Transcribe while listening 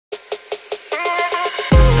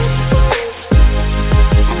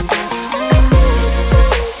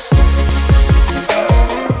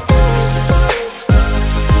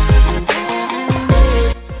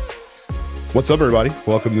What's up, everybody?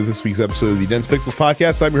 Welcome to this week's episode of the Dense Pixels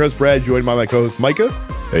Podcast. I'm your host, Brad, joined by my co-host, Micah.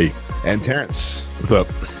 Hey. And Terrence. What's up?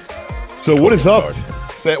 So what is up?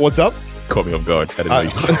 Say, what's up? Caught me off guard. I didn't know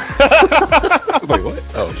you. I was like, what?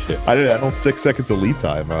 Oh, shit. I don't 6 seconds of lead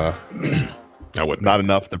time. I wouldn't. Not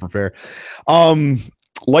enough to prepare.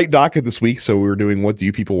 Light docket this week, so we were doing What Do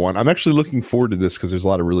You People Want? I'm actually looking forward to this because there's a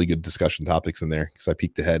lot of really good discussion topics in there because I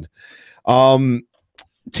peeked ahead.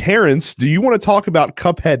 Terrence, do you want to talk about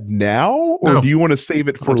Cuphead now, or do you want to save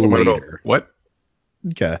it for later? What?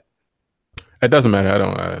 Okay. It doesn't matter. I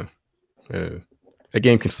don't. That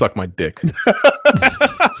game can suck my dick. It's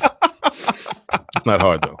not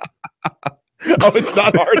hard, though. Oh, it's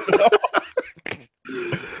not hard, though.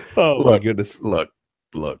 Oh, my goodness. Look.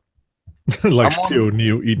 Like Shaquille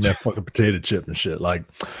O'Neal eating that fucking potato chip and shit. Like,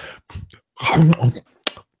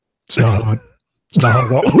 it's not hard. It's not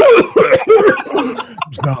hard.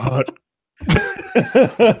 It's not hard.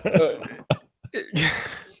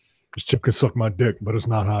 This chip can suck my dick, but it's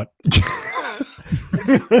not hot.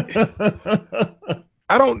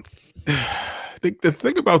 I don't think the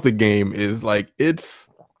thing about the game is like it's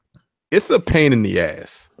a pain in the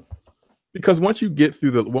ass because once you get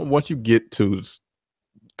to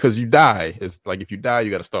because you die, it's like if you die, you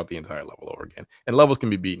got to start the entire level over again. And levels can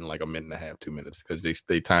be beaten like a minute and a half, 2 minutes because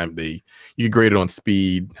you grade it on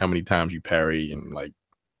speed, how many times you parry, and like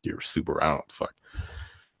you're super. I don't know what the fuck.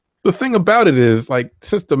 The thing about it is like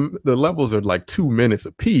since the levels are like 2 minutes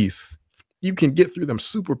a piece, you can get through them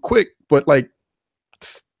super quick. But like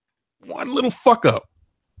one little fuck up,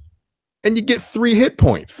 and you get 3 hit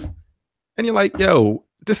points, and you're like, yo,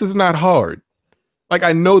 this is not hard. Like,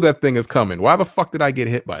 I know that thing is coming. Why the fuck did I get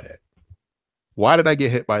hit by that? Why did I get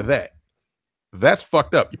hit by that? That's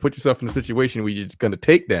fucked up. You put yourself in a situation where you're just going to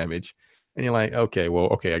take damage, and you're like, okay,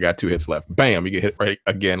 I got 2 hits left. Bam, you get hit right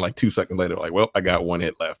again like 2 seconds later. Like, well, I got 1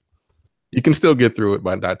 hit left. You can still get through it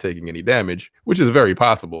by not taking any damage, which is very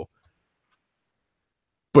possible.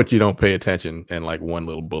 But you don't pay attention, and like one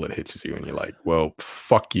little bullet hits you, and you're like, well,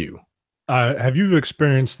 fuck you. Have you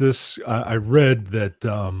experienced this? I read that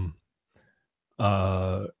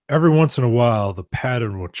every once in a while the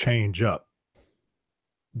pattern will change up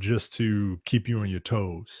just to keep you on your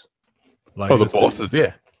toes. Like the bosses,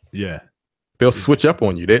 yeah, they'll switch up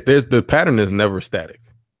on you. There's the pattern is never static.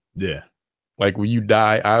 Yeah, like when you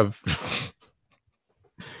die,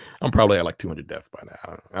 I'm probably at like 200 deaths by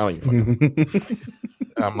now. I don't even fucking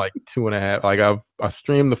I'm like 2.5. Like I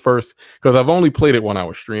streamed the first because I've only played it when I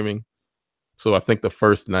was streaming. So I think the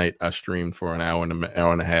first night I streamed for an hour and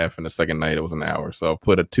a half, and the second night it was an hour. So I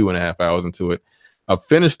put 2.5 hours into it. I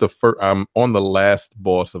finished the first. I'm on the last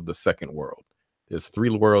boss of the second world. There's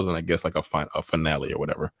 3 worlds, and I guess like a finale or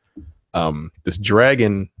whatever. This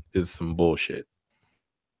dragon is some bullshit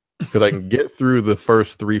because I can get through the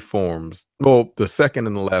first 3 forms. Well, the second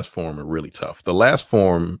and the last form are really tough. The last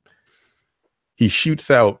form, he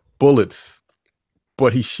shoots out bullets,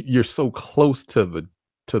 but you're so close to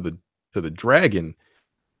the dragon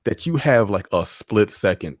that you have like a split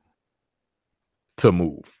second to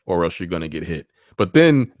move or else you're going to get hit. But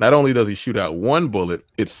then not only does he shoot out 1 bullet,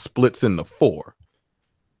 it splits into 4.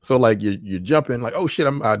 So like you're jumping like, oh shit,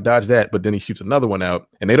 I dodged that. But then he shoots another one out,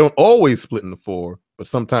 and they don't always split into 4, but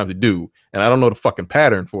sometimes they do. And I don't know the fucking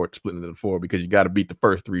pattern for it splitting into 4 because you got to beat the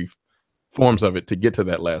first 3 forms of it to get to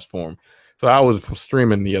that last form. So I was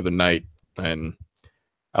streaming the other night, and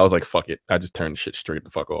I was like, fuck it. I just turned the shit straight the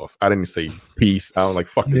fuck off. I didn't say peace. I was like,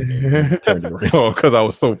 fuck this game. Turned it right off because I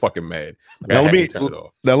was so fucking mad. Like, now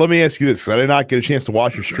let me ask you this, because I did not get a chance to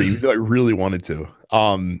watch your stream. I really wanted to.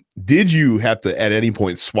 Did you have to at any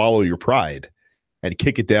point swallow your pride and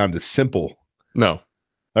kick it down to simple? No.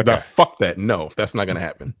 Okay. Fuck that. No, that's not gonna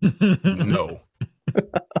happen. No.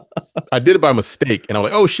 I did it by mistake, and I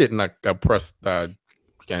was like, oh shit, and I pressed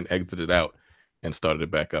and exited out and started it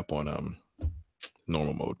back up on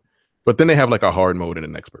normal mode. But then they have like a hard mode and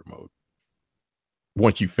an expert mode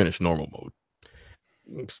once you finish normal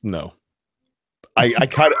mode. No. I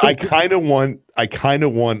kind of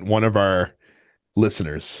want one of our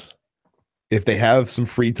listeners, if they have some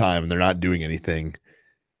free time and they're not doing anything,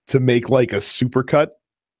 to make like a supercut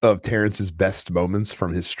of Terrence's best moments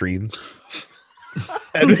from his streams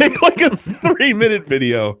and make like a 3-minute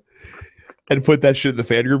video and put that shit in the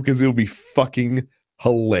fan group because it'll be fucking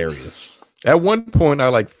hilarious. At one point, I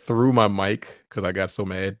like threw my mic because I got so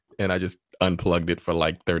mad, and I just unplugged it for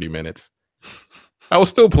like 30 minutes. I was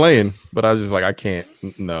still playing, but I was just like, I can't.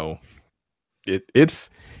 No, it's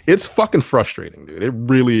fucking frustrating, dude. It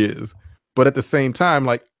really is. But at the same time,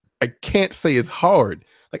 like, I can't say it's hard.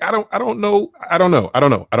 Like, I don't know. I don't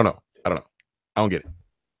get it.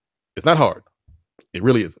 It's not hard. It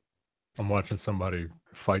really isn't. I'm watching somebody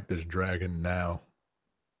fight this dragon now,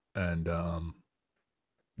 and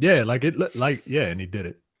yeah, like and he did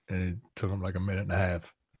it, and it took him like a minute and a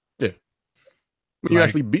half. Yeah. When you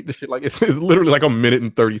actually beat the shit, like it's literally like a minute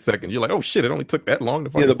and 30 seconds. You're like, oh shit, it only took that long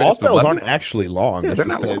to fucking the boss finish battles level. aren't actually long. Yeah, they're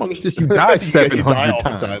not long. It's just you die 700 all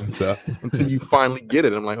the times so. until you finally get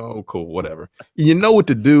it. I'm like, oh, cool, whatever. You know what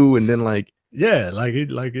to do, and then like, yeah,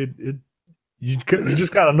 you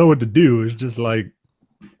just gotta know what to do. It's just like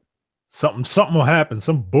something will happen,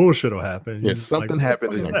 some bullshit will happen. Yeah, something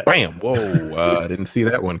happens, and you're like, bam, whoa, I didn't see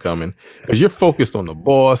that one coming. Because you're focused on the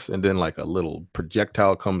boss, and then like a little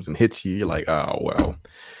projectile comes and hits you. You're like, oh well,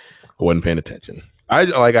 I wasn't paying attention. I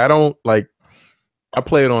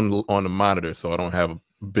play it on the monitor, so I don't have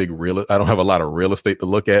I don't have a lot of real estate to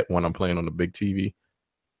look at when I'm playing on the big TV.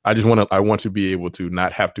 I want to be able to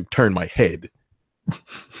not have to turn my head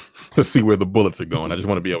to see where the bullets are going. I just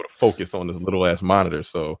want to be able to focus on this little ass monitor.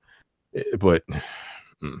 So, but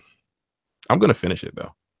I'm gonna finish it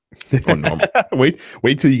though. On normal. wait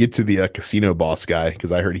till you get to the casino boss guy,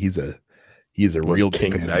 because I heard he's a real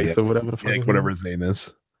King of Dice or whatever the fuck, whatever his name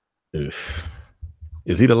is. Is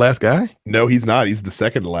he the last guy? No, he's not. He's the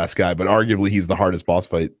second to last guy, but arguably he's the hardest boss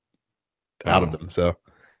fight out of them. So,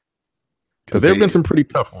 because there have been some pretty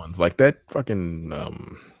tough ones, like that fucking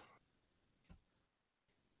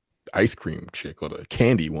ice cream chick or the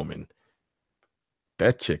candy woman.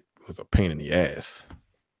 That chick was a pain in the ass.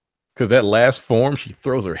 Because that last form, she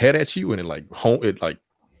throws her head at you, and it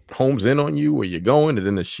homes in on you where you're going, and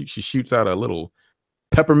then she shoots out a little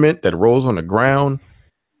peppermint that rolls on the ground.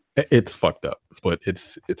 It's fucked up, but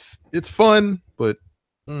it's fun. But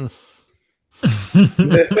yo,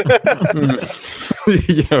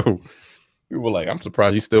 people were like, I'm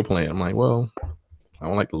surprised you're still playing. I'm like, well, I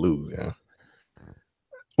don't like to lose. Yeah.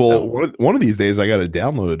 Well, one of these days I got to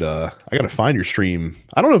download. I got to find your stream.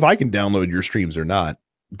 I don't know if I can download your streams or not,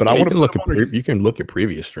 but I want to look at. You can look at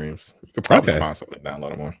previous streams. You could probably find something to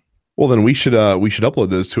download them on. Well, then we should upload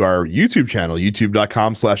those to our YouTube channel,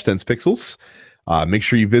 youtube.com/densepixels. Make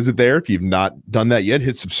sure you visit there. If you've not done that yet,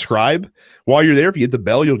 hit subscribe. While you're there, if you hit the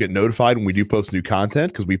bell, you'll get notified when we do post new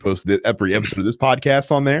content, because we post every episode of this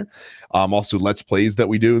podcast on there. Also Let's Plays that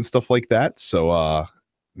we do and stuff like that. So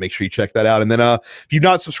make sure you check that out. And then if you've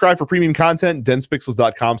not subscribed for premium content,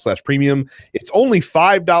 densepixels.com/premium. It's only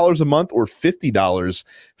 $5 a month or $50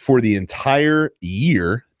 for the entire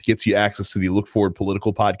year. Gets you access to the Look Forward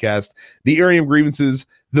Political Podcast, the Area of Grievances,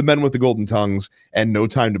 the Men with the Golden Tongues, and No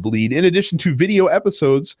Time to Bleed, in addition to video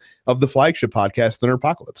episodes of the flagship podcast, The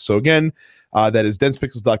Nerdopocalypse. So again, that is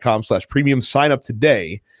densepixels.com/premium. Sign up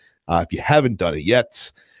today if you haven't done it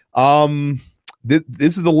yet.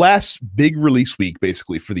 This is the last big release week,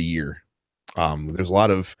 basically, for the year. There's a lot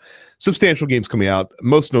of substantial games coming out,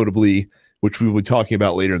 most notably, which we will be talking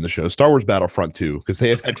about later in the show, Star Wars Battlefront 2, because they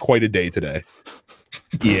have had quite a day today.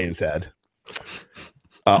 EA has had.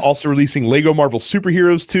 Also releasing Lego Marvel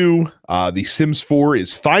Superheroes 2. The Sims 4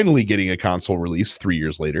 is finally getting a console release 3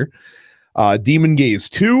 years later. Demon Gaze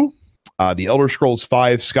 2. The Elder Scrolls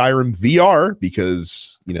 5 Skyrim VR,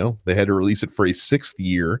 because, they had to release it for a 6th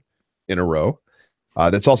year in a row.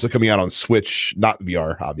 That's also coming out on Switch, not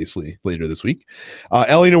VR, obviously, later this week.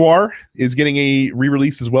 LA Noire is getting a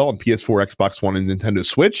re-release as well on PS4, Xbox One, and Nintendo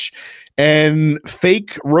Switch. And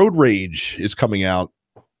Fake Road Rage is coming out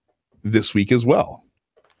this week as well.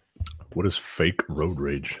 What is Fake Road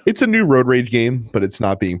Rage? It's a new Road Rage game, but it's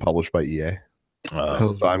not being published by EA.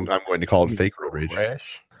 So I'm going to call it Fake Road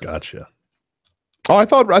Rage. Gotcha. Oh, I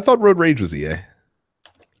thought Road Rage was EA.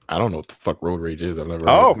 I don't know what the fuck Road Rage is. I've never.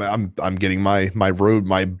 Oh man, I'm getting my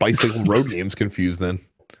bicycle road games confused then.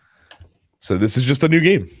 So this is just a new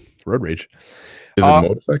game, Road Rage. Is it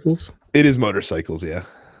motorcycles? It is motorcycles. Yeah,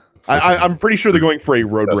 I'm pretty sure they're going for a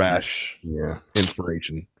Road Rash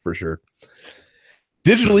inspiration for sure.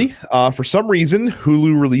 Digitally, for some reason,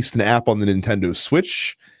 Hulu released an app on the Nintendo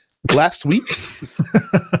Switch last week.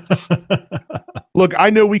 Look, I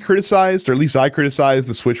know we criticized, or at least I criticized,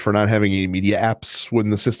 the Switch for not having any media apps when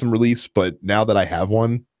the system released, but now that I have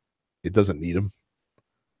one, it doesn't need them.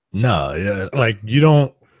 No, yeah, like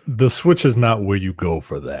the Switch is not where you go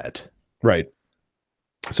for that. Right.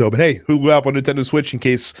 So, but hey, Hulu app on Nintendo Switch in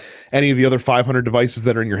case any of the other 500 devices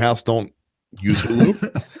that are in your house don't use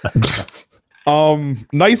Hulu.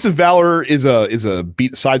 Knights of Valor is a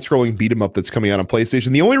side-scrolling beat 'em up that's coming out on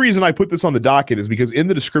PlayStation. The only reason I put this on the docket is because in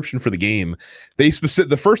the description for the game,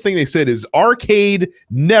 the first thing they said is "Arcade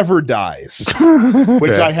never dies,"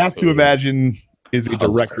 which I have to imagine is a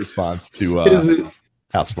direct response to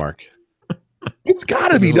Housemarque. It's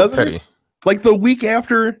gotta be, doesn't it? Like the week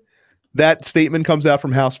after that statement comes out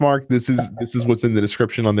from Housemarque, this is what's in the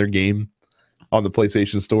description on their game on the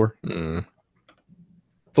PlayStation Store.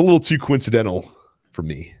 It's a little too coincidental for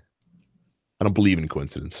me. I don't believe in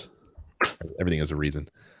coincidence. Everything has a reason.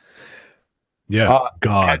 Yeah,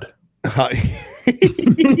 God.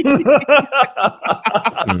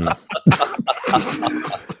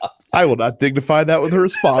 I will not dignify that with a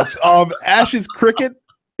response. Ash's Cricket,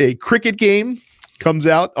 a cricket game, comes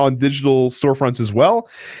out on digital storefronts as well.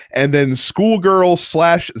 And then Schoolgirl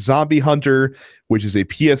 / Zombie Hunter, which is a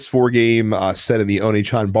PS4 game set in the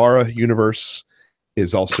Oni-chan universe,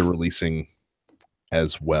 is also releasing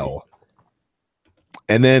as well.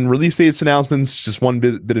 And then release dates announcements, just one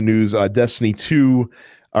bit of news. Bungie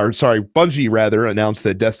rather announced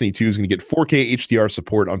that Destiny 2 is going to get 4K HDR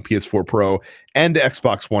support on PS4 Pro and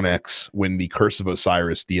Xbox One X when the Curse of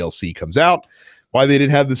Osiris DLC comes out. Why they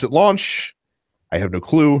didn't have this at launch, I have no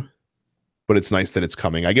clue, but it's nice that it's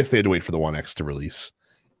coming. I guess they had to wait for the One X to release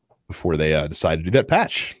before they decided to do that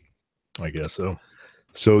patch. I guess so.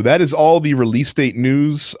 So that is all the release date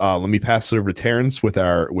news. Let me pass it over to Terrence with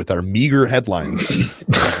our meager headlines.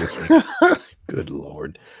 Good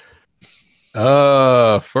Lord.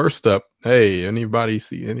 First up, hey, anybody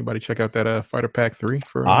check out that Fighter Pack 3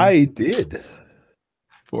 for I did.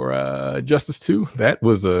 For Justice 2? That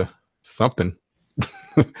was something.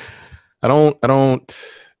 I don't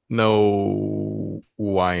know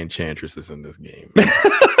why Enchantress is in this game.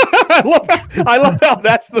 I love how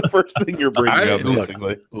that's the first thing you're bringing up.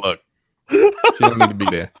 Basically, look, she don't need to be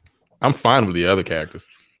there. I'm fine with the other characters.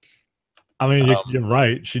 I mean, you're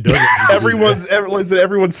right. She doesn't. Everyone's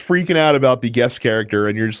freaking out about the guest character,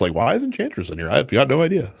 and you're just like, "Why is Enchantress in here?" I've got no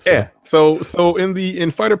idea. So. Yeah. So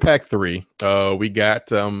in Fighter Pack 3, we got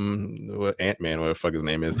Ant-Man, whatever the fuck his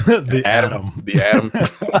name is, the Atom. The Atom.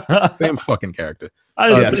 Same fucking character.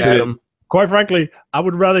 Atom. Quite frankly, I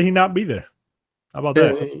would rather he not be there. How about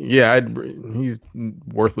that? Yeah, he's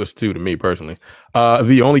worthless too to me personally.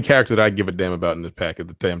 The only character that I give a damn about in this pack is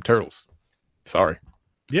the damn Turtles. Sorry.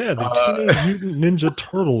 Yeah, the Teenage Mutant Ninja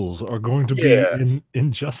Turtles are going to be in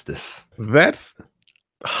Injustice. That's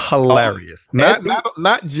hilarious.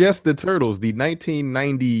 Not just the Turtles, the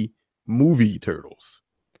 1990 movie Turtles.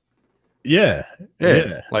 Yeah.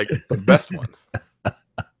 Like the best ones.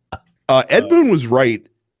 Ed Boon was right.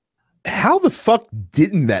 How the fuck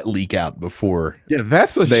didn't that leak out before? Yeah,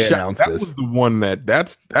 that's a they shock. announced That this. was the one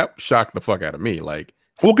that shocked the fuck out of me. Like,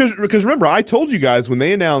 well, because remember, I told you guys when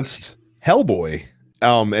they announced Hellboy,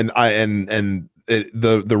 the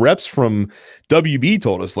reps from WB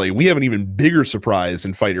told us like we have an even bigger surprise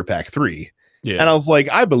in Fighter Pack 3. Yeah, and I was like,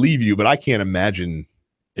 I believe you, but I can't imagine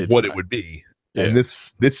what it would be. Yeah. And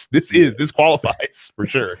this qualifies for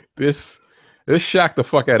sure. This shocked the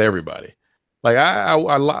fuck out of everybody. Like I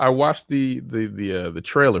watched the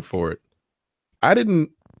trailer for it. I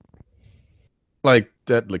didn't like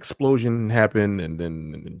that explosion happened and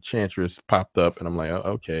then Enchantress popped up and I'm like, oh,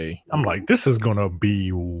 okay. I'm like, this is gonna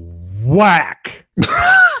be whack.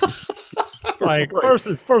 Like first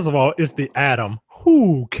of all, it's the Atom.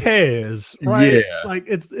 Who cares? Right? Yeah. Like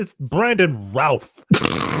it's Brandon Routh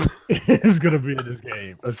is gonna be in this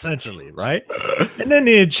game, essentially, right? And then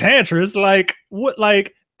the Enchantress, like what,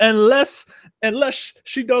 like unless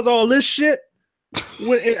she does all this shit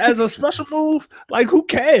as a special move, like who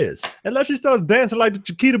cares? Unless she starts dancing like the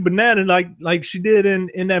Chiquita Banana, like she did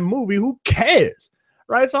in that movie, who cares?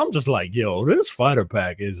 Right? So I'm just like, yo, this fighter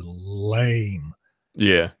pack is lame.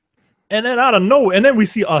 Yeah. And then out of nowhere, and then we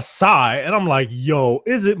see Asai, and I'm like, yo,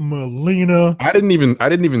 is it Melina? I didn't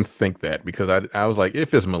even think that because I was like,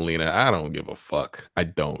 if it's Melina, I don't give a fuck. I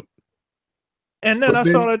don't. And then I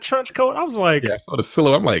saw that trench coat. I was like, yeah, I saw the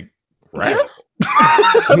silhouette. I'm like, Raph?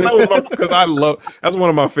 Because that's one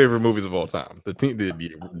of my favorite movies of all time. The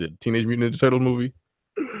Teenage Mutant Ninja Turtles movie.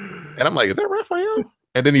 And I'm like, is that Raphael?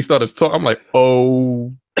 And then he started talking. I'm like,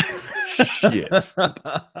 oh shit. And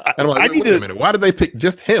I'm like, wait a minute. Why did they pick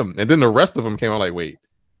just him? And then the rest of them came out like, wait,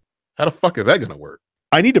 how the fuck is that gonna work?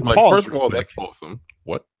 I need to pause. First of all, that's awesome.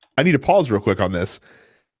 What? I need to pause real quick on this.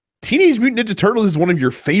 Teenage Mutant Ninja Turtles is one of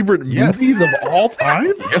your favorite movies of all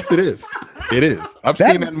time? Yes, it is. It is. I've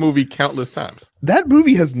seen that movie countless times. That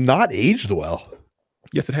movie has not aged well.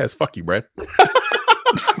 Yes, it has. Fuck you, Brad.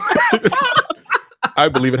 I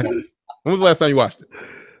believe it has. When was the last time you watched it?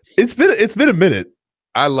 It's been a minute.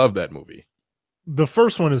 I love that movie. The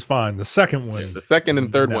first one is fine. The second one, the second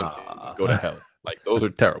and third one go to hell. Like those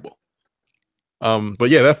are terrible.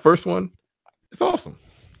 But yeah, that first one, it's awesome.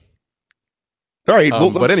 All right, well,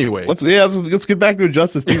 but anyway, let's get back to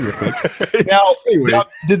Injustice 2 real quick. Now,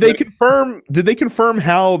 did they confirm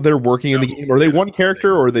how they're working in the game? Are they one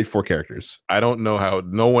character or are they 4 characters? I don't know how.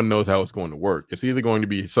 No one knows how it's going to work. It's either going to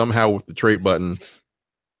be somehow with the trait button,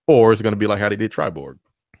 or it's going to be like how they did Triborg.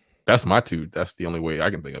 That's that's the only way I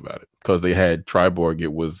can think about it. Because they had Triborg,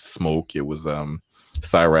 it was Smoke, it was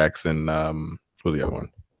Cyrax, and what was the other one?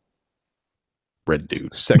 Red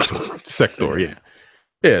dude. Sector, yeah.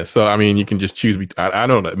 Yeah, so I mean, you can just choose. I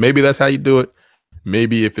don't know. Maybe that's how you do it.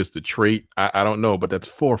 Maybe if it's the trait, I don't know. But that's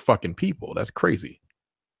 4 fucking people. That's crazy.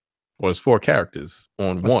 Well, it's 4 characters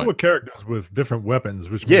on one. 4 characters with different weapons,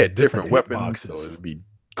 which different weapons. So it'd be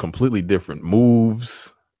completely different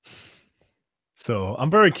moves. So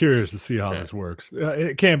I'm very curious to see how this works.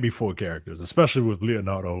 It can't be 4 characters, especially with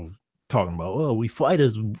Leonardo talking about, "Oh, we fight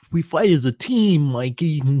as a team,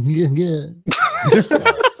 Mikey."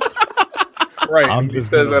 Right. I'm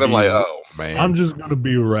like, oh man. I'm just gonna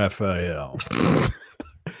be Raphael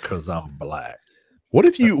because I'm black. What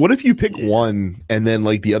if you pick one and then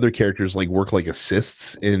like the other characters like work like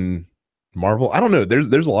assists in Marvel? I don't know. There's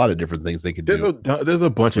a lot of different things they could do. There's a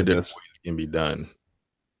bunch of different ways it can be done.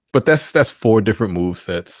 But that's 4 different move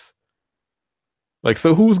sets. Like,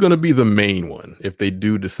 so who's gonna be the main one if they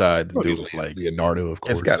do decide to do it? Like Leonardo, of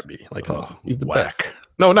course. It's got to be like, he's the best.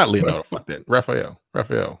 No, not Leonardo. Fuck that. Raphael.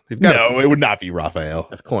 No, it would not be Raphael.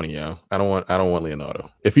 That's corny, yo. I don't want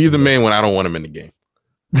Leonardo. If he's the main one, I don't want him in the game.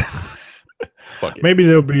 Fuck it. Maybe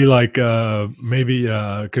they'll be like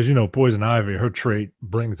because Poison Ivy, her trait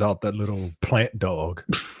brings out that little plant dog.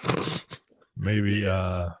 Maybe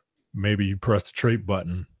you press the trait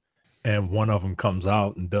button and one of them comes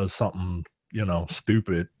out and does something,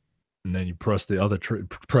 stupid. And then you press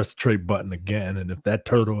the trait button again, and if that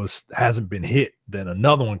turtle hasn't been hit, then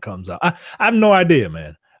another one comes out. I have no idea,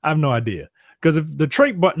 man. I have no idea, because if the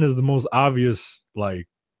trait button is the most obvious, like,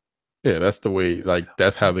 yeah, that's the way. Like,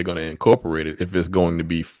 that's how they're going to incorporate it. If it's going to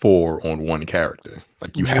be 4 on one character,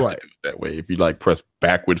 like you have to do it that way. If you like press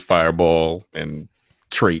backward fireball and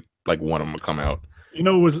trait, like one of them will come out. You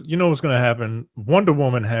know what's going to happen? Wonder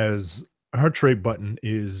Woman has. Her trait button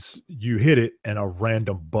is you hit it and a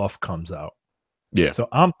random buff comes out. Yeah. So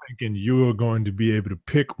I'm thinking you are going to be able to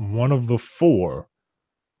pick one of the 4,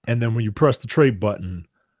 and then when you press the trait button,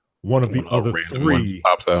 one of the other 3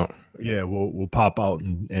 pops out. Yeah, will pop out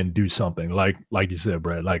and do something like you said,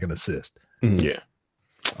 Brad, like an assist. Yeah.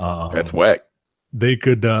 That's whack. They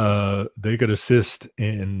could assist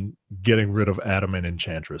in getting rid of Adam and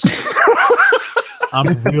Enchantress.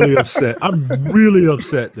 I'm really upset. I'm really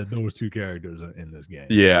upset that those 2 characters are in this game.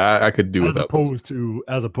 Yeah, I could do as opposed to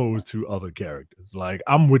other characters. Like,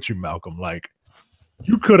 I'm with you, Malcolm. Like,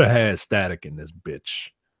 you could have had Static in this bitch.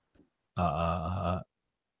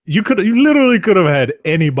 You literally could have had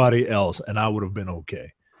anybody else, and I would have been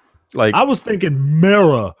okay. Like, I was thinking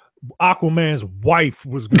Mera, Aquaman's wife,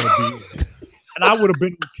 was gonna be in it, and I would have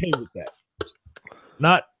been okay with that.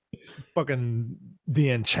 Not fucking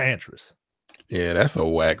the Enchantress. Yeah, that's a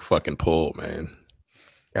whack fucking pull, man.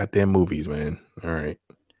 Goddamn movies, man. All right.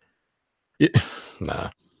 Yeah,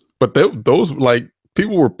 nah. But those, like,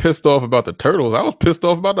 people were pissed off about the turtles. I was pissed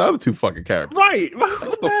off about the other 2 fucking characters. Right.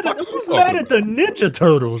 Who's mad at the Ninja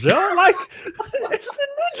Turtles, yo? Like, it's the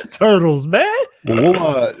Ninja Turtles, man.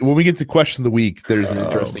 Well, when we get to question of the week, there's an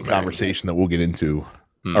interesting conversation that we'll get into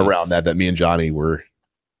around that me and Johnny we weren't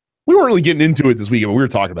really getting into it this weekend, but we were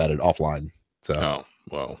talking about it offline. So,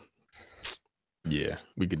 well. Yeah,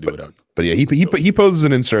 we could do it up. But yeah, he poses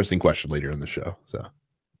an interesting question later in the show. So,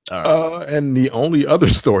 and the only other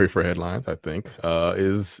story for headlines, I think,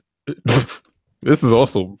 is this is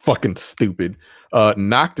also fucking stupid.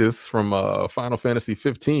 Noctis from Final Fantasy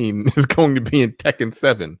 15 is going to be in Tekken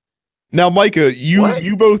 7. Now, Micah,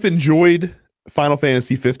 you both enjoyed Final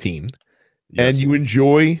Fantasy 15, and you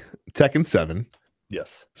enjoy Tekken 7.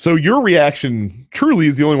 Yes. So your reaction truly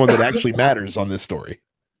is the only one that actually matters on this story.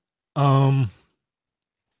 To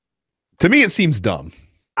me, it seems dumb.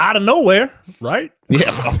 Out of nowhere, right?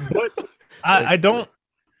 Yeah. But I don't.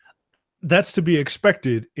 That's to be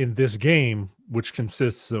expected in this game, which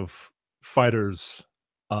consists of fighters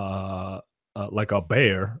like a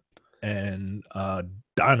bear and a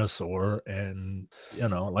dinosaur, and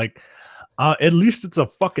at least it's a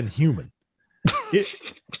fucking human.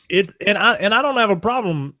 And I don't have a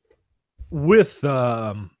problem with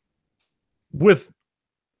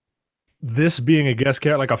this being a guest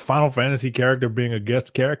character, like a Final Fantasy character being a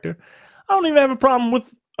guest character. I don't even have a problem with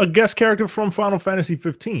a guest character from Final Fantasy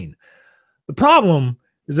 15. The problem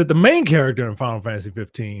is that the main character in Final Fantasy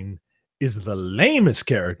 15 is the lamest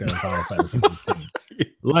character in Final Fantasy 15.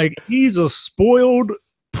 Like, he's a spoiled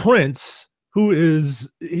prince who is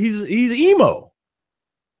he's emo.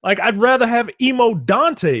 Like, I'd rather have emo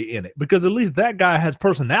Dante in it because at least that guy has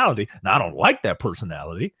personality. Now, I don't like that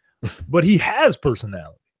personality, but he has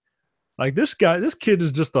personality. Like, this kid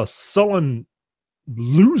is just a sullen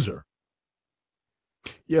loser.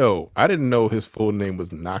 Yo, I didn't know his full name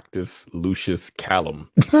was Noctis Lucius Callum.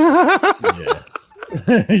 Yeah.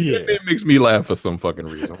 Yeah. It makes me laugh for some fucking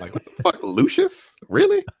reason. I'm like, what the fuck, Lucius?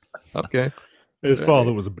 Really? Okay. His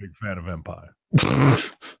father was a big fan of Empire.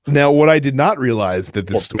 Now, what I did not realize that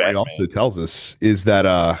this Or story Batman. also tells us is that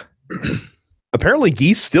apparently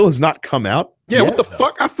Geese still has not come out. Yeah, yet. what the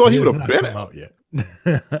fuck? I thought he has would have not been come out. out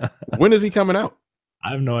yet. When is he coming out?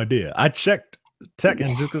 I have no idea. I checked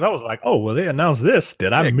Tekken just because I was like, oh, well, they announced this.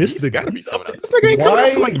 Did I miss Geese the gotta be Geese coming out. update? This nigga ain't coming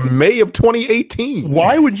out till Why- like May of 2018.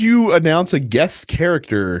 Why would you announce a guest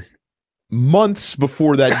character months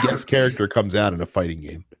before that guest character comes out in a fighting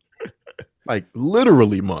game? Like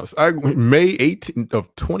literally months. May 18th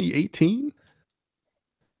of 2018.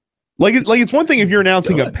 Like it's one thing if you're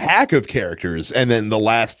announcing a pack of characters and then the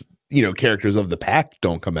last, characters of the pack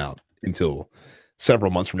don't come out until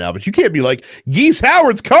several months from now. But you can't be like, Geese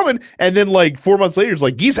Howard's coming, and then like 4 months later it's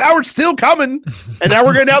like, Geese Howard's still coming, and now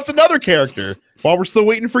we're gonna announce another character while we're still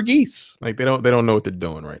waiting for Geese. Like they don't know what they're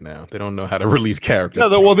doing right now. They don't know how to release characters.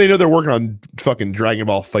 No, they know they're working on fucking Dragon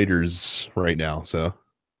Ball Fighters right now, so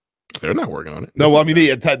They're not working on it. no, well, I mean,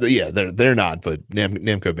 they're not, but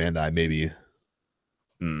Namco Bandai maybe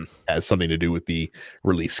has something to do with the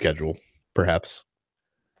release schedule, perhaps.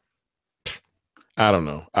 I don't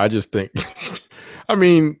know. I just think, I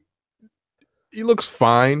mean, he looks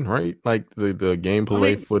fine, right? Like the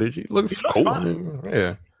gameplay footage, he looks cool. fine. I mean,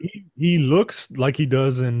 yeah. He looks like he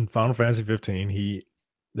does in Final Fantasy 15.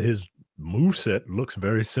 His moveset looks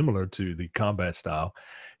very similar to the combat style.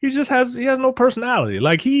 He has no personality.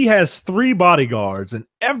 Like, he has 3 bodyguards, and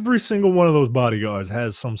every single one of those bodyguards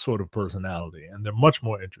has some sort of personality, and they're much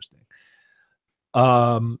more interesting.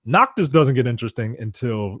 Noctis doesn't get interesting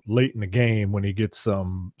until late in the game when he gets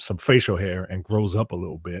some facial hair and grows up a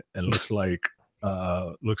little bit and looks like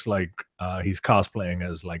he's cosplaying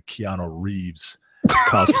as like Keanu Reeves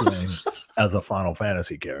cosplaying as a Final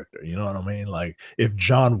Fantasy character. You know what I mean? Like, if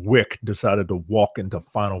John Wick decided to walk into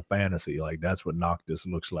Final Fantasy, like, that's what Noctis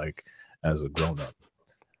looks like as a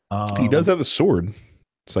grown-up. He does have a sword,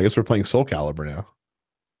 so I guess we're playing Soul Calibur now.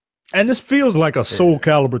 And this feels like a Soul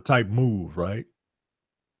Calibur type move, right?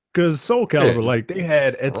 Because Soul Calibur, like, they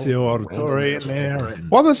had Ezio Auditore in there.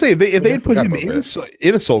 And, Well, I was gonna say if they had put forgot him about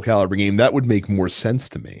in a Soul Calibur game, that would make more sense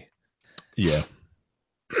to me. yeah.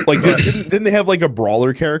 Like, didn't they have like a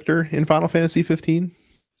brawler character in Final Fantasy 15?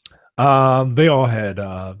 They all had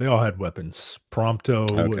weapons. Prompto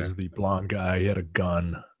Okay. was the blonde guy. He had a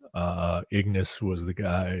gun. Ignis was the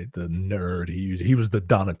guy, the nerd. He was the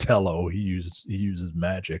Donatello. He uses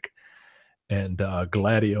magic. And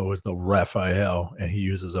Gladio is the Raphael, and he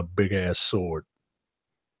uses a big ass sword.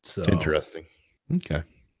 So Interesting. Okay.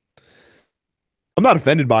 I'm not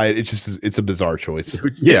offended by it. It's a bizarre choice.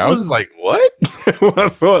 Yeah, I was like, what? When I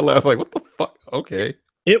saw it last, I was like, what the fuck? Okay.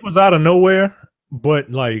 it was out of nowhere, but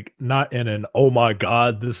like not in an oh my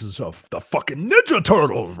god, this is the fucking Ninja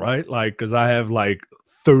Turtles, right? Like, because I have like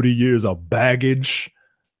 30 years of baggage,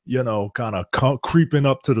 you know, kind of creeping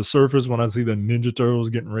up to the surface when I see the Ninja Turtles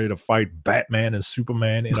getting ready to fight Batman and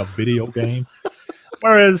Superman in a video game.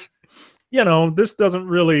 Whereas, you know, this doesn't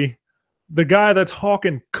really. The guy that's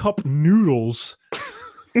hawking cup noodles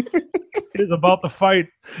is about to fight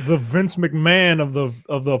the Vince McMahon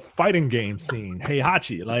of the fighting game scene. Hey,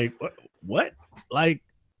 Hachi, like what? Like,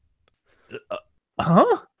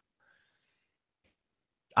 huh?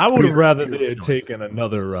 I would have rather they had taken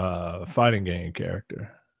another fighting game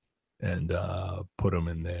character and put him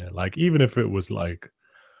in there. Like, even if it was like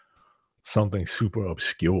something super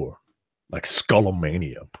obscure, like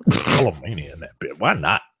Skullomania. Put Skullomania in that bit. Why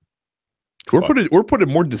not? Or put a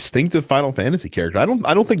more distinctive Final Fantasy character. I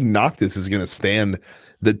don't think Noctis is going to stand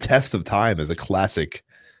the test of time as a classic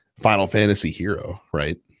Final Fantasy hero,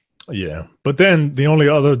 right? Yeah, but then the only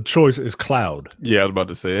other choice is Cloud. Yeah, I was about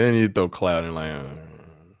to say, and you throw Cloud in like.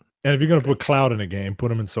 And if you're gonna put Cloud in a game,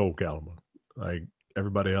 put him in Soul Calibur. Like,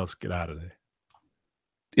 everybody else, get out of there.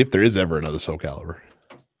 If there is ever another Soul Calibur,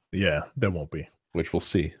 Yeah, there won't be. which we'll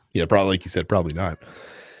see. Yeah, probably, like you said, probably not.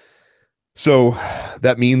 So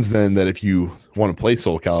that means then that if you want to play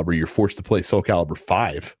Soul Calibur, you're forced to play Soul Calibur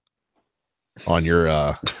 5 on your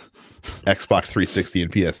Xbox 360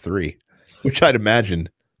 and PS3, which I'd imagine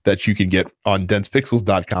that you can get on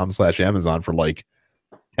densepixels.com/Amazon for like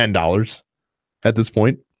 $10 at this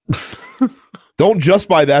point. Don't just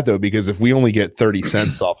buy that though, because if we only get 30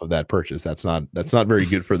 cents off of that purchase, that's not very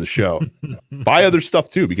good for the show. Buy other stuff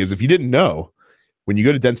too, because if you didn't know, when you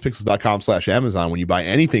go to densepixels.com/Amazon, when you buy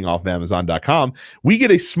anything off of Amazon.com, we get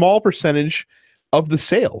a small percentage of the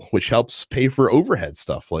sale, which helps pay for overhead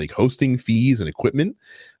stuff like hosting fees and equipment.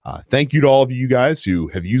 Thank you to all of you guys who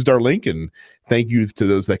have used our link, and thank you to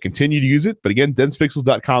those that continue to use it. But again,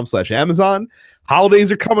 densepixels.com/Amazon.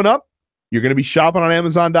 Holidays are coming up. You're going to be shopping on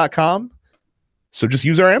Amazon.com. So just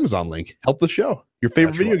use our Amazon link. Help the show. Your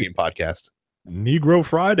favorite video game podcast. Negro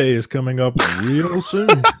Friday is coming up real soon.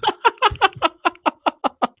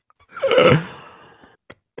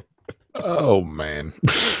 Oh, man.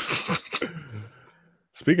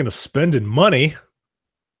 Speaking of spending money,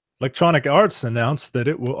 Electronic Arts announced that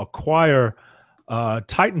it will acquire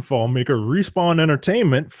Titanfall maker Respawn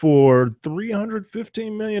Entertainment for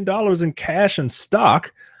 $315 million in cash and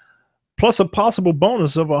stock, plus a possible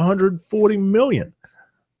bonus of $140 million.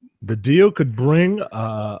 The deal could bring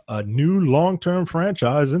a new long-term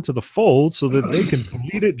franchise into the fold so that they can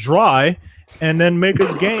bleed it dry and then make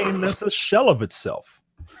a game that's a shell of itself.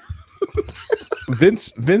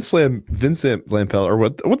 Vincent Lampella, or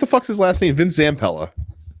what the fuck's his last name? Vince Zampella.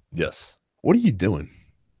 Yes. What are you doing?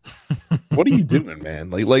 What are you doing,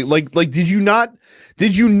 man? Like did you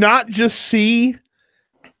not just see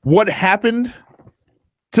what happened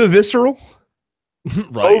to Visceral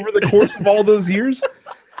over the course of all those years?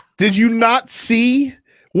 Did you not see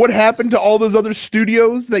what happened to all those other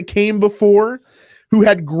studios that came before who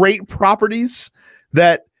had great properties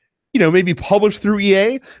that, you know, maybe published through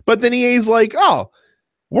EA, but then EA's like, oh,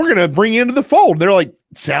 we're going to bring you into the fold. They're like,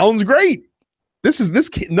 sounds great.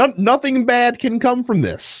 Nothing bad can come from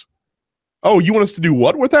this. Oh, you want us to do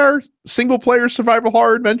what with our single player survival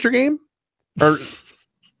horror adventure game? Or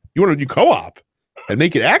you want to do co-op and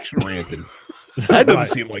make it action oriented? That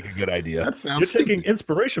doesn't seem like a good idea. That sounds You're taking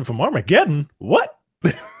inspiration from Armageddon. What?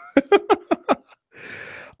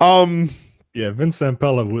 Yeah, Vince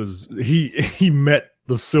Zampella was he met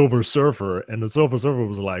the Silver Surfer, and the Silver Surfer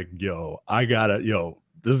was like,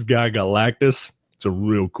 this guy Galactus, it's a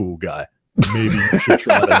real cool guy. Maybe you should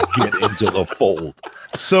try to get into the fold.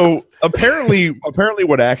 So apparently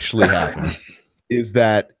what actually happened is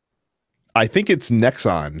that I think it's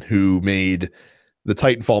Nexon who made the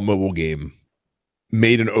Titanfall mobile game,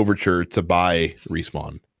 made an overture to buy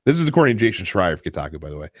Respawn. This is according to Jason Schreier of Kotaku, by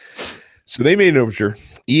the way. So they made an overture.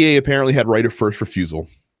 EA apparently had right of first refusal.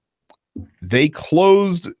 They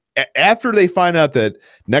closed after they find out that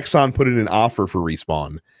Nexon put in an offer for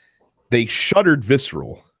Respawn. They shuttered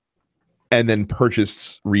Visceral and then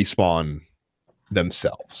purchased Respawn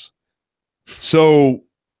themselves. So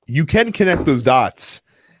you can connect those dots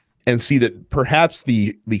and see that perhaps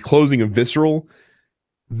the closing of Visceral,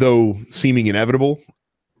 though seeming inevitable,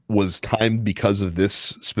 was timed because of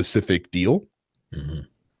this specific deal.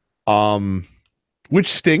 Mm-hmm.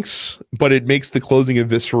 Which stinks, but it makes the closing of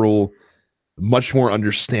Visceral much more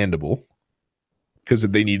understandable because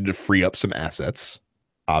they needed to free up some assets,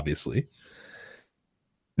 obviously.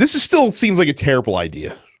 This still seems like a terrible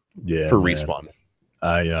idea for Respawn.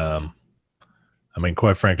 I mean,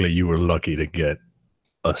 quite frankly, you were lucky to get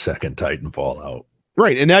a second Titanfall out.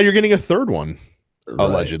 Right, and now you're getting a third one,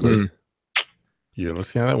 allegedly. Mm. Yeah, let's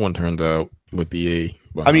see how that one turns out with EA.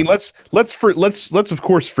 I mean, let's of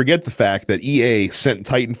course forget the fact that EA sent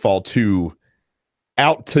Titanfall 2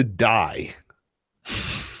 out to die.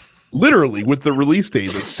 Literally, with the release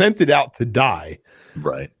date, they sent it out to die.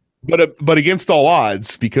 Right. But against all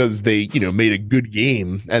odds, because they made a good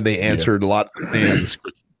game and they answered a lot of fans'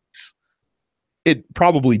 critiques, it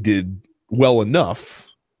probably did well enough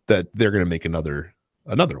that they're going to make another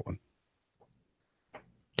one.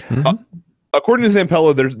 Mm-hmm. According to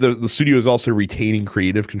Zampella, the studio is also retaining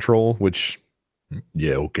creative control, which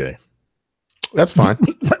okay, that's fine.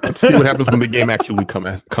 Let's see what happens when the game actually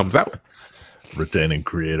comes out. Retaining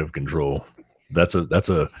creative control. That's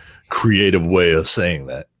a creative way of saying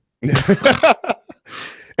that.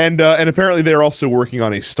 And apparently they're also working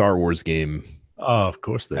on a Star Wars game. Oh, of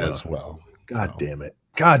course they as are. well. God damn it!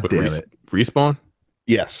 God damn it! Respawn?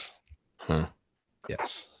 Yes. Huh.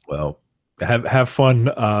 Yes. Well, have fun.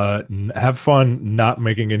 Have fun not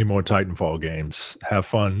making any more Titanfall games. Have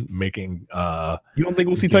fun making. You don't think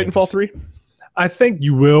we'll see games. Titanfall 3? I think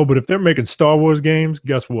you will, but if they're making Star Wars games,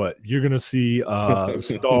 guess what? You're gonna see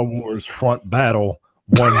Star Wars Front Battle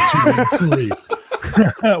 1, 2, and 3,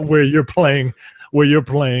 where you're playing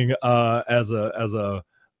as a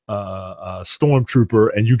stormtrooper,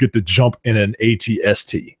 and you get to jump in an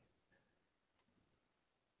ATST.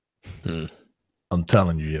 I'm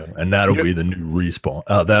telling you, and that'll be the new Respawn.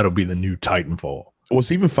 That'll be the new Titanfall.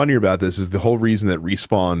 what's even funnier about this is the whole reason that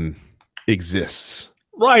Respawn exists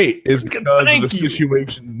Right. is because of the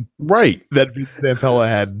situation Right. that Zampella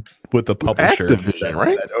had with the publisher. Activision,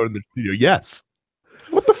 right? That owned the studio. Yes.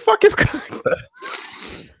 What the fuck is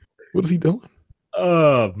what is he doing?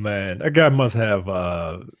 Oh man, that guy must have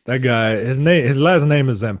that guy. His last name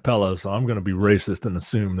is Zampella, so I'm going to be racist and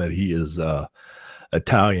assume that he is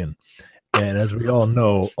Italian. And as we all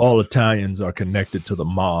know, all Italians are connected to the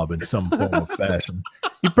mob in some form or fashion.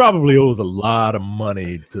 He probably owes a lot of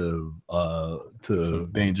money to Some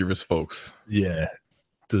dangerous folks. Yeah,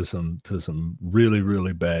 to some really,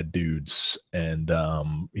 really bad dudes, and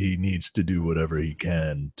he needs to do whatever he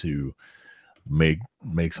can to make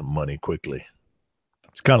some money quickly.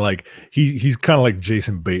 It's kind of like he's kind of like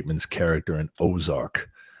Jason Bateman's character in Ozark.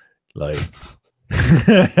 Like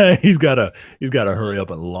he's gotta hurry up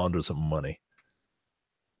and launder some money.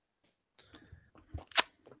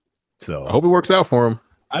 So I hope it works out for him.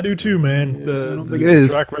 I do too, man. I don't think it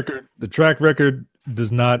is. The track record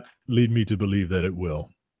does not lead me to believe that it will.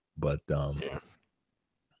 But Yeah.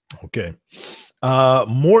 Okay.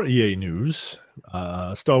 More EA news.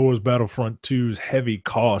 Star Wars Battlefront 2's heavy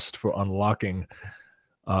cost for unlocking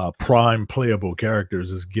prime playable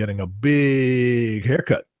characters is getting a big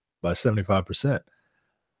haircut by 75%.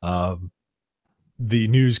 The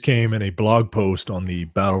news came in a blog post on the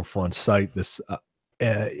Battlefront site.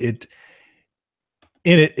 It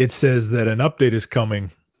says that an update is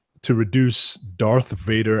coming to reduce Darth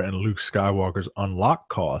Vader and Luke Skywalker's unlock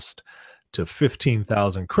cost to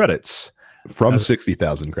 15,000 credits from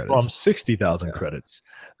 60,000 credits. From 60,000 credits.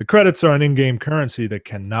 The credits are an in-game currency that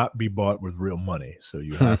cannot be bought with real money. So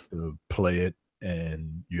you have to play it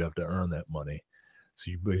and you have to earn that money. So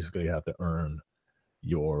you basically have to earn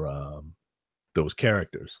your those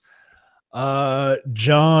characters.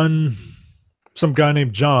 John, some guy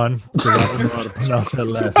named John, I don't know how to pronounce that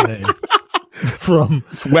last name. From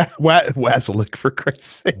Wazalik, for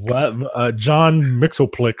Christ's sake. John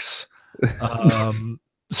Mixelplix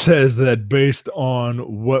says that based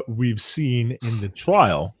on what we've seen in the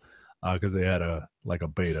trial, because they had a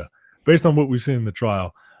beta, based on what we've seen in the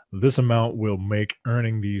trial, this amount will make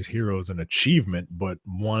earning these heroes an achievement, but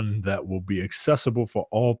one that will be accessible for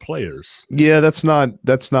all players. Yeah, that's not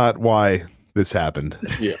why this happened.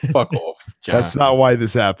 Yeah, fuck off, John. That's not why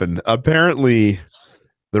this happened. Apparently,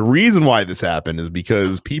 the reason why this happened is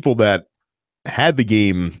because people that had the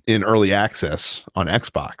game in early access on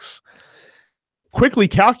Xbox quickly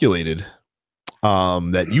calculated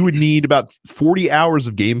that you would need about 40 hours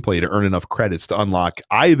of gameplay to earn enough credits to unlock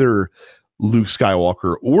either Luke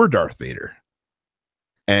Skywalker or Darth Vader,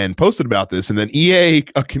 and posted about this. And then EA,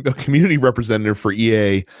 a community representative for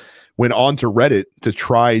EA, went on to Reddit to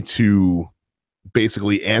try to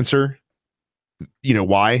basically answer,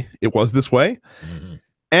 why it was this way. Mm-hmm.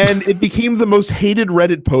 And it became the most hated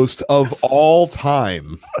Reddit post of all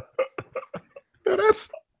time. That's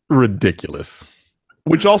ridiculous.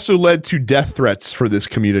 Which also led to death threats for this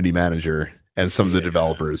community manager and some of the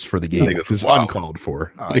developers for the game, which is uncalled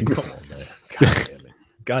for. Come on, man.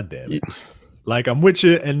 God damn it. Like, I'm with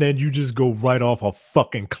you, and then you just go right off a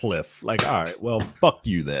fucking cliff. Like, all right, well, fuck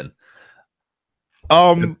you then.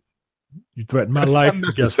 You threaten my life.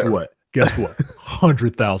 Guess what?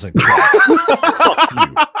 100,000 fuck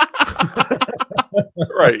you.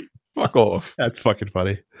 Right. Fuck off. That's fucking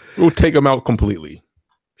funny. We'll take them out completely.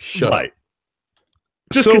 Shut up.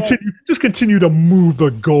 Just continue to move the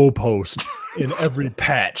goalpost in every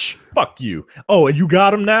patch. Fuck you. Oh, and you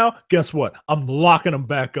got him now? Guess what? I'm locking them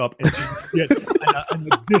back up and you get an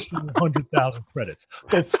additional 100,000 credits.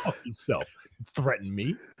 Go fuck yourself. Threaten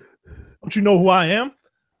me. Don't you know who I am?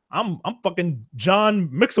 I'm fucking John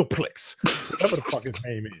Mixelplix. Whatever the fuck his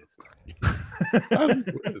name is.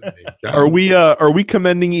 Are we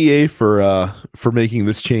commending EA for making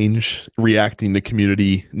this change, reacting to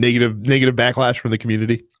community negative backlash from the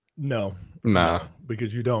community? No. Nah.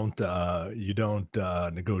 Because you don't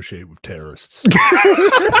negotiate with terrorists. So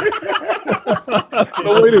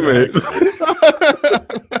wait a minute.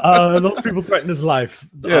 Those people threaten his life.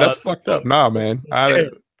 Yeah, that's fucked up. Nah, man.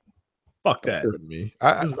 Fuck that. Me.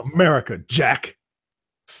 This is America, Jack.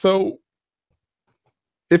 So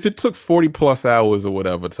if it took 40 plus hours or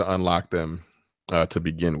whatever to unlock them to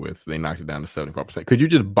begin with, they knocked it down to 75%. Could you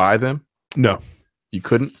just buy them? No. You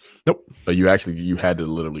couldn't? Nope. But you had to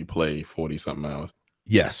literally play 40 something hours.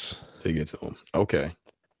 Yes. To get to them. Okay.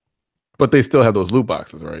 But they still have those loot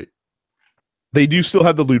boxes, right? They do still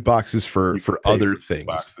have the loot boxes for other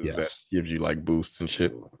things. Yes. That gives you like boosts and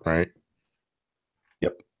shit, right?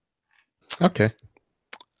 Yep. Okay.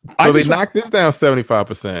 So they knocked this down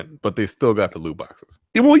 75%, but they still got the loot boxes.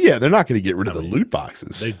 Well, yeah, they're not going to get rid of the loot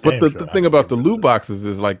boxes. But the thing about the loot boxes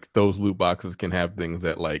is like those loot boxes can have things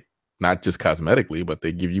that like not just cosmetically, but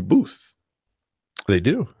they give you boosts. They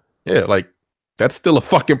do. Yeah, like that's still a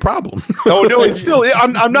fucking problem. Oh no, it's still.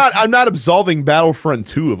 I'm not absolving Battlefront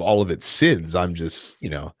 2 of all of its sins. I'm just,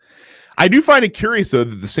 I do find it curious though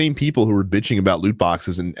that the same people who are bitching about loot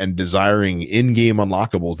boxes and desiring in-game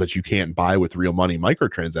unlockables that you can't buy with real money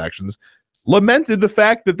microtransactions lamented the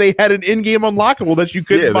fact that they had an in-game unlockable that you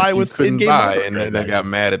couldn't buy with in-game microtransactions. And then they got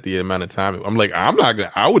mad at the amount of time. I'm like,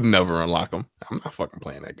 I would never unlock them. I'm not fucking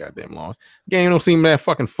playing that goddamn long. Game don't seem that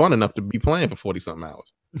fucking fun enough to be playing for 40 something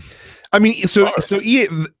hours. I mean, so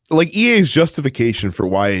EA's justification for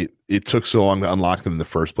why it took so long to unlock them in the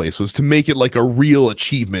first place was to make it like a real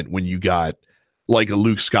achievement when you got like a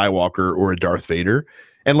Luke Skywalker or a Darth Vader.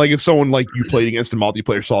 And like if someone like you played against a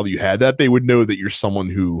multiplayer saw that you had that, they would know that you're someone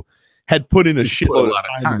who had put in a shitload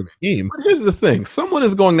of time in the game. But here's the thing: someone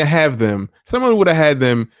is going to have them. Someone would have had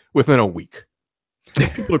them within a week.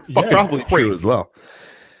 People are fucking probably crazy as well.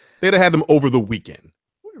 They'd have had them over the weekend.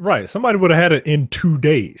 Right. Somebody would have had it in 2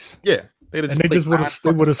 days. Yeah. They would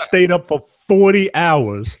have stayed up for 40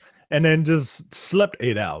 hours and then just slept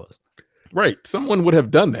 8 hours. Right. Someone would have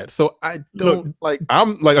done that. So I don't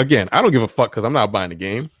I'm like, again, I don't give a fuck because I'm not buying the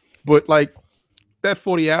game. But like that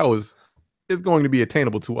 40 hours is going to be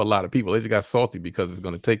attainable to a lot of people. They just got salty because it's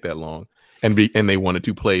going to take that long. And they wanted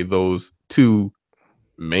to play those two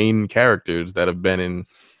main characters that have been in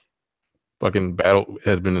fucking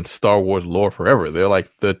has been in Star Wars lore forever. They're like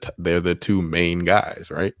they're the two main guys,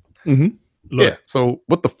 right? Mm-hmm. Look, yeah. So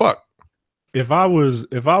what the fuck? If I was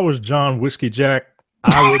John Whiskey Jack,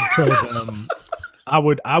 I would tell them I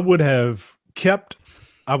would have kept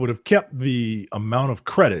the amount of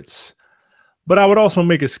credits, but I would also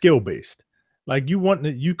make it skill based. Like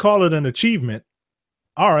you call it an achievement.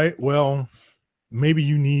 All right, well, maybe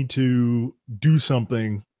you need to do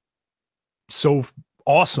something so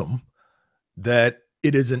awesome that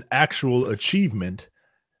it is an actual achievement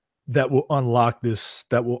that will unlock this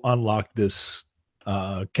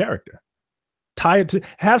character. Tie it to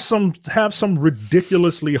have some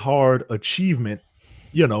ridiculously hard achievement,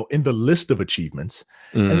 in the list of achievements.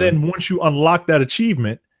 Mm-hmm. And then once you unlock that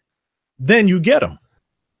achievement, then you get them.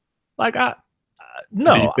 Like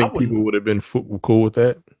no, do you think people would have been cool with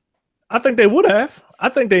that? I think they would have. I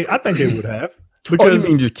think they would have. Because you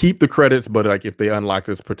mean just keep the credits, but like if they unlock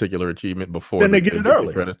this particular achievement before, then they get it early.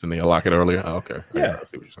 The credits and they unlock it earlier. Oh, okay, yeah, I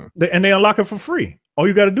see what you're saying. And they unlock it for free. All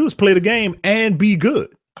you got to do is play the game and be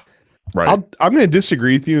good. Right. I'm going to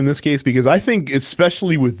disagree with you in this case because I think,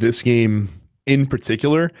 especially with this game in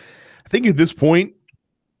particular, I think at this point,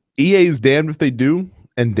 EA is damned if they do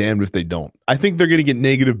and damned if they don't. I think they're going to get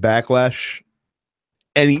negative backlash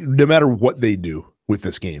no matter what they do with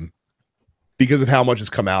this game because of how much has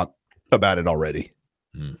come out about it already.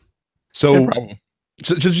 So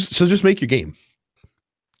just make your game.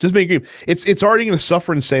 Just make your game. It's already going to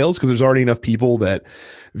suffer in sales because there's already enough people that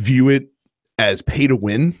view it as pay to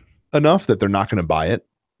win enough that they're not going to buy it,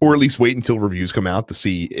 or at least wait until reviews come out to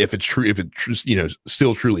see if it's true,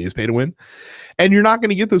 still truly is pay to win. And you're not going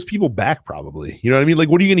to get those people back probably. You know what I mean? Like,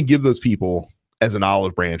 what are you going to give those people as an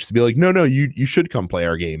olive branch to be like, no, you should come play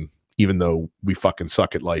our game, even though we fucking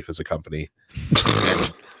suck at life as a company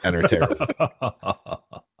and are terrible.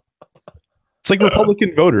 It's like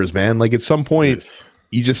Republican voters, man. Like at some point,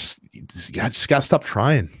 you just got to stop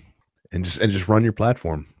trying and just run your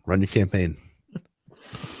platform, run your campaign.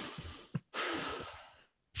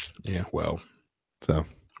 Yeah, well. So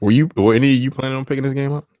were any of you planning on picking this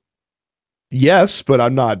game up? Yes, but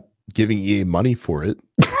I'm not giving EA money for it.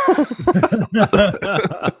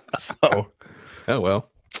 So oh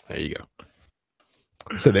well. There you go.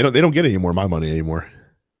 So they don't get any more of my money anymore.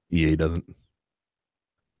 EA doesn't.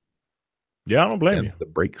 Yeah, I don't blame you. The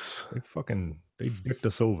breaks. They dicked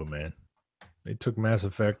us over, man. They took Mass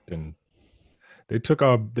Effect and they took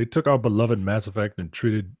our beloved Mass Effect and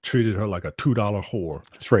treated her like a $2 whore.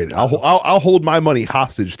 That's right. I'll hold my money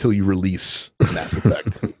hostage till you release Mass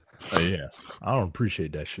Effect. Yeah, I don't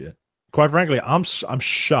appreciate that shit. Quite frankly, I'm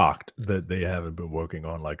shocked that they haven't been working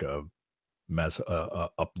on like a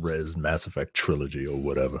up-res Mass Effect trilogy or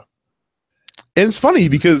whatever. And it's funny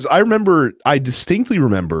because I distinctly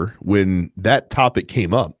remember when that topic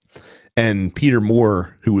came up. And Peter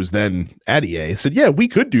Moore, who was then at EA, said, yeah, we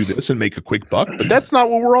could do this and make a quick buck, but that's not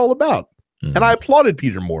what we're all about. Mm-hmm. And I applauded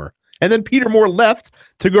Peter Moore. And then Peter Moore left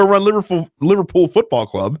to go run Liverpool Football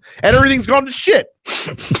Club, and everything's gone to shit.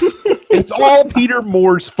 It's all Peter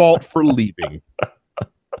Moore's fault for leaving.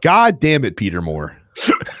 God damn it, Peter Moore.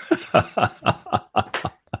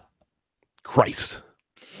 Christ.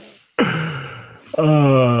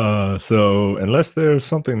 So unless there's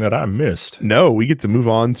something that I missed, no, we get to move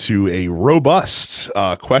on to a robust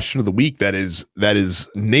question of the week that is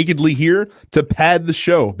nakedly here to pad the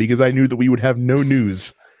show because I knew that we would have no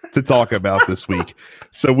news to talk about this week.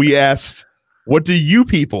 So we asked, what do you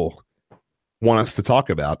people want us to talk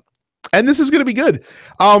about? And this is going to be good.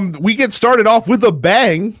 We get started off with a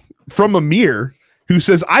bang from Amir, who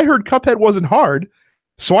says, I heard Cuphead wasn't hard,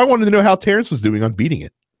 so I wanted to know how Terrence was doing on beating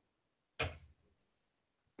it.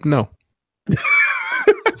 No. You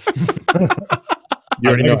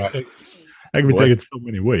already know. I can be taken so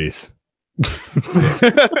many ways.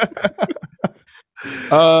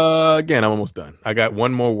 Again, I'm almost done. I got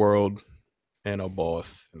one more world and a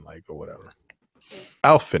boss and like or whatever.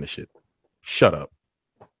 I'll finish it. Shut up.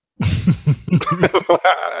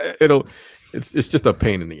 It's just a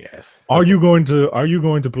pain in the ass. Are you going to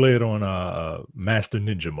play it on Master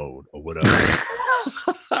Ninja mode or whatever?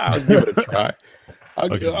 I'll give it a try.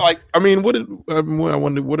 Okay. I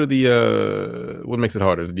wonder what are the what makes it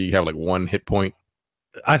harder? Do you have like one hit point?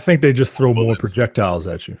 I think they just throw more projectiles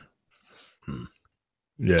at you.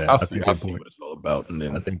 Yeah, I'll see what it's all about, and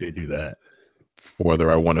then I think they do that. Whether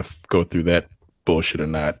I want to go through that bullshit or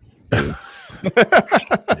not,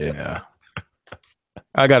 yeah.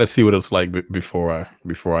 I got to see what it's like before I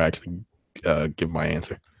actually give my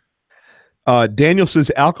answer. Daniel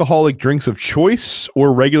says alcoholic drinks of choice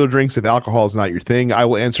or regular drinks if alcohol is not your thing. I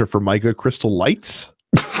will answer for Micah. Crystal Lights.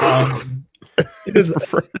 It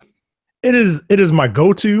is my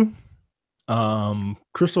go-to.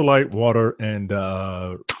 Crystal Light, water, and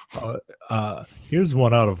here's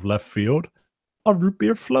one out of left field: a root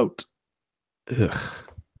beer float. Ugh.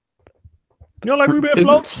 You don't like root beer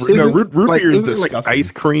floats? Root beer is disgusting. Like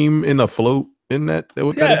ice cream in a float. Isn't that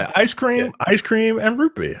what that is? Ice cream, and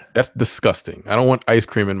root beer. That's disgusting. I don't want ice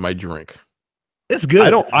cream in my drink. It's good. I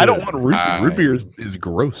don't want root beer. Root beer is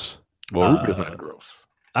gross. Well, root beer's not gross.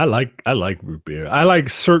 I like root beer. I like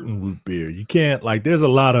certain root beer. You can't there's a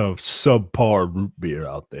lot of subpar root beer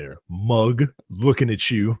out there. Mug looking at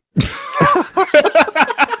you.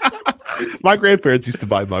 My grandparents used to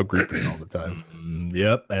buy mug root beer all the time.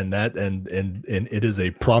 Yep, and it is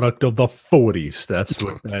a product of the 40s. That's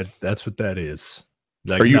what that is.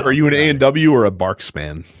 Like, are you an A&W or a Barks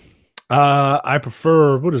man? I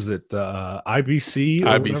prefer what is it? IBC.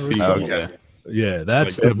 IBC. Oh, yeah. Yeah,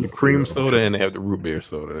 that's they have the cream soda and they have the root beer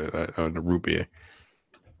soda. The root beer.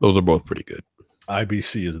 Those are both pretty good.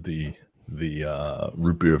 IBC is the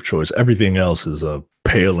root beer of choice. Everything else is a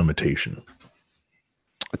pale imitation.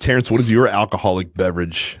 Terrence, what is your alcoholic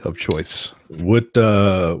beverage of choice? What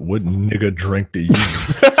nigga drink do you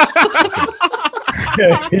use?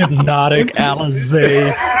 Hypnotic,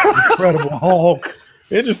 Alizé, Incredible Hulk.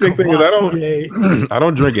 Interesting thing is I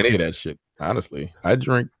don't drink any of that shit. Honestly, I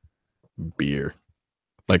drink beer,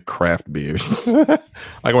 like craft beers. Like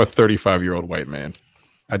I'm a 35-year-old white man.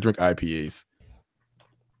 I drink IPAs.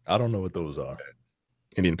 I don't know what those are.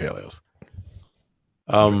 Indian Pale Ales.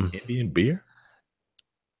 Indian beer.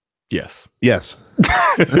 Yes. But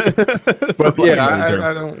yeah,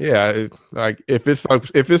 I don't. Yeah, like if it's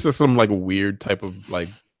some like weird type of like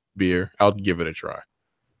beer, I'll give it a try.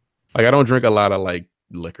 Like I don't drink a lot of like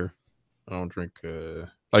liquor. I don't drink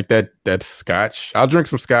like that scotch. I'll drink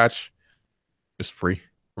some scotch. It's free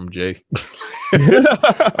from Jay.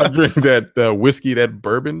 I'll drink that whiskey, that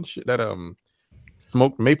bourbon shit, that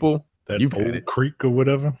smoked maple. That you've had Creek or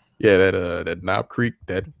whatever. Yeah, that Knob Creek,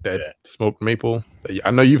 that smoked maple.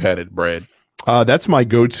 I know you've had it, Brad. That's my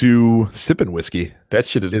go-to sipping whiskey. That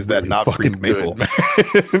shit is that Knob Creek maple.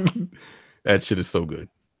 That shit is so good.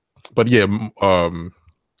 But yeah,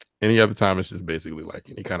 any other time it's just basically like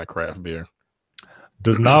any kind of craft beer.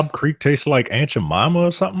 Does Knob Creek taste like Aunt Jemima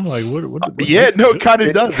or something? Like what it kind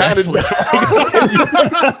of does.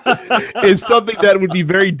 It's something that would be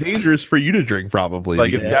very dangerous for you to drink, probably.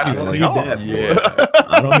 Like it's got to be that. Yeah,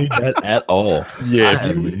 I don't need that at all. Yeah,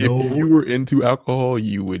 if you were into alcohol,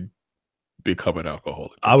 you would become an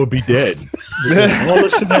alcoholic. I would be dead. All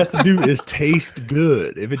this shit has to do is taste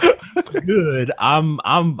good. If it tastes good,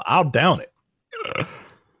 I'll down it.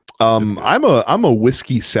 I'm a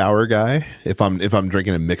whiskey sour guy. If I'm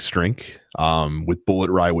drinking a mixed drink, with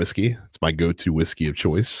Bullet Rye whiskey, it's my go-to whiskey of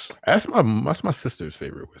choice. That's my sister's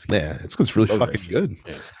favorite whiskey. Yeah, it's because it's really fucking good.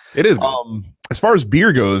 Yeah. It is good. As far as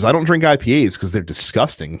beer goes, I don't drink IPAs because they're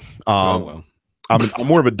disgusting. I'm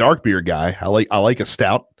more of a dark beer guy. I like a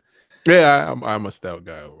stout. Yeah, I'm a stout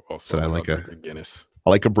guy also. So I like a Guinness.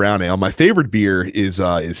 I like a brown ale. My favorite beer is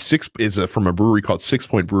from a brewery called 6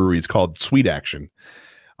 Point Brewery. It's called Sweet Action.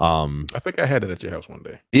 I think I had it at your house one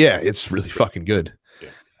day. Yeah, it's really fucking good. Yeah.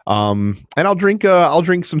 And I'll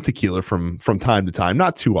drink some tequila from time to time,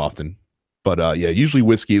 not too often, but yeah, usually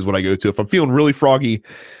whiskey is what I go to. If I'm feeling really froggy,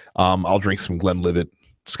 I'll drink some Glenlivet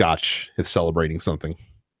Scotch if celebrating something.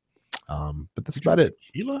 But that's about it.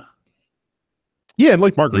 Tequila? Yeah, and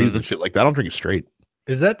like margaritas and shit like that. I don't drink it straight.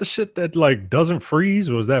 Is that the shit that like doesn't freeze,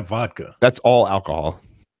 or is that vodka? That's all alcohol,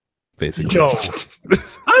 basically. Yo,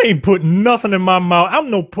 I ain't putting nothing in my mouth. I'm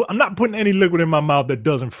not putting any liquid in my mouth that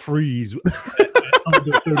doesn't freeze at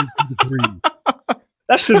under 32 degrees.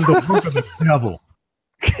 That shit is the work of the devil.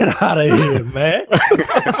 Get out of here, man.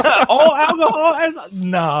 All alcohol?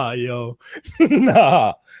 Nah, yo.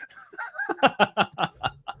 Nah.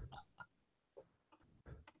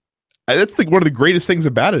 That's like one of the greatest things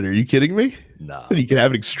about it. Are you kidding me? Nah. So you can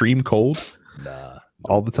have an extreme cold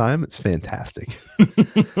all the time. It's fantastic.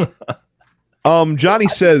 Johnny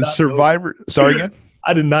says Survivor. Sorry again.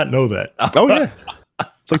 I did not know that. Oh yeah.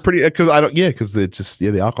 It's like pretty because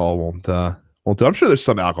the alcohol won't do. I'm sure there's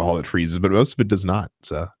some alcohol that freezes, but most of it does not.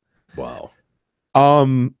 So wow.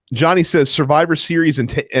 Johnny says Survivor Series and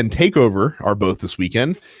Takeover are both this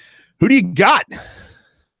weekend. Who do you got?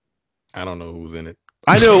 I don't know who's in it.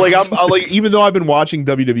 I know, like I'm like, even though I've been watching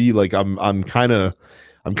WWE, like I'm kind of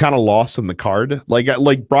lost in the card. Like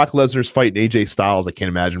Brock Lesnar's fighting AJ Styles. I can't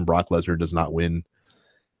imagine Brock Lesnar does not win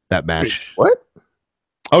that match. Wait, what?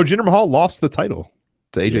 Oh, Jinder Mahal lost the title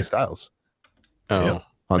to AJ Styles. Oh, yeah.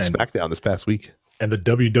 On SmackDown this past week. And the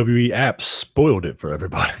WWE app spoiled it for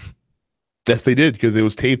everybody. Yes, they did, because it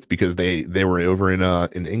was taped because they were over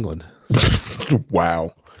in England.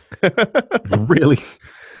 Wow. Really?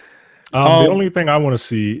 The only thing I want to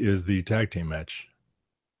see is the tag team match.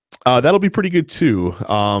 That'll be pretty good too.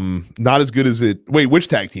 Not as good as it. Wait, which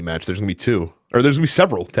tag team match? There's gonna be two, or there's gonna be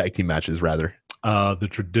several tag team matches rather. The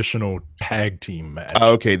traditional tag team match.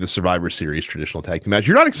 Okay, the Survivor Series traditional tag team match.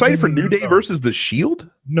 You're not excited for New Day versus the Shield?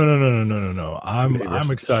 No.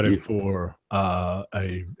 I'm excited for a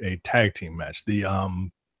tag team match. The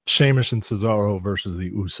Sheamus and Cesaro versus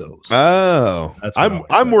the Usos. Oh,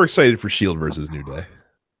 I'm more excited for Shield versus New Day.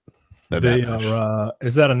 They are.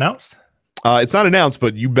 Is that announced? It's not announced,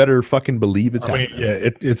 but you better fucking believe it's happening. Yeah,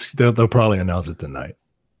 it's they'll probably announce it tonight.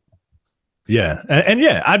 Yeah, and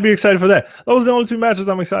yeah, I'd be excited for that. Those are the only two matches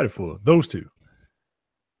I'm excited for. Those two.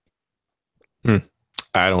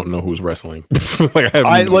 I don't know who's wrestling. like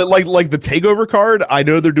the Takeover card. I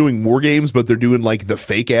know they're doing war games, but they're doing like the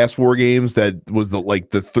fake ass war games that was the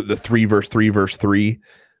 3v3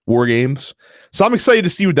 war games. So I'm excited to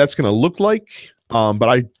see what that's going to look like. But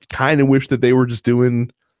I kind of wish that they were just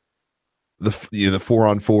doing the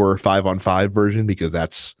 4-on-4 or 5-on-5 version, because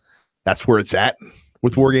that's where it's at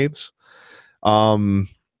with war games. And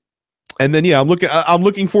then I'm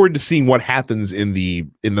looking forward to seeing what happens in the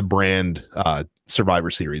brand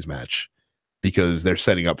Survivor Series match, because they're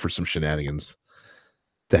setting up for some shenanigans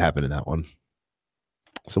to happen in that one.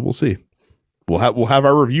 So we'll see. We'll have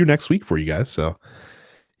our review next week for you guys. So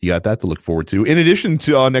you got that to look forward to. In addition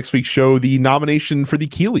to next week's show, the nomination for the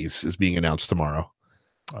Keeleys is being announced tomorrow.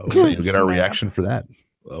 So you'll get our reaction for that.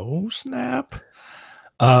 Oh, snap.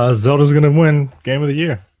 Zelda's going to win Game of the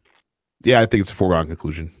Year. Yeah, I think it's a foregone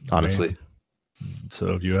conclusion, honestly. Man.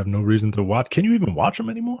 So if you have no reason to watch, can you even watch them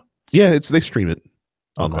anymore? Yeah, they stream it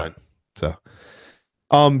online. So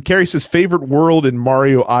Carrie says favorite world in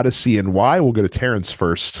Mario Odyssey and why? We'll go to Terrence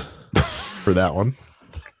first for that one.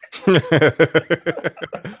 Yeah,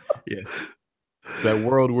 that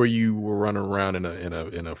world where you were running around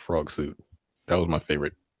in a frog suit. That was my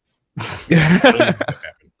favorite.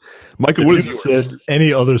 Michael, what is yours? Said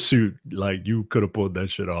any other suit, like you could have pulled that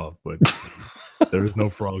shit off, but there is no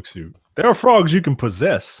frog suit. There are frogs you can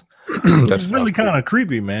possess. That's really kind of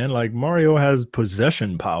creepy, man. Like Mario has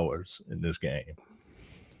possession powers in this game.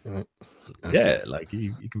 Okay. Yeah, like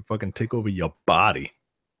he can fucking take over your body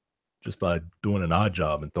just by doing an odd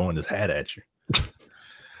job and throwing his hat at you.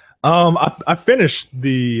 I finished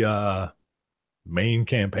the main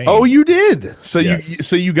campaign. Oh, you did. So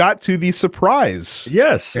yes. you got to the surprise.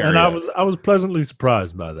 Yes, area. and I was pleasantly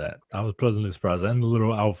surprised by that. I was pleasantly surprised, and the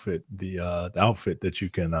little outfit, the outfit that you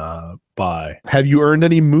can buy. Have you earned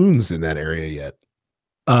any moons in that area yet?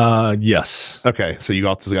 Yes. Okay, so you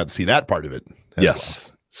also got to see that part of it. Yes.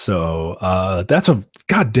 Well. So that's a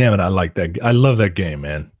god damn it. I like that. I love that game,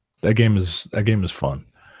 man. That game is fun.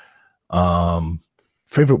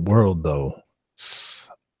 Favorite world though.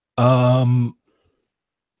 I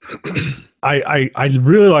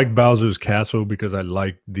really like Bowser's Castle because I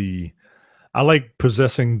like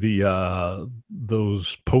possessing the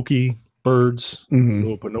those pokey birds,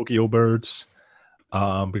 little Pinocchio birds,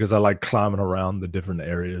 because I like climbing around the different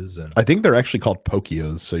areas. And I think they're actually called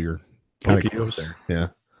Pokios, so you're Pokios there. Yeah.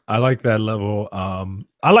 I like that level.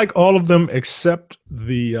 I like all of them except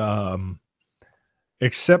the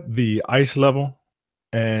ice level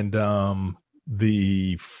and to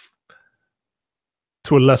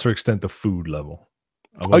a lesser extent the food level.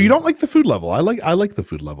 Oh, you don't like the food level? I like the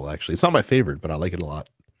food level actually. It's not my favorite, but I like it a lot.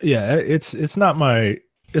 Yeah, it's not my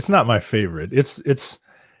favorite. It's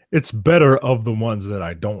better of the ones that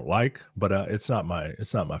I don't like, but it's not my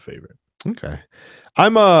favorite. Okay.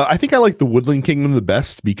 I think I like the Woodland Kingdom the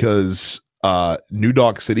best because New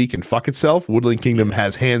Dog City can fuck itself. Woodland Kingdom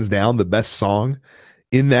has hands down the best song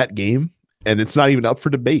in that game, and it's not even up for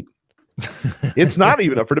debate. It's not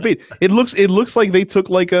even up for debate. It looks like they took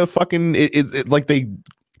like a fucking like they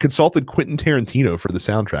consulted Quentin Tarantino for the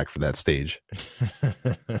soundtrack for that stage.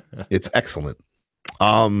 It's excellent.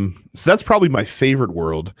 So that's probably my favorite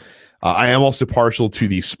world. I am also partial to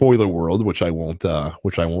the spoiler world, which I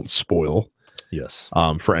won't spoil. Yes.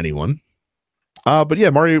 For anyone. But yeah,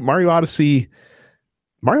 Mario Odyssey.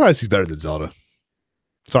 Mario Odyssey's better than Zelda.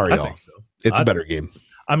 Sorry, y'all. So. It's a better game.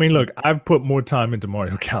 I mean, look, I've put more time into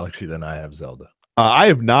Mario Galaxy than I have Zelda. I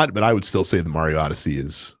have not, but I would still say the Mario Odyssey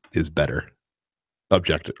is better.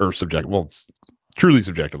 Objective or subjective. Well, it's truly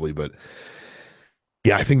subjectively, but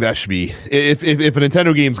yeah, I think that should be if a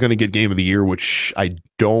Nintendo game is going to get Game of the Year, which I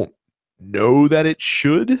don't know that it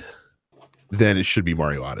should, then it should be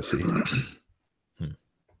Mario Odyssey. I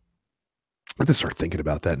have to start thinking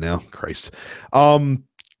about that now. Christ.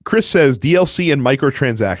 Chris says DLC and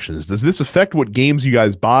microtransactions. Does this affect what games you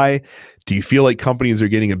guys buy? Do you feel like companies are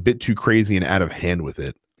getting a bit too crazy and out of hand with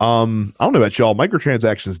it? I don't know about y'all.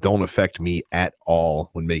 Microtransactions don't affect me at all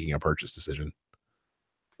when making a purchase decision.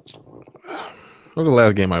 What was the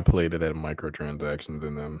last game I played that had microtransactions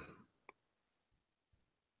in them?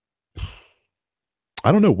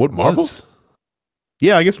 I don't know. What Marvel?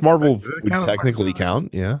 Yeah, I guess Marvel would technically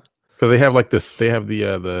count. Yeah, because they have like this. They have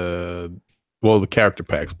the character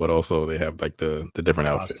packs, but also they have like the different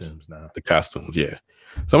outfits, the costumes. Yeah,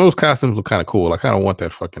 some of those costumes look kind of cool. I kind of want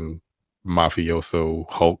that fucking mafioso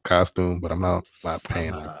Hulk costume, but I'm not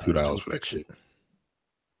paying like $2 for that shit.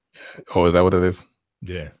 Oh, is that what it is?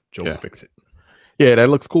 Yeah, Joe Fix It. Yeah, that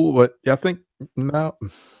looks cool, but I think no.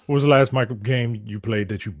 What was the last micro game you played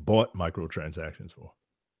that you bought microtransactions for?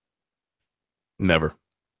 Never.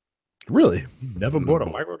 Really? Never bought a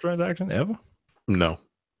microtransaction ever? No.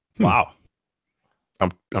 Wow.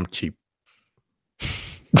 I'm cheap.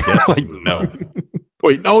 Like no.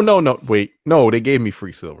 Wait, no. Wait, no. They gave me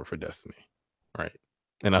free silver for Destiny, right?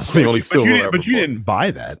 And that's the only silver. But you didn't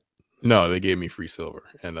buy that. No, they gave me free silver,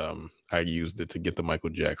 and I used it to get the Michael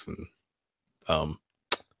Jackson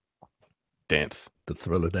dance, the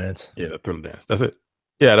Thriller dance. Yeah, the Thriller dance. That's it.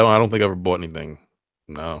 Yeah, I don't think I ever bought anything.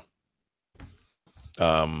 No.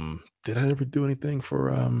 Did I ever do anything for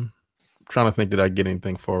I'm trying to think, did I get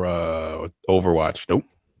anything for Overwatch? Nope.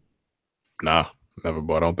 Nah, never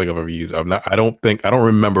bought. I don't think I've ever used. I don't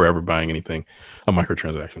remember ever buying anything a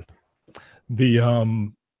microtransaction. The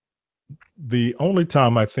only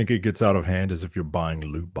time I think it gets out of hand is if you're buying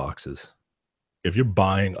loot boxes. If you're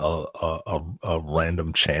buying a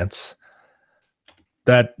random chance,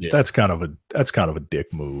 that's kind of a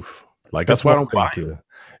dick move. Like that's why I don't buy it.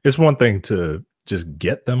 It's one thing to just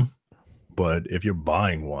get them, but if you're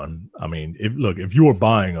buying one, I mean, if you were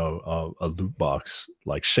buying a loot box,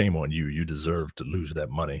 like shame on you, you deserve to lose that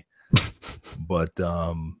money. But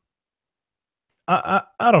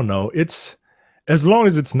I don't know. It's as long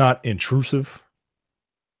as it's not intrusive,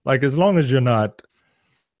 like as long as you're not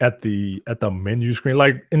at the menu screen,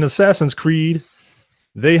 like in Assassin's Creed,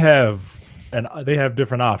 they have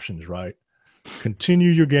different options, right? Continue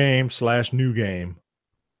your game / new game,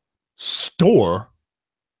 store,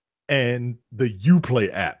 and the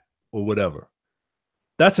Uplay app or whatever.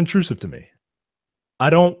 That's intrusive to me. I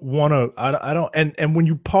don't want to. I don't. And when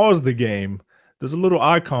you pause the game, there's a little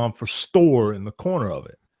icon for store in the corner of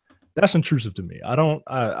it. That's intrusive to me. I don't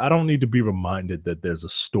need to be reminded that there's a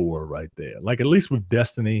store right there. Like at least with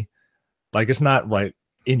Destiny, like it's not right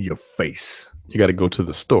in your face. You got to go to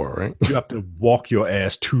the store, right? You have to walk your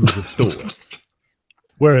ass to the store.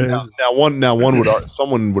 Whereas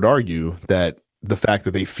someone would argue that the fact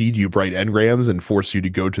that they feed you bright engrams and force you to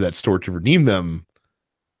go to that store to redeem them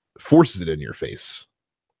forces it in your face.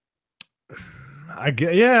 I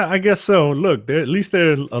guess so. Look, at least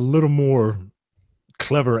they're a little more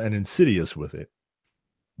clever and insidious with it.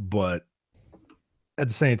 But at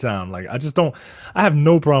the same time, like I have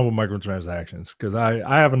no problem with microtransactions because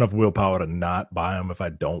I have enough willpower to not buy them if I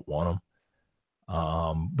don't want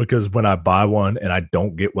them. Because when I buy one and I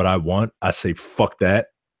don't get what I want, I say fuck that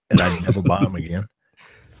and I never buy them again.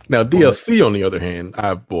 Now DLC, on the other hand,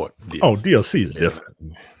 I've bought DLC. Oh, DLC is different.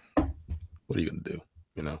 what are you gonna do?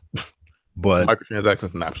 You know, But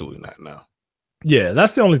microtransactions, absolutely not. No. yeah,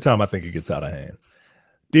 that's the only time I think it gets out of hand.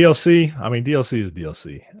 DLC, I mean, DLC is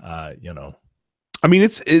DLC. You know, I mean,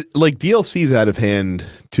 it's like DLC is out of hand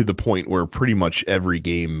to the point where pretty much every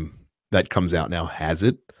game that comes out now has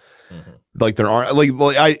it. Mhm. Like there are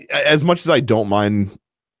I as much as I don't mind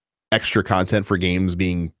extra content for games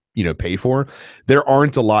being paid for, there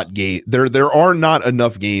aren't a lot there are not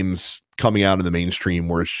enough games coming out in the mainstream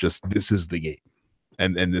where it's just this is the game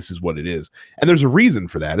and this is what it is. And there's a reason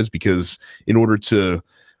for that, is because in order to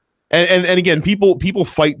and again, people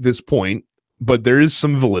fight this point, but there is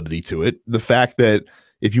some validity to it. The fact that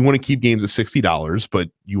if you want to keep games at $60, but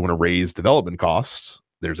you want to raise development costs,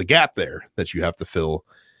 there's a gap there that you have to fill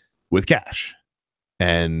with cash.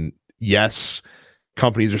 And yes,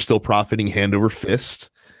 companies are still profiting hand over fist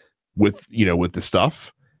with the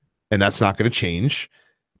stuff, and that's not going to change.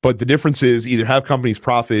 But the difference is either have companies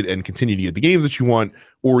profit and continue to get the games that you want,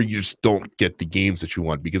 or you just don't get the games that you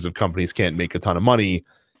want, because if companies can't make a ton of money,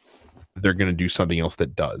 they're going to do something else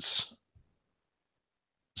that does.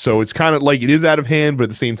 So it's kind of like it is out of hand, but at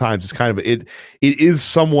the same time, it's kind of it is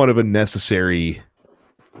somewhat of a necessary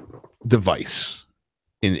device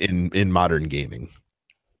in modern gaming.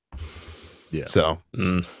 Yeah. So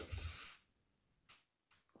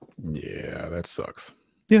yeah, that sucks.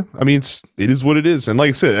 Yeah, I mean it is what it is, and like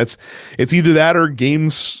I said, it's either that or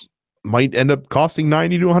games might end up costing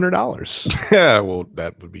 $90 to $100. Yeah, well,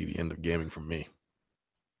 that would be the end of gaming for me.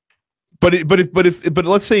 But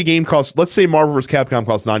let's say a game costs, let's say Marvel vs. Capcom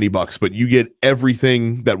costs $90, but you get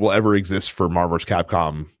everything that will ever exist for Marvel vs.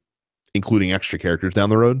 Capcom, including extra characters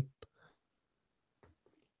down the road.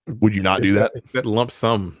 Would you not do that? That lump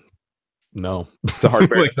sum. No, it's a hard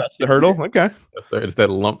like, that's the hurdle. Okay, it's that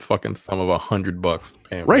lump fucking sum of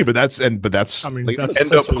 $100. Right, but that's I mean, like, that's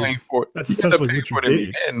end up paying for. That's essentially what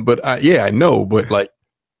you did. But I know, but like.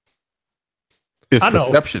 It's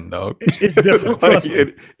perception, dog. It's different.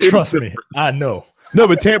 Trust me. I know. No,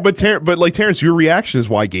 but like Terrence, your reaction is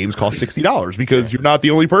why games cost $60, because you're not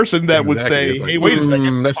the only person that would say, "Hey, wait a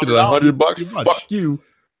second, that shit is $100. Fuck you."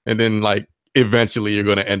 And then like eventually you're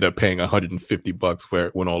going to end up paying $150 for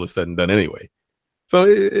it when all is said and done anyway. So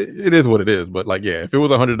it is what it is. But like, yeah, if it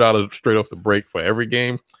was $100 straight off the break for every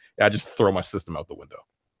game, I just throw my system out the window.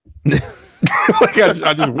 Like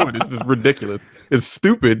I just would. It's just ridiculous. It's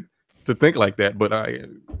stupid to think like that, but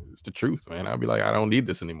it's the truth, man. I'll be like, I don't need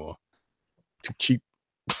this anymore. Too cheap.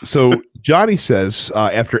 So Johnny says,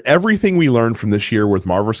 after everything we learned from this year with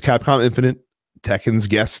Marvel vs. Capcom Infinite, Tekken's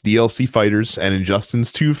guest DLC fighters, and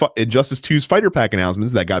Injustice 2's fighter pack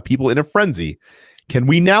announcements that got people in a frenzy, can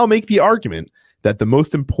we now make the argument that the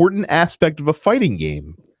most important aspect of a fighting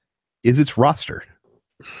game is its roster?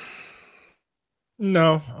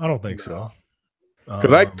 No, I don't think so.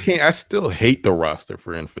 Because I still hate the roster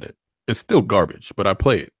for Infinite. It's still garbage, but I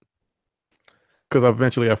play it because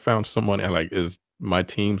eventually I found someone and like my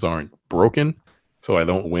teams aren't broken, so I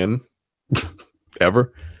don't win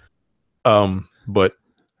ever. But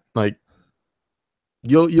like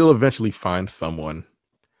you'll eventually find someone,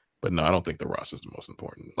 but no, I don't think the roster is the most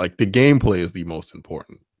important. Like the gameplay is the most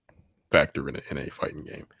important factor in a fighting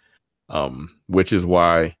game, which is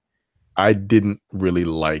why I didn't really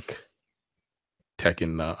like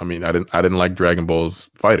Tekken. I mean, I didn't like Dragon Ball's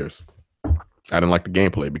fighters. I didn't like the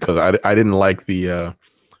gameplay because I didn't like the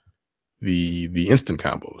instant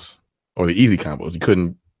combos or the easy combos. You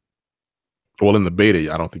couldn't. Well, in the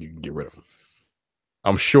beta, I don't think you can get rid of them.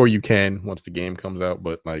 I'm sure you can once the game comes out,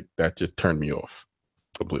 but like that just turned me off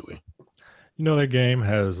completely. You know, that game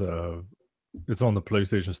has it's on the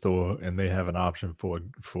PlayStation Store, and they have an option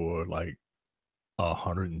for like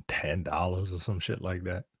 $110 or some shit like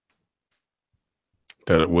that.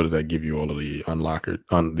 What does that give you? All of the unlocker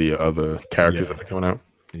on the other characters that are coming out?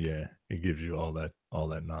 Yeah, it gives you all that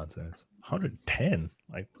nonsense. 110?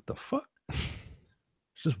 Like what the fuck?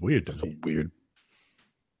 It's just weird. That's weird.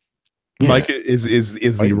 Mike, is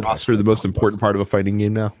the roster the most important part of a fighting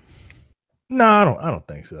game now? No, I don't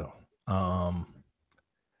think so.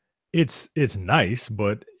 It's nice,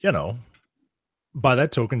 but you know, by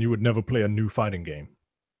that token, you would never play a new fighting game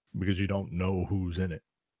because you don't know who's in it.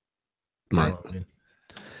 Right. You know what I mean?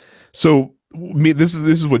 So this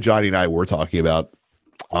is what Johnny and I were talking about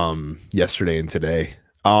yesterday and today.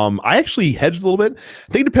 I actually hedged a little bit.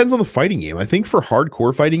 I think it depends on the fighting game. I think for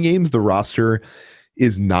hardcore fighting games, the roster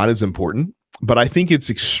is not as important, but I think it's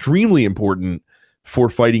extremely important for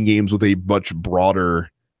fighting games with a much broader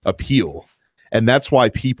appeal. And that's why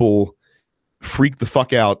people freak the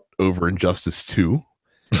fuck out over Injustice 2,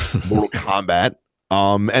 Mortal Kombat,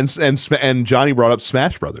 And Johnny brought up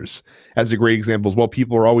Smash Brothers as a great example as well.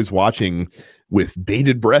 People are always watching with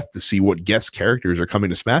bated breath to see what guest characters are coming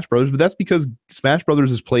to Smash Brothers, but that's because Smash Brothers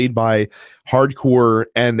is played by hardcore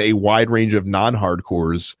and a wide range of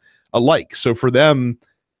non-hardcores alike. So for them,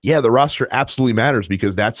 yeah, the roster absolutely matters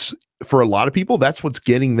because that's, for a lot of people, that's what's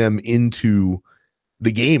getting them into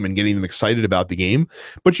the game and getting them excited about the game.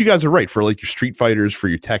 But you guys are right, for like your Street Fighters, for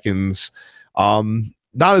your Tekkens,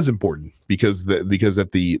 not as important because the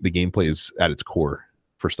gameplay is at its core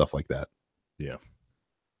for stuff like that. Yeah.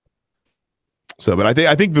 So, but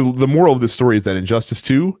I think the moral of this story is that Injustice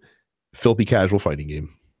 2, filthy casual fighting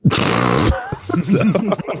game. So,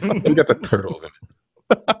 we got the turtles in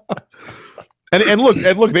it. And look,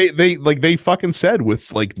 they fucking said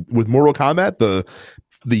with Mortal Kombat,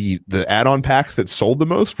 the add-on packs that sold the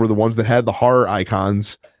most were the ones that had the horror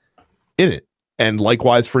icons in it. And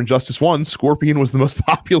likewise for Injustice 1, Scorpion was the most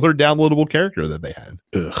popular downloadable character that they had.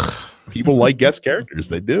 Ugh. People like guest characters,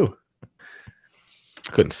 they do.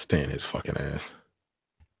 Couldn't stand his fucking ass.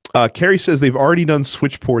 Carrie says they've already done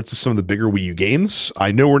Switch ports of some of the bigger Wii U games.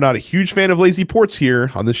 I know we're not a huge fan of lazy ports here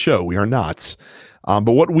on the show. We are not.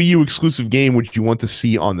 But what Wii U exclusive game would you want to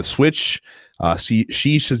see on the Switch?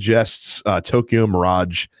 She suggests Tokyo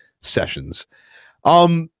Mirage Sessions.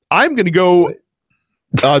 I'm going to go.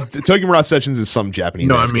 Tokyo Mirage Sessions is some Japanese.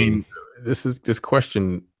 No, I mean, game. this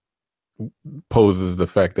question poses the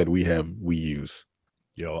fact that we have Wii U's.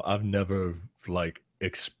 Yo, I've never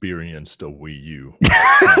experienced a Wii U.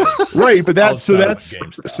 Right, but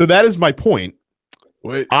that is my point.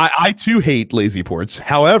 Wait. I too hate lazy ports.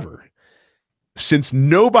 However, since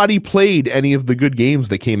nobody played any of the good games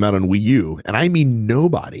that came out on Wii U, and I mean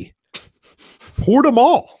nobody, port them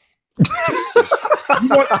all. Like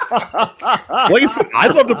I said,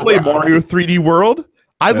 I'd love to play Mario 3D World.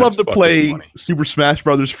 I'd love to play Super Smash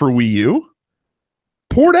Brothers for Wii U.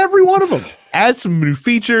 Port every one of them. Add some new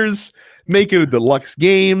features. Make it a deluxe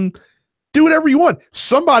game. Do whatever you want.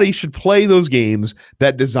 Somebody should play those games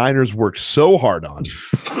that designers work so hard on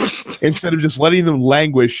instead of just letting them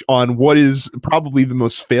languish on what is probably the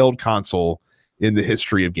most failed console in the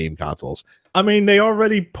history of game consoles. I mean, they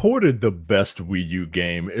already ported the best Wii U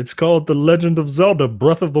game. It's called The Legend of Zelda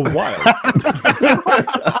Breath of the Wild.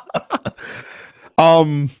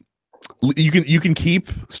 You can keep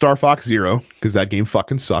Star Fox Zero because that game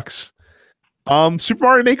fucking sucks. Super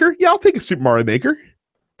Mario Maker? Yeah, I'll take a Super Mario Maker.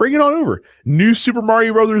 Bring it on over. New Super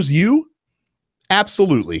Mario Brothers U?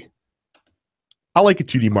 Absolutely. I like a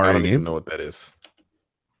 2D Mario I don't game. even know what that is.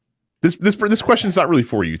 This question's not really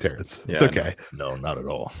for you, Terrence. Yeah, it's okay. No, not at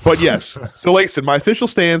all. But yes. So like I said, my official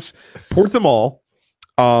stance, port them all.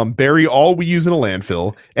 Bury all Wii U's in a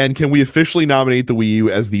landfill. And can we officially nominate the Wii U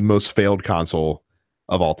as the most failed console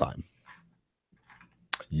of all time?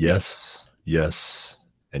 Yes,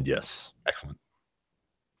 and yes. Excellent.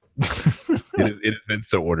 It has been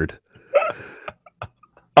so ordered.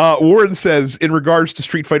 Warren says, in regards to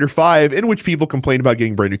Street Fighter V, in which people complain about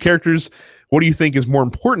getting brand new characters, what do you think is more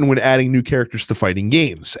important when adding new characters to fighting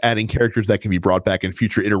games? Adding characters that can be brought back in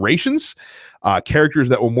future iterations, characters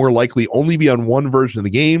that will more likely only be on one version of the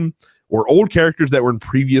game, or old characters that were in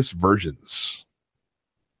previous versions?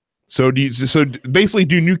 So basically,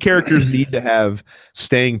 do new characters need to have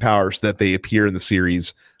staying power so that they appear in the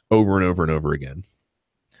series over and over and over again?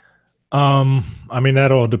 I mean,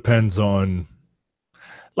 that all depends on,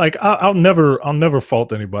 I'll never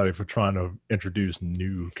fault anybody for trying to introduce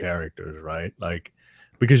new characters, right?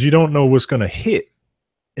 Because you don't know what's going to hit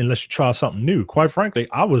unless you try something new. Quite frankly,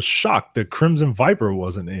 I was shocked that Crimson Viper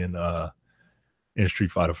wasn't in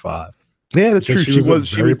Street Fighter V. Yeah, that's true. She was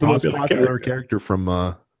the most popular popular character from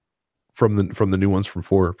the new ones from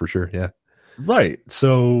 4 for sure. Yeah, right.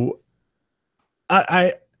 So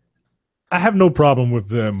I have no problem with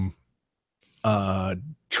them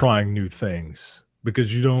trying new things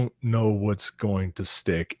because you don't know what's going to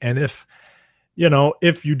stick. And if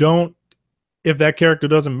that character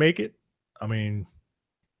doesn't make it, I mean,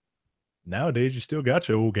 nowadays you still got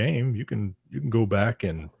your old game. You can go back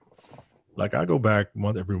and I go back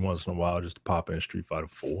every once in a while just to pop in Street Fighter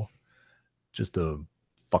 4 just to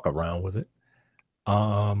fuck around with it.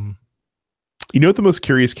 You know what the most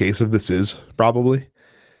curious case of this is? Probably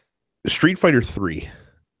Street Fighter 3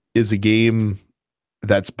 is a game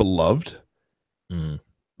that's beloved,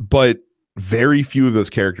 but very few of those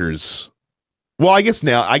characters. Well, I guess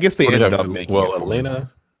they ended up making it.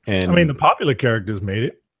 Elena and I mean, the popular characters made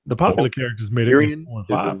it. The popular characters made it in 4 and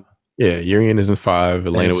 5. Yeah, Urian is in 5.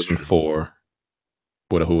 Elena was in 4.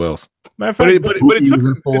 What? Who else? Matter of fact, but it took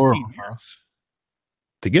 15 years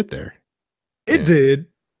to get there. It did.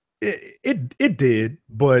 It did,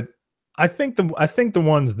 but I think the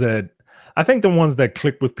ones that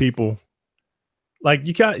click with people, like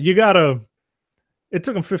you gotta. It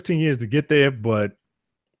took them 15 years to get there, but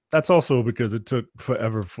that's also because it took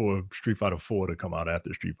forever for Street Fighter 4 to come out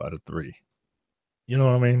after Street Fighter 3. You know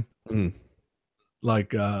what I mean? Mm.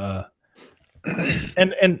 Like,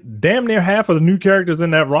 and damn near half of the new characters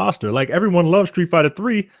in that roster. Like everyone loves Street Fighter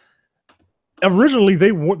 3. Originally,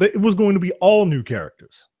 it was going to be all new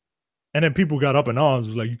characters, and then people got up in arms.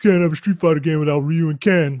 It was like, you can't have a Street Fighter game without Ryu and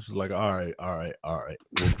Ken. It's like, all right.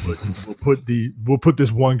 We'll put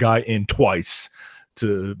this one guy in twice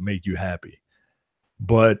to make you happy.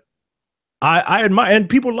 But I admire, and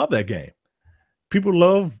people love that game. People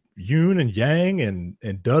love Yoon and Yang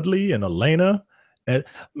and Dudley and Elena. And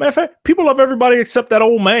matter of fact, people love everybody except that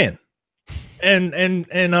old man and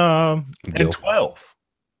 12.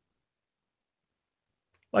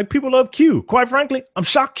 Like people love Q. Quite frankly, I'm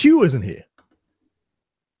shocked Q isn't here.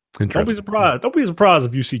 Don't be surprised. Don't be surprised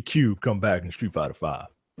if you see Q come back in Street Fighter 5.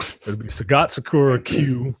 It'll be Sagat, Sakura,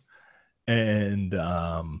 Q, and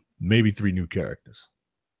maybe 3 new characters.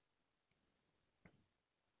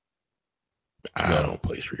 I don't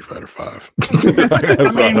play Street Fighter 5.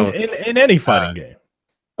 I mean, in any fighting game.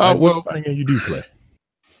 What fighting game you do play?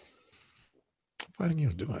 Fighting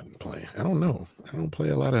games do I play? I don't know. I don't play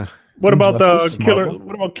a lot of. What about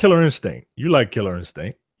What about Killer Instinct? You like Killer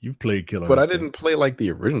Instinct? You've played Killer Instinct. But I didn't play like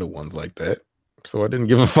the original ones like that. So I didn't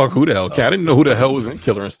give a fuck who the hell. I didn't know who the hell was in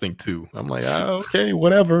Killer Instinct 2. I'm like, okay,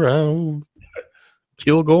 whatever.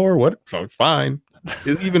 Kilgore, what? Fine.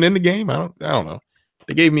 Is he even in the game? I don't know.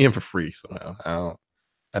 They gave me him for free somehow.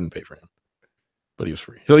 I didn't pay for him, but he was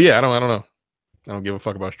free. So yeah, I don't know. I don't give a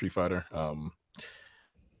fuck about Street Fighter. I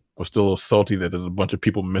was still a little salty that there's a bunch of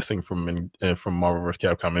people missing from Marvel vs.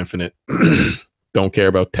 Capcom Infinite. Don't care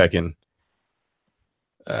about Tekken.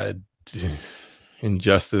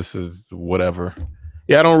 Injustice is whatever.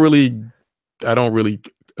 Yeah, I don't really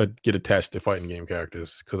get attached to fighting game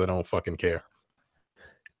characters because I don't fucking care.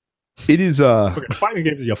 It is fighting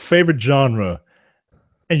game is your favorite genre,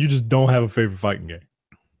 and you just don't have a favorite fighting game.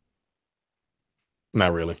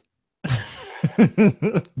 Not really.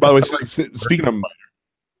 By the way, speaking of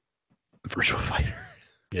Virtual Fighter,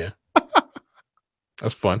 yeah,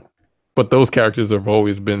 that's fun. But those characters have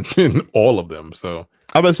always been in all of them. So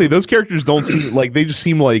I'm gonna say those characters don't seem like they just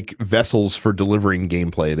seem like vessels for delivering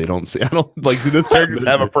gameplay. They don't. I don't like. Do those characters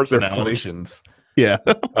have a personality? Yeah,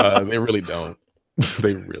 they really don't.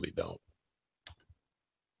 They really don't.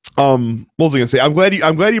 What was I gonna say? I'm glad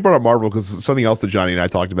you brought up Marvel because something else that Johnny and I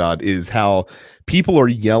talked about is how people are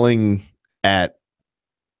yelling at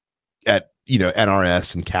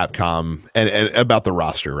NRS and Capcom and about the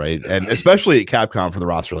roster, right? And especially at Capcom for the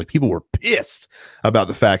roster, like people were pissed about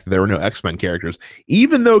the fact that there were no X-Men characters,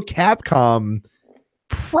 even though Capcom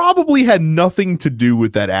probably had nothing to do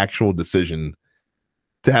with that actual decision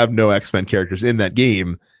to have no X-Men characters in that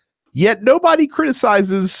game. Yet nobody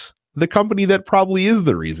criticizes the company that probably is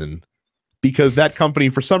the reason, because that company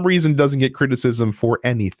for some reason doesn't get criticism for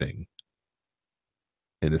anything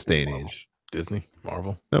in this day and age. Disney,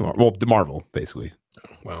 Marvel, Marvel basically.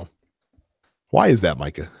 Oh, well, why is that,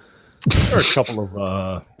 Micah? There are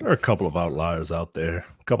a couple of outliers out there,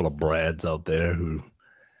 a couple of Brads out there who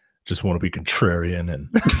just want to be contrarian and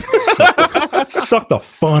suck the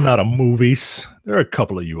fun out of movies. There are a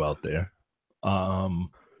couple of you out there.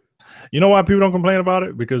 You know why people don't complain about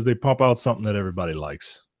it? Because they pump out something that everybody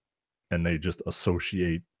likes, and they just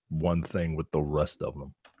associate one thing with the rest of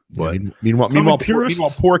them. But meanwhile, poor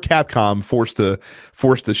Capcom forced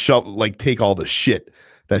to shove, like, take all the shit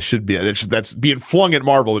that should be that's being flung at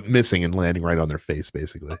Marvel, missing and landing right on their face,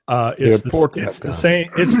 basically. It's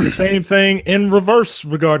the same thing in reverse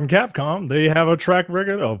regarding Capcom. They have a track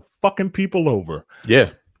record of fucking people over. Yeah,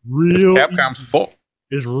 it's Capcom's fault.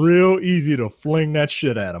 It's real easy to fling that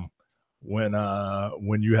shit at them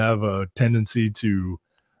when you have a tendency to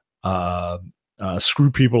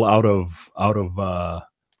screw people out of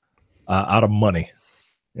money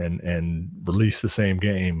and release the same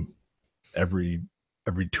game every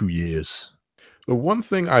 2 years. The one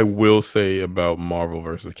thing I will say about Marvel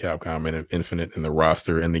versus Capcom and Infinite and the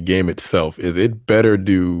roster and the game itself is it better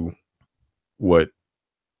do what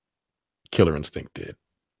Killer Instinct did,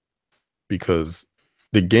 because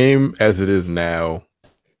the game as it is now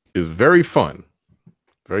is very fun,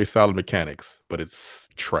 very solid mechanics, but it's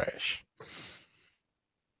trash.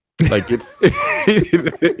 Like it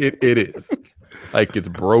is. Like it's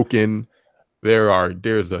broken. There are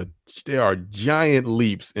giant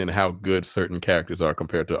leaps in how good certain characters are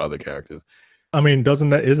compared to other characters. I mean, isn't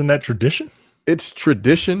that tradition? It's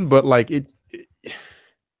tradition, but like it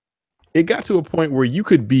got to a point where you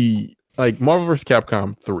could be like Marvel vs.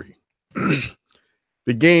 Capcom 3.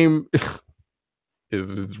 The game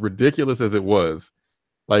is as ridiculous as it was.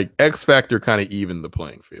 Like X Factor kind of evened the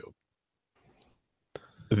playing field.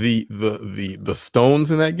 The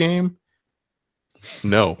stones in that game,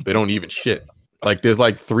 no, they don't even shit. Like there's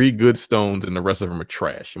like 3 good stones and the rest of them are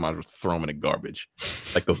trash. You might as well throw them in the garbage.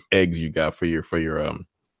 Like those eggs you got for your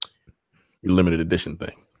limited edition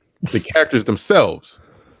thing. The characters themselves,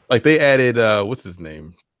 like they added what's his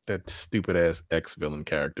name? That stupid ass X villain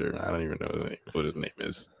character. I don't even know what his name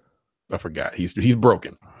is. I forgot. He's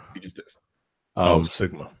broken. He just is.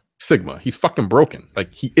 Sigma. He's fucking broken.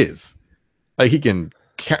 Like he is. Like he can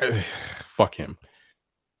fuck him.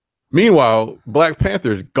 Meanwhile, Black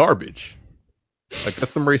Panther is garbage. Like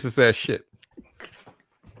that's some racist ass shit.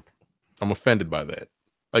 I'm offended by that.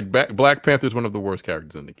 Like Black Panther is one of the worst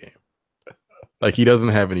characters in the game. Like he doesn't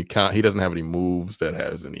have any moves that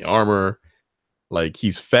has any armor. Like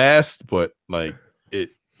he's fast, but like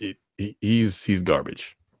he's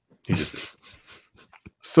garbage. He just is.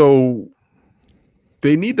 So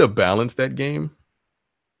they need to balance that game,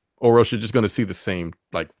 or else you're just going to see the same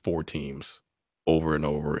like 4 teams over and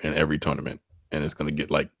over in every tournament, and it's going to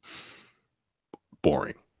get like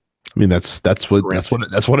boring. I mean, that's what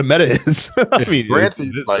a meta is. I mean,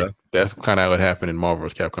 that's kind of how it happened in Marvel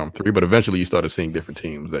vs. Capcom 3. But eventually, you started seeing different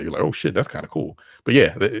teams that you're like, oh shit, that's kind of cool. But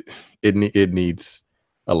yeah, it needs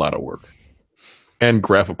a lot of work and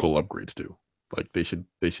graphical upgrades too. Like they should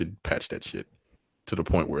patch that shit to the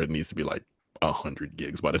point where it needs to be like 100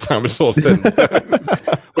 gigs by the time it's all said.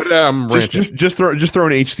 But just throw an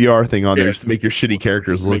HDR thing on there just to make your shitty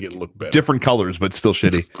characters look better. Different colors, but still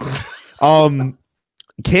shitty.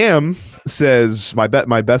 Cam says, my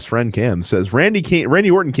best friend Cam says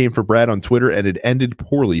Randy Orton came for Brad on Twitter and it ended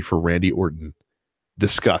poorly for Randy Orton.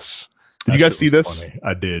 Discuss. Did you guys see this? Funny.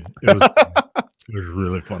 I did. It was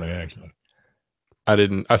really funny actually.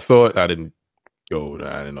 I saw it. I didn't know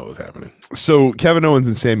what was happening. So Kevin Owens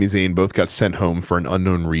and Sami Zayn both got sent home for an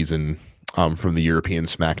unknown reason from the European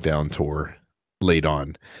SmackDown tour late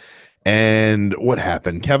on. And what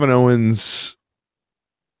happened? Kevin Owens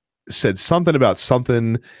said something about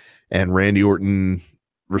something, and Randy Orton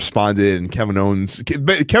responded, and Kevin Owens'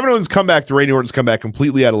 comeback to Randy Orton's comeback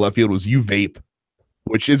completely out of left field was "You vape,"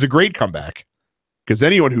 which is a great comeback because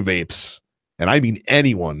anyone who vapes, and I mean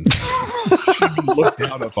anyone, should be looked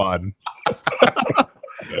down upon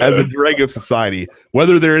as a dreg of society,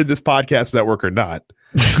 whether they're in this podcast network or not.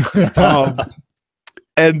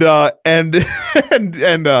 And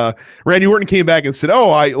Randy Orton came back and said,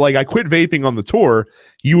 "Oh, I quit vaping on the tour.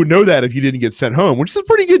 You would know that if you didn't get sent home," which is a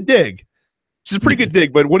pretty good dig.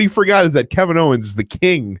 But what he forgot is that Kevin Owens is the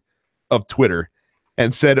king of Twitter,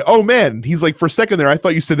 and said, "Oh man," he's like, "For a second there, I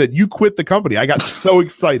thought you said that you quit the company. I got so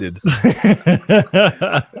excited."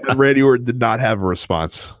 And Randy Orton did not have a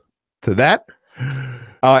response to that.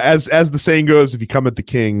 As the saying goes, if you come at the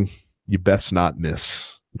king, you best not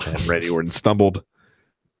miss. And Randy Orton stumbled.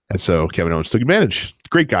 And so Kevin Owens took advantage.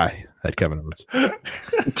 Great guy, that Kevin Owens.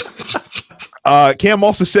 Cam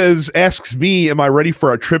also asks me, am I ready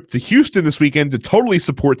for a trip to Houston this weekend to totally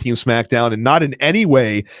support Team SmackDown and not in any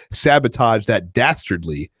way sabotage that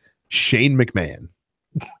dastardly Shane McMahon?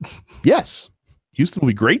 Yes. Houston will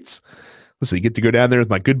be great. Listen, you get to go down there with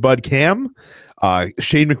my good bud Cam.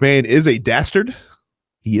 Shane McMahon is a dastard.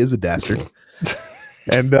 He is a dastard.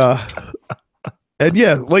 And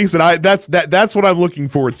yeah, like I said, that's what I'm looking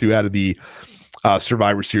forward to out of the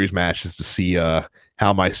Survivor Series match, is to see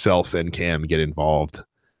how myself and Cam get involved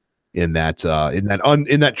in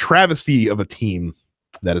that travesty of a team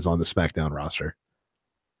that is on the SmackDown roster.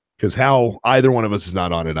 Because how either one of us is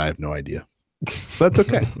not on it, I have no idea. That's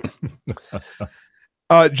okay.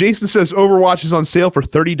 Jason says Overwatch is on sale for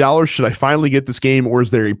 $30. Should I finally get this game, or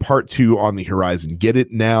is there a part 2 on the horizon? Get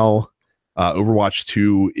it now. Overwatch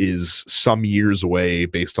 2 is some years away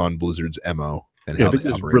based on Blizzard's MO. And they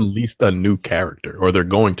just released a new character, or they're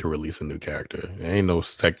going to release a new character. Ain't no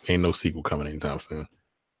sequel coming anytime soon.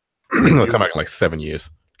 It'll come out in like 7 years.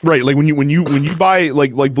 Right, like when you buy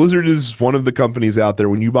like Blizzard is one of the companies out there.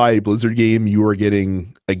 When you buy a Blizzard game, you are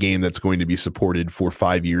getting a game that's going to be supported for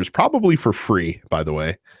 5 years, probably for free. By the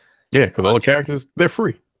way, yeah, because all the characters, they're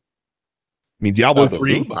free. I mean, Diablo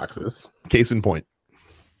 3 boxes. Case in point.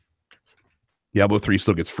 Diablo 3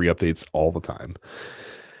 still gets free updates all the time.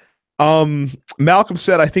 Malcolm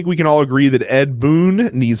said, I think we can all agree that Ed Boon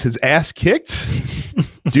needs his ass kicked.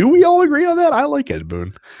 Do we all agree on that? I like Ed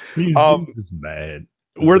Boon. He's mad.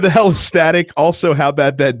 Where the hell is Static? Also, how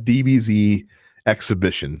about that DBZ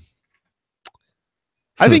exhibition?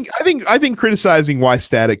 I think criticizing why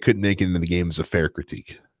Static couldn't make it into the game is a fair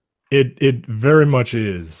critique. It very much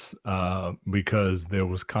is, because there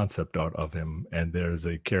was concept art of him, and there's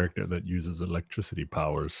a character that uses electricity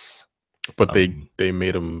powers. But they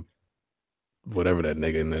made him whatever that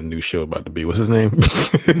nigga in the new show about to be. What's his name?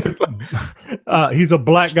 He's a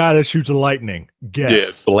black guy that shoots lightning. Guess.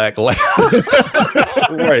 Yeah, black lightning.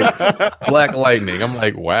 Right, black lightning. I'm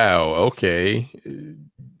like, wow, okay,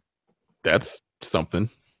 that's something.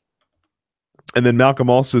 And then Malcolm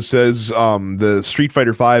also says the Street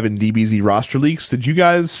Fighter V and DBZ roster leaks. Did you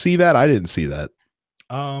guys see that? I didn't see that.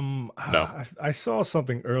 No. I saw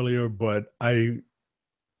something earlier, but the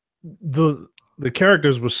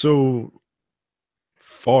characters were so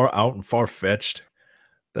far out and far fetched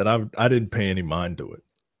that I didn't pay any mind to it.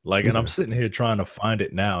 Like, and I'm sitting here trying to find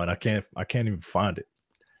it now, and I can't even find it.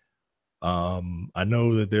 I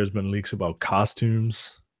know that there's been leaks about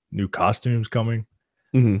costumes, new costumes coming.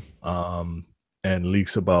 And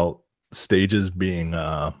leaks about stages being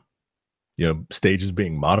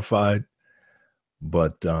modified,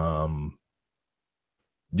 but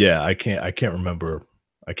yeah, I can't remember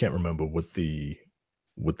what the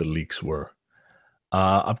leaks were.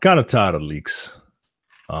 I'm kind of tired of leaks.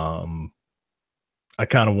 I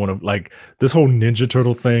kind of want to, like, this whole Ninja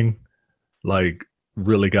Turtle thing, like,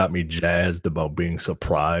 really got me jazzed about being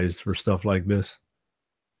surprised for stuff like this.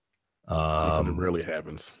 It really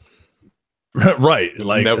happens. Right,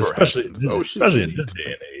 like, never especially happens. especially in this day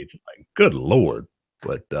and age, like, good lord.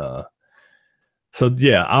 But so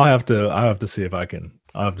yeah, I'll have to see if I can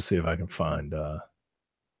find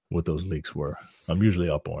what those leaks were. I'm usually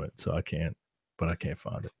up on it, so I can't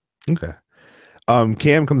find it. Okay.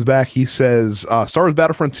 Cam comes back. He says Star Wars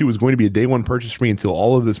Battlefront 2 was going to be a day one purchase for me until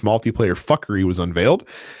all of this multiplayer fuckery was unveiled.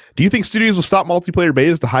 Do you think studios will stop multiplayer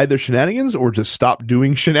betas to hide their shenanigans, or just stop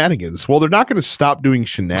doing shenanigans? Well, they're not going to stop doing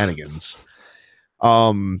shenanigans.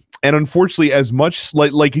 And unfortunately, as much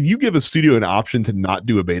like if you give a studio an option to not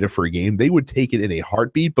do a beta for a game, they would take it in a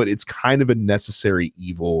heartbeat, but it's kind of a necessary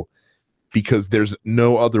evil because there's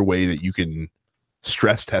no other way that you can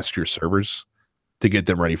stress test your servers to get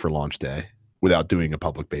them ready for launch day without doing a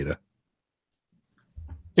public beta.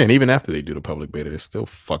 And even after they do the public beta, they still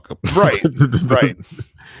fuck up. Right. Right.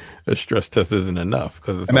 The stress test isn't enough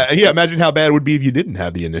because imagine how bad it would be if you didn't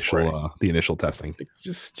have the initial testing.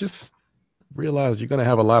 Just realize you're gonna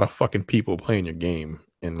have a lot of fucking people playing your game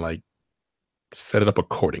and like set it up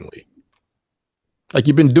accordingly. Like,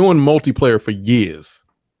 you've been doing multiplayer for years.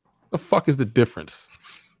 The fuck is the difference?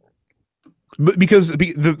 But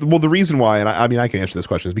the reason why, and I mean I can answer this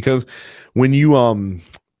question, is because when you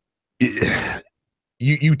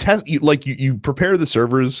you test, you prepare the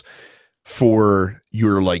servers for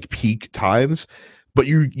your like peak times, but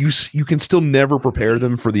you can still never prepare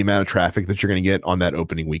them for the amount of traffic that you're going to get on that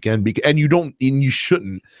opening weekend, and you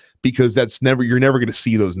shouldn't, because you're never going to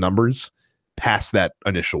see those numbers past that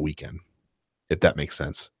initial weekend, if that makes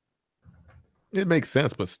sense. It makes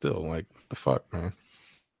sense, but still, like, the fuck, man.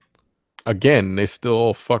 Again, they still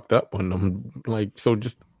all fucked up on them. Like, so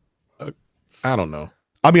just I don't know.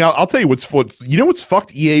 I mean, I'll tell you what's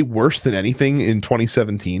fucked EA worse than anything in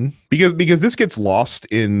 2017, because this gets lost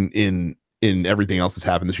in everything else that's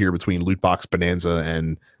happened this year between loot box bonanza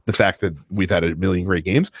and the fact that we've had a million great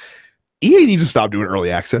games. EA needs to stop doing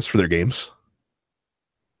early access for their games.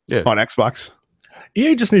 Yeah, on Xbox.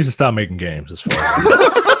 EA just needs to stop making games. As far as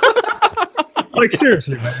like,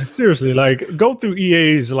 seriously, man. Seriously, like, go through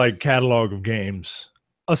EA's like catalog of games.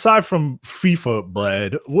 Aside from FIFA,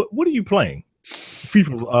 Brad, what are you playing?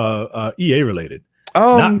 FIFA, EA related.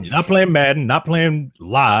 Not playing Madden, not playing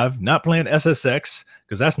Live, not playing SSX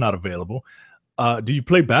because that's not available. Do you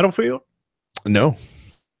play Battlefield? No,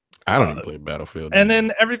 I don't even play Battlefield. And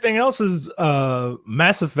then everything else is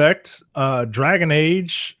Mass Effect, Dragon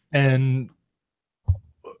Age, and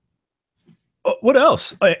what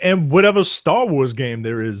else? And whatever Star Wars game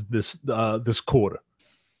there is this quarter.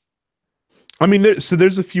 I mean,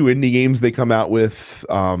 there's a few indie games they come out with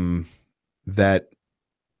that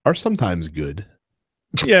are sometimes good.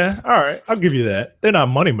 Yeah, all right, I'll give you that. They're not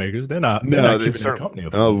money makers. They're not keeping the company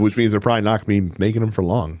afloat. Oh, which means they're probably not going to be making them for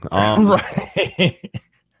long. Right.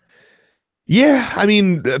 Yeah, I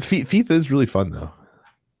mean, FIFA is really fun though.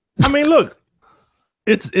 I mean, look,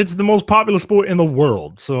 it's the most popular sport in the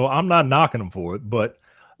world, so I'm not knocking them for it. But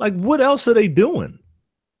like, what else are they doing?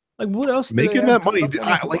 Like, what else making that money?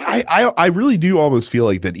 I really do almost feel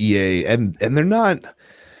like that EA and they're not.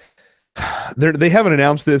 They haven't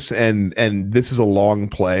announced this, and this is a long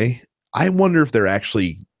play. I wonder if they're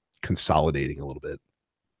actually consolidating a little bit,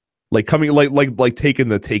 like coming like taking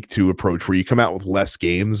the Take-Two approach, where you come out with less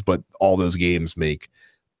games, but all those games make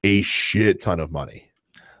a shit ton of money.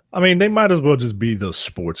 I mean, they might as well just be the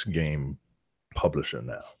sports game publisher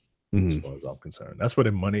now, as far as I'm concerned. That's where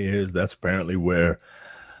their money is. That's apparently where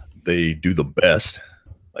they do the best.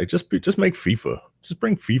 Like, just make FIFA. Just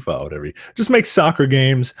bring FIFA out just make soccer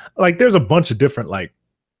games. Like, there's a bunch of different like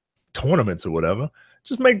tournaments or whatever.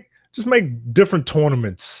 Just make different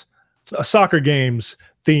tournaments, soccer games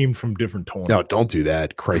themed from different tournaments. No, don't do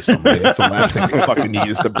that. Christ almighty. That's the last thing we fucking need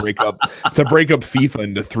is to break up FIFA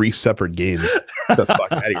into 3 separate games. Get the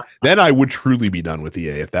fuck out of here. Then I would truly be done with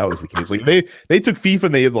EA if that was the case. Like they took FIFA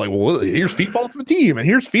and they had like, well, here's FIFA Ultimate Team and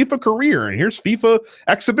here's FIFA Career and here's FIFA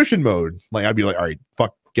Exhibition Mode. Like, I'd be like, all right,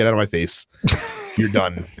 fuck, get out of my face. You're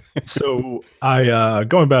done. So I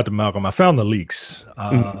going back to Malcolm, I found the leaks.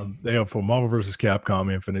 They are for Marvel vs.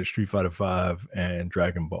 Capcom Infinite, Street Fighter V, and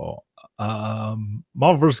Dragon Ball.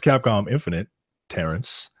 Marvel vs. Capcom Infinite,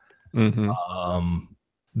 Terrence. The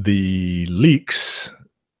leaks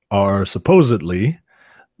are supposedly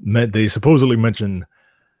mention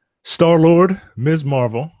Star-Lord, Ms.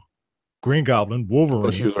 Marvel, Green Goblin, Wolverine.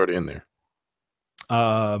 Oh, she was already in there.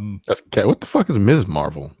 What the fuck is Ms.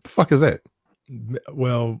 Marvel? What the fuck is that?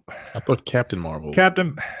 Well, I thought Captain Marvel.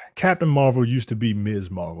 Captain Marvel used to be Ms.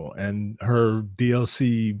 Marvel, and her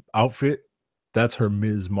DLC outfit, that's her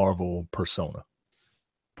Ms. Marvel persona.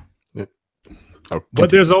 But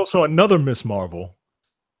there's also another Miss Marvel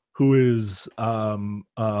who is a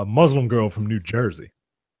Muslim girl from New Jersey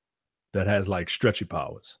that has like stretchy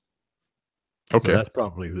powers. Okay. So that's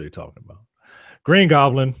probably who they're talking about. Green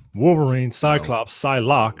Goblin, Wolverine, Cyclops,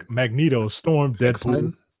 Psylocke, Magneto, Storm, Deadpool,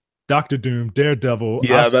 X-Men? Doctor Doom, Daredevil.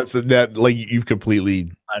 Yeah, that's like you've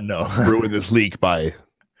completely ruined this leak by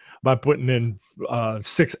putting in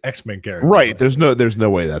 6 X-Men characters. Right. There's no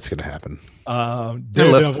way that's gonna happen.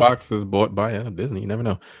 Unless Fox is bought by Disney, you never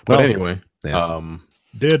know. But anyway,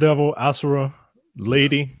 Daredevil, Asura,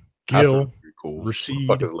 Lady, Gil, cool. Rashid.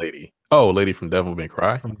 Fucking Lady. Oh, Lady from Devil May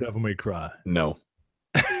Cry. From Devil May Cry. No.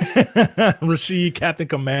 Rashid, Captain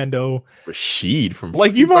Commando. Rashid from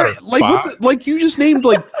like you've already like you just named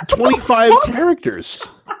like 25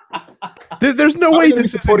 characters. There's no way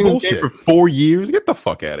this is bullshit for 4 years. Get the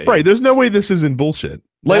fuck out of here. Right. There's no way this isn't bullshit.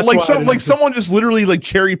 Someone just literally like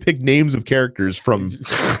cherry picked names of characters from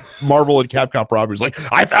Marvel and Capcom properties. Like,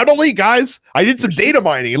 I found a leak, guys. I did some data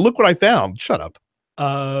mining and look what I found. Shut up.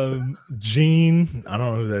 Gene, I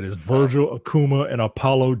don't know who that is. Virgil, Akuma, and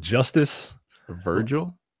Apollo Justice.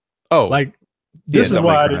 Virgil? Oh, like this is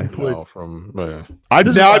why I didn't put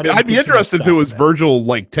I'd be interested if it was Virgil,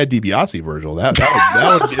 like Ted DiBiase Virgil. That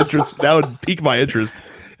would be that would pique my interest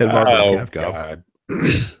in Marvel Capcom.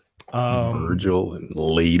 Virgil and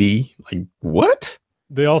Lady, like what?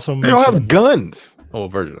 They also don't have guns. Oh,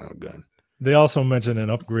 Virgil don't have a gun. They also mentioned an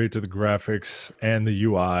upgrade to the graphics and the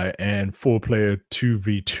UI and 4-player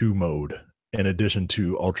 2v2 mode, in addition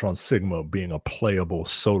to Ultron Sigma being a playable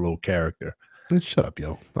solo character. Shut up,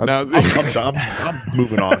 yo. I'm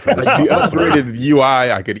moving on from this. The upgraded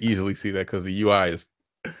UI, I could easily see that because the UI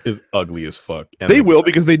is ugly as fuck. And they will,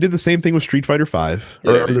 because they did the same thing with Street Fighter V.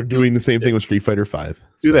 Or they're doing the same thing with Street Fighter V.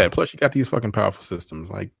 Do that. Plus, you got these fucking powerful systems,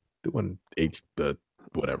 like doing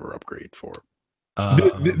whatever upgrade for.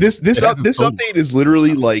 This update is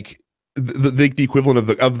literally like the equivalent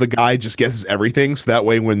of the guy just guesses everything, so that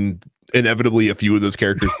way when inevitably a few of those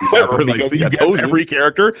characters you guess every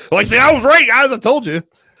character, like, see, I was right, guys, I told you.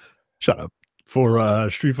 Shut up.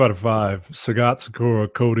 For Street Fighter V, Sagat, Sakura,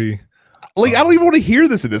 Cody. Like, I don't even want to hear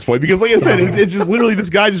this at this point, because like I said, it's just literally this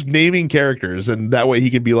guy just naming characters, and that way he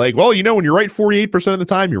can be like, well, you know, when you're right 48% of the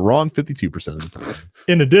time, you're wrong 52% of the time.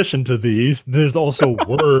 In addition to these, there's also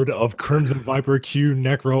word of Crimson Viper, Q,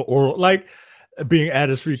 Necro, or like being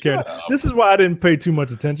added as free character. This is why I didn't pay too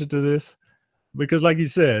much attention to this, because like you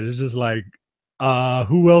said, it's just like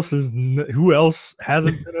who else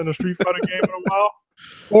hasn't been in a Street Fighter game in a while?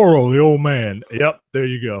 Oro, the old man. Yep, there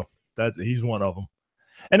you go. He's one of them.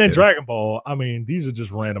 And then Dragon Ball, I mean, these are just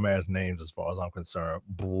random ass names as far as I'm concerned.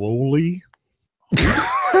 Broly.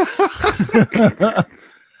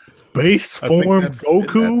 Base form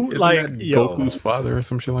Goku. Goku's father or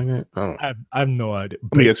some shit like that. I have no idea.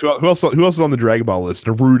 Yes, who else is on the Dragon Ball list?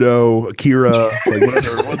 Naruto, Akira, like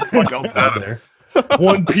whatever. What the fuck else is out there?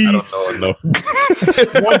 One Piece. No.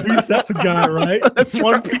 One Piece, that's a guy, right? That's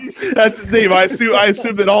One Piece. That's his name. I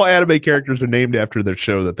assume that all anime characters are named after their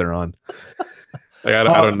show that they're on. Like, I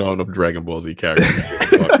don't know enough Dragon Ball Z characters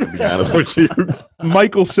to be honest with you.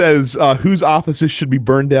 Michael says, whose offices should be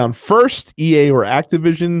burned down first, EA or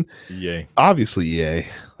Activision? EA. Obviously EA.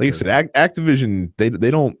 Like I said, Activision,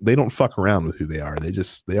 they don't fuck around with who they are.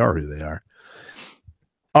 They are who they are.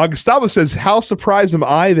 Gustavo says, how surprised am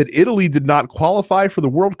I that Italy did not qualify for the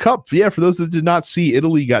World Cup? Yeah, for those that did not see,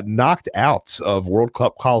 Italy got knocked out of World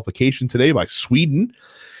Cup qualification today by Sweden.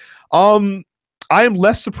 I am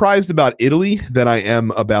less surprised about Italy than I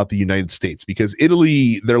am about the United States, because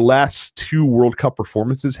Italy, their last 2 World Cup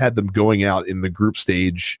performances had them going out in the group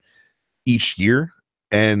stage each year.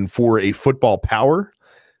 And for a football power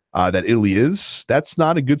that Italy is, that's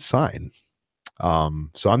not a good sign.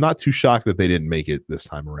 So I'm not too shocked that they didn't make it this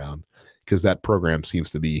time around, because that program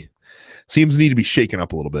seems to need to be shaken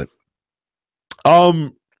up a little bit.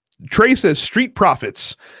 Trey says, Street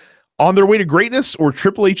Profits on their way to greatness, or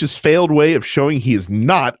Triple H's failed way of showing he is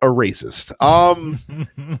not a racist.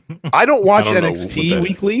 I don't watch NXT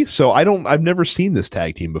weekly, so I've never seen this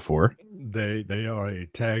tag team before. They are a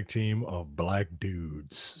tag team of black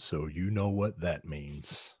dudes, so you know what that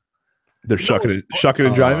means. They're shucking and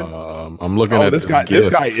jiving. I'm looking at this guy. This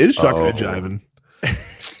guy is shucking and jiving.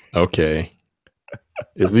 Okay,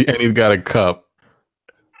 and he's got a cup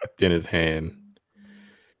in his hand.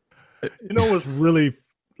 You know what's really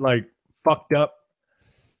like fucked up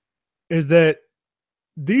is that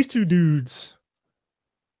these 2 dudes,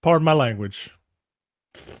 pardon my language,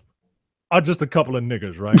 are just a couple of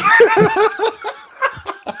niggas, right?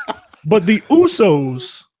 But the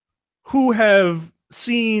Usos, who have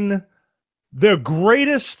seen their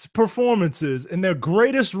greatest performances and their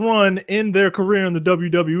greatest run in their career in the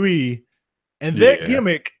WWE, and their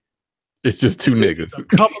gimmick, it's just 2 niggas, a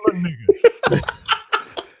couple of niggas.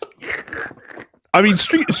 I mean,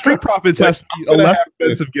 Street Profits has to be a less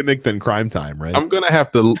expensive gimmick than Crime Time, right? I'm gonna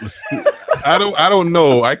have to. I don't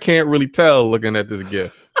know. I can't really tell looking at this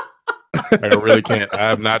GIF. I really can't. I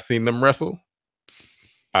have not seen them wrestle.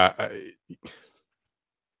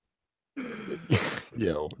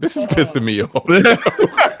 Yo, this is pissing me off.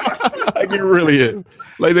 Like, it really is.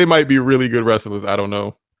 Like, they might be really good wrestlers. I don't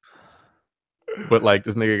know. But like,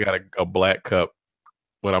 this nigga got a black cup,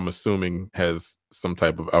 what I'm assuming has some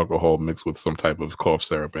type of alcohol mixed with some type of cough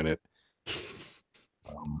syrup in it.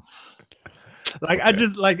 Like, okay. I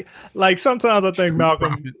just like sometimes I think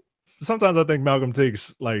Malcolm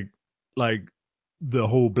takes like the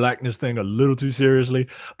whole blackness thing a little too seriously.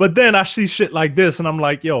 But then I see shit like this and I'm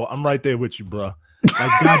like, yo, I'm right there with you, bro.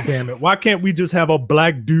 Like, God damn it. Why can't we just have a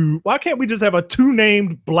black dude? Why can't we just have a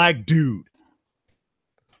 2-named black dude?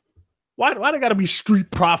 Why they gotta be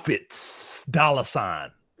Street Profits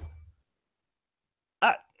 $?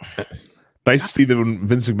 Nice to see that when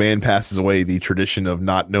Vince McMahon passes away, the tradition of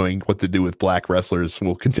not knowing what to do with black wrestlers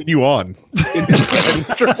will continue on.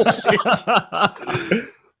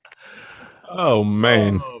 Oh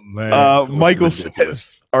man. Michael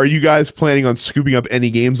says, are you guys planning on scooping up any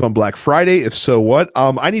games on Black Friday? If so, what?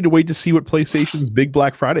 I need to wait to see what PlayStation's big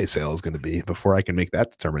Black Friday sale is going to be before I can make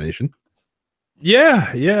that determination.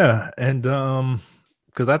 Yeah. And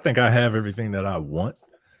because I think I have everything that I want.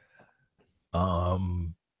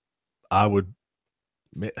 I would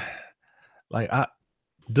like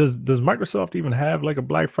does Microsoft even have like a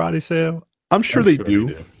Black Friday sale? I'm sure they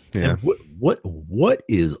do. Yeah. And what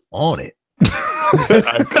is on it?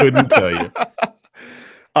 I couldn't tell you.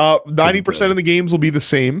 90% of the games will be the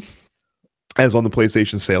same as on the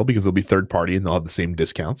PlayStation sale because they'll be third party and they'll have the same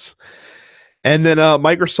discounts. And then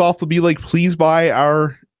Microsoft will be like, please buy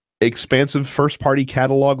our expansive first party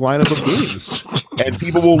catalog lineup of games. And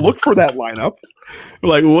people will look for that lineup.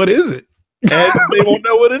 Like, what is it? And they won't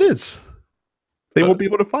know what it is. They won't be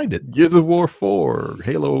able to find it. Gears of War 4,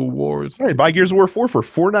 Halo Wars. All right, buy Gears of War 4 for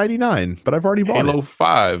 $4.99, but I've already bought Halo it.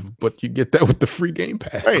 5, but you get that with the free Game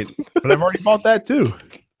Pass. Right, but I've already bought that too.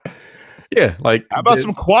 Yeah, like, how about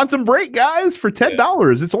some Quantum Break, guys, for $10?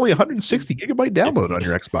 Yeah. It's only 160 gigabyte download on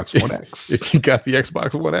your Xbox One X. If you got the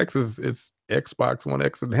Xbox One X, it's Xbox One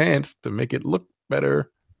X enhanced to make it look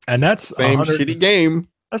better. And that's same shitty game.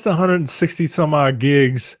 That's 160 some odd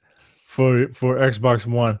gigs for Xbox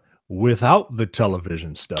One without the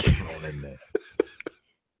television stuff thrown in there.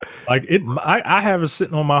 Like it, I have it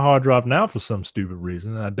sitting on my hard drive now for some stupid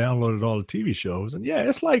reason. And I downloaded all the TV shows, and yeah,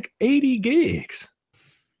 it's like 80 gigs.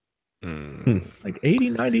 Like 80,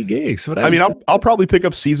 90 gigs for that. I mean, I'll probably pick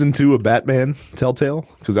up season 2 of Batman Telltale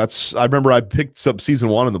because I remember I picked up season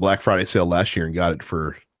 1 in the Black Friday sale last year and got it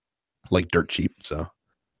for like dirt cheap. So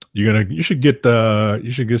you should get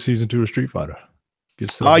season 2 of Street Fighter.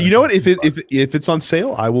 You know what? If it's on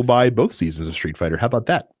sale, I will buy both seasons of Street Fighter. How about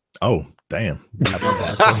that? Oh, damn! That's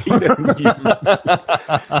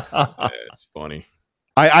funny.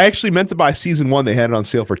 I actually meant to buy season 1. They had it on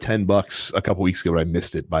sale for $10 a couple weeks ago, but I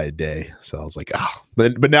missed it by a day. So I was like, oh,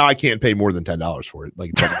 but now I can't pay more than $10 for it.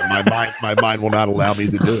 Like my mind will not allow me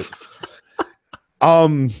to do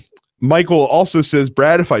it. Michael also says,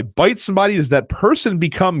 Brad, if I bite somebody, does that person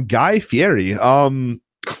become Guy Fieri? I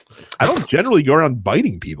don't generally go around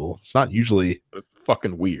biting people. It's not usually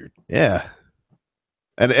fucking weird. Yeah.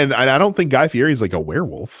 And I don't think Guy Fieri is like a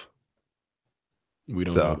werewolf. We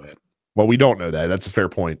don't know that. Well, we don't know that. That's a fair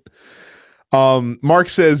point. Mark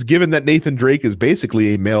says, given that Nathan Drake is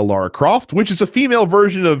basically a male Lara Croft, which is a female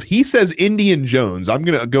version of, he says, Indian Jones. I'm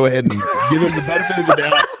going to go ahead and give him the benefit of the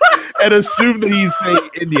doubt and assume that he's saying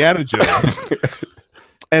Indiana Jones.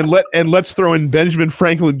 Let's throw in Benjamin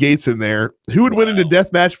Franklin Gates in there. Who would win in a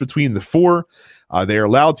death match between the four? They are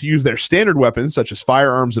allowed to use their standard weapons, such as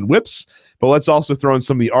firearms and whips, but let's also throw in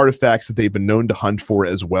some of the artifacts that they've been known to hunt for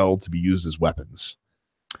as well to be used as weapons.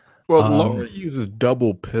 Well, Laura uses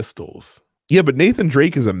double pistols. Yeah, but Nathan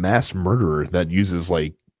Drake is a mass murderer that uses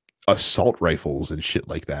like assault rifles and shit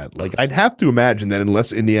like that. Like, I'd have to imagine that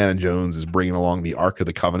unless Indiana Jones is bringing along the Ark of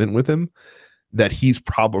the Covenant with him, that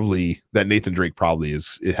Nathan Drake probably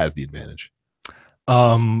has the advantage.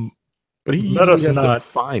 But he has to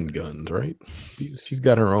find guns, right? She's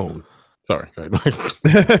got her own. Sorry.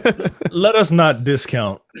 Let us not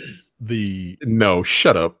discount the. No,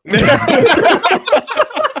 shut up.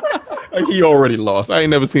 He already lost. I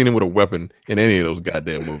ain't never seen him with a weapon in any of those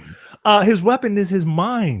goddamn movies. His weapon is his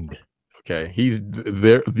mind. Okay, he's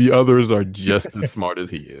there. The others are just as smart as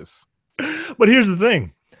he is. But here's the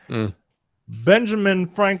thing. Benjamin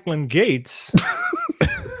Franklin Gates.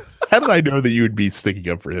 How did I know that you would be sticking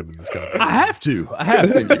up for him in this conversation? I have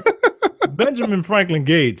to. Benjamin Franklin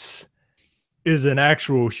Gates is an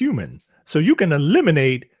actual human. So you can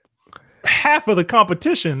eliminate half of the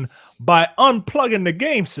competition by unplugging the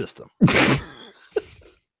game system.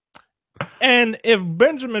 And if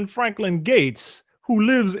Benjamin Franklin Gates, who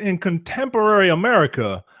lives in contemporary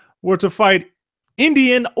America, were to fight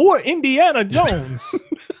Indiana Jones,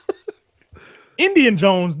 Indian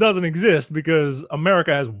Jones doesn't exist because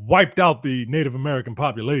America has wiped out the Native American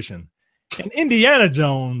population. And Indiana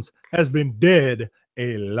Jones has been dead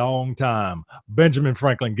a long time. Benjamin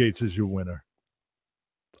Franklin Gates is your winner.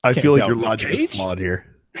 I feel like your logic is flawed here.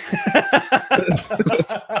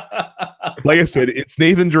 Like I said, it's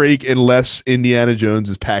Nathan Drake unless Indiana Jones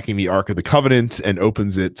is packing the Ark of the Covenant and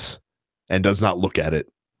opens it and does not look at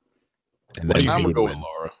it. And then I'm gonna go with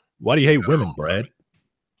Laura. Why do you hate women, Brad?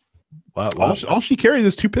 Wow. All she carries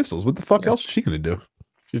is 2 pistols. What the fuck else is she gonna do?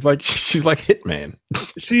 She's like Hitman.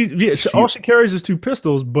 All she carries is 2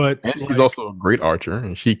 pistols, but she's also a great archer,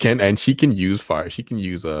 and she can use fire. She can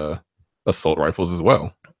use assault rifles as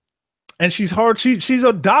well. And she's hard. She's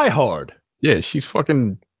a diehard. Yeah, she's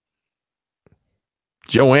fucking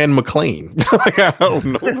Joanne McClane. Like, I don't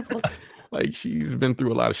know. Like, she's been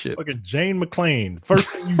through a lot of shit. Fucking Jane McClane. First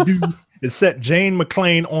thing you do is set Jane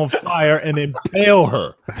McClane on fire and impale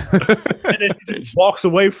her. And then she just walks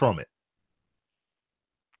away from it.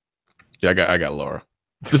 Yeah, I got Laura.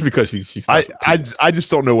 Just because she's I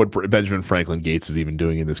just don't know what Benjamin Franklin Gates is even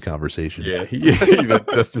doing in this conversation. Yeah,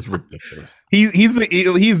 that's just ridiculous. He's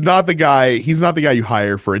not the guy. He's not the guy you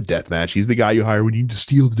hire for a death match. He's the guy you hire when you need to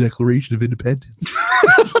steal the Declaration of Independence.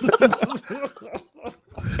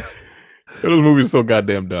 Those movies are so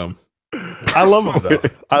goddamn dumb. I love him though.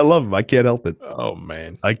 I love him. I can't help it. Oh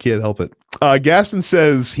man, I can't help it. Gaston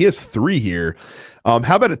says he has 3 here. How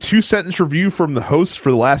about a 2-sentence review from the host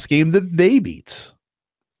for the last game that they beat?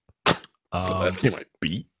 The last game I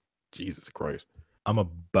beat? Jesus Christ. I'm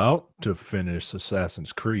about to finish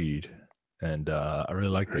Assassin's Creed, and I really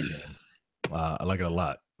like that game. I like it a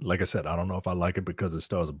lot. Like I said, I don't know if I like it because it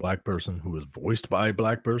stars a black person who is voiced by a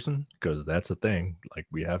black person, because that's a thing. Like,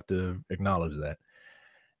 we have to acknowledge that.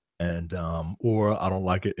 And or I don't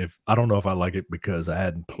like it I don't know if I like it because I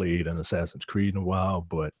hadn't played an Assassin's Creed in a while,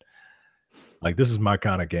 but like, this is my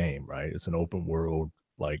kind of game, right? It's an open world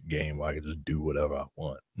like game where I can just do whatever I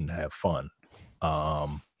want and have fun.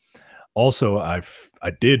 Also, I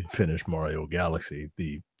did finish Mario Galaxy,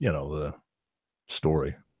 the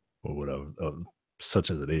story or whatever,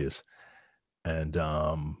 such as it is. And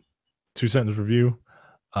 2-sentence review.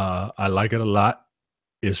 I like it a lot.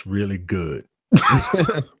 It's really good.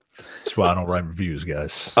 That's why I don't write reviews,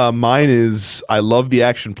 guys. Mine is, I love the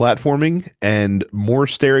action platforming and more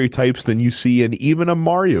stereotypes than you see in even a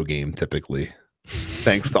Mario game typically,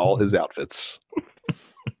 thanks to all his outfits.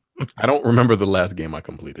 I don't remember the last game I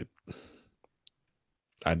completed.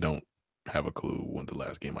 I don't have a clue when the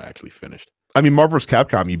last game I actually finished. I mean, Marvel vs.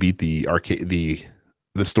 Capcom, you beat the arcade,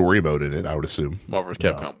 the story mode in it, I would assume. Marvel vs.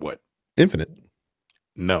 Capcom, what? Infinite.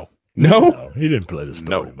 No, he didn't play the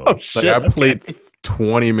story mode. Oh, shit. Like, I played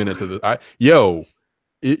 20 minutes of this.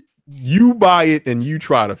 You buy it and you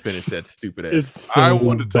try to finish that stupid ass. It's so I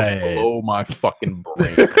wanted bad. to blow my fucking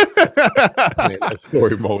brain. Man, that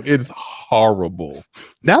story mode, it's horrible.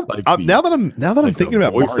 Now, Like now that I'm thinking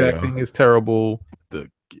about voice Mario, acting is terrible.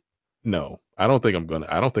 No, I don't think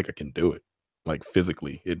I can do it. Like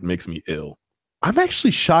physically, it makes me ill. I'm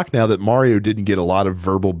actually shocked now that Mario didn't get a lot of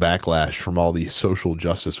verbal backlash from all these social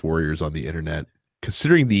justice warriors on the internet,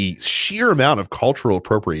 considering the sheer amount of cultural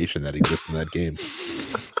appropriation that exists in that game.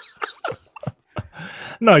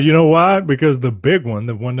 No, you know why? Because the big one,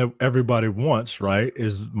 the one that everybody wants, right,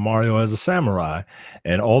 is Mario as a samurai.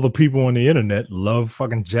 And all the people on the internet love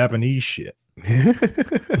fucking Japanese shit.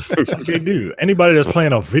 They do. Anybody that's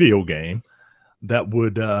playing a video game that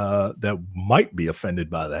might be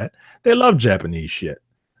offended by that, they love Japanese shit.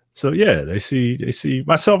 So yeah, they see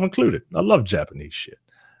myself included. I love Japanese shit.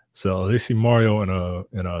 So they see Mario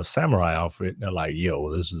in a samurai outfit, and they're like,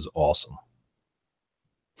 yo, this is awesome.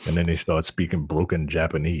 And then they start speaking broken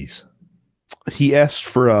Japanese. He asked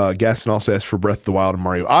for Gaston also asked for Breath of the Wild and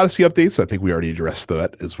Mario Odyssey updates. I think we already addressed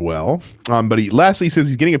that as well. But lastly says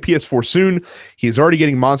he's getting a PS4 soon. He is already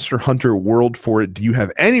getting Monster Hunter World for it. Do you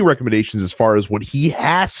have any recommendations as far as what he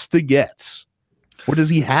has to get? What does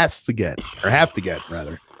he has to get, or have to get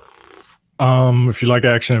rather? If you like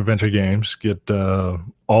action adventure games, get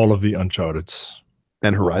all of the Uncharted's.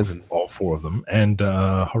 And Horizon, all 4 of them, and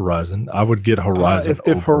Horizon. I would get Horizon.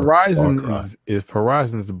 If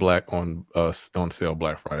Horizon is black on sale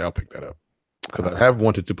Black Friday, I'll pick that up because I have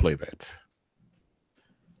wanted to play that.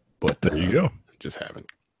 But there you go. Just haven't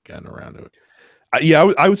gotten around to it.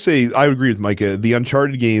 Yeah, I would say I would agree with Micah. The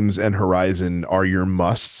Uncharted games and Horizon are your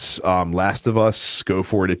musts. Last of Us, go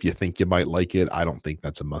for it if you think you might like it. I don't think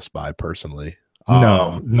that's a must buy personally.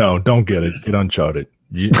 No, don't get it. Get Uncharted.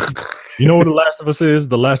 You know what The Last of Us is?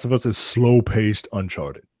 The Last of Us is slow-paced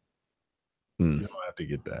Uncharted. You don't have to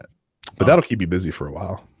get that. But that'll keep you busy for a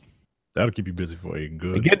while. That'll keep you busy for a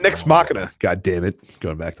good. And get Next Machina. God damn it.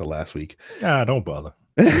 Going back to last week. Yeah, don't bother.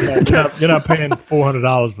 You're not paying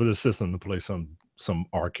 $400 for the system to play some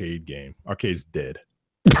arcade game. Arcade's dead.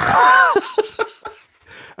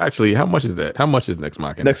 Actually, how much is that? How much is Next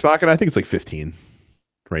Machina? Next Machina, I think it's like 15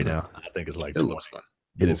 right now. I think it's like it looks fun.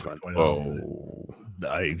 It is fun. Oh,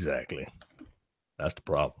 exactly. That's the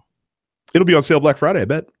problem. It'll be on sale Black Friday, I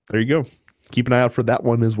bet. There you go. Keep an eye out for that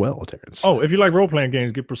one as well, Terrence. Oh, if you like role-playing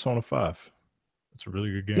games, get Persona 5. It's a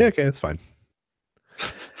really good game. Yeah, okay, that's fine.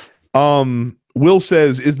 Will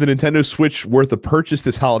says, is the Nintendo Switch worth a purchase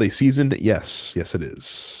this holiday season? Yes, it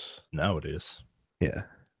is. Now it is. Yeah.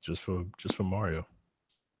 Just for Mario.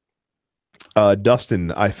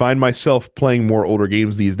 Dustin, I find myself playing more older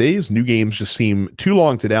games these days. New games just seem too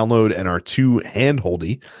long to download and are too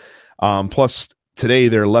hand-holdy. Plus, today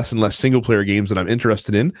there are less and less single-player games that I'm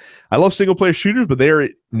interested in. I love single-player shooters, but they are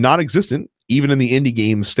non-existent. Even in the indie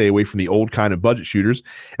games, stay away from the old kind of budget shooters.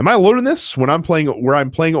 Am I alone in this? When I'm playing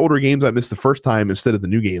older games, I miss the first time instead of the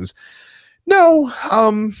new games. No, I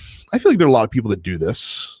feel like there are a lot of people that do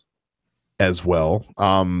this as well.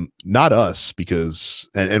 Not us, because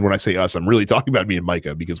and when I say us, I'm really talking about me and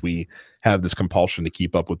Micah, because we have this compulsion to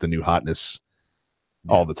keep up with the new hotness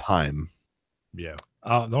all the time. Yeah.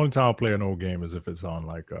 The only time I'll play an old game is if it's on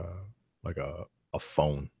like a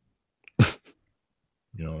phone.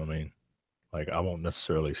 You know what I mean? Like, I won't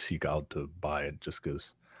necessarily seek out to buy it just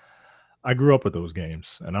because I grew up with those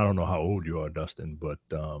games. And I don't know how old you are, Dustin, but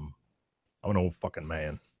I'm an old fucking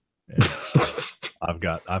man. And,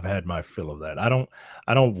 I've had my fill of that. I don't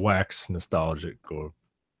wax nostalgic or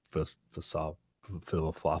philosophic.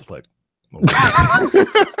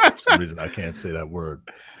 For some reason I can't say that word.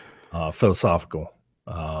 Philosophical,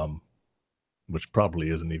 which probably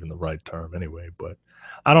isn't even the right term anyway. But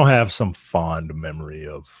I don't have some fond memory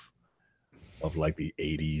of like the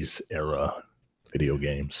 80s era video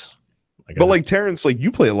games. But like Terrence, like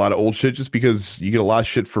you play a lot of old shit just because you get a lot of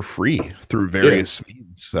shit for free through various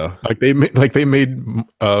means. So like they made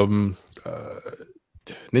Ninja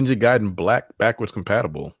Gaiden Black backwards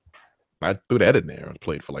compatible. I threw that in there and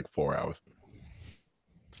played for like 4 hours.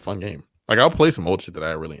 It's a fun game. Like I'll play some old shit that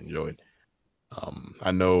I really enjoyed.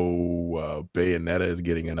 I know Bayonetta is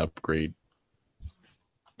getting an upgrade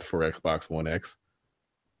for Xbox One X.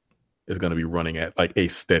 It's going to be running at like a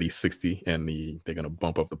steady 60, and they're going to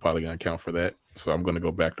bump up the polygon count for that. So I'm going to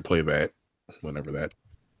go back to play that whenever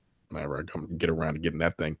I come get around to getting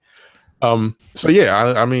that thing. So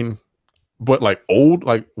yeah, I mean, but like old,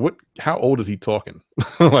 like what? How old is he talking?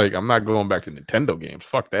 Like I'm not going back to Nintendo games.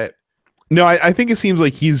 Fuck that. No, I think it seems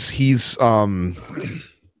like he's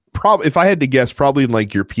probably, if I had to guess, probably in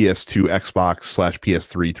like your PS2, Xbox /PS3,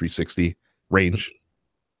 360 range.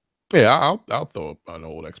 Yeah, I'll throw an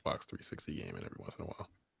old Xbox 360 game in every once in a while.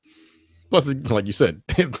 Plus, like you said,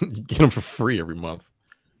 you get them for free every month,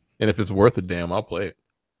 and if it's worth a damn, I'll play it.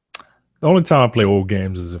 The only time I play old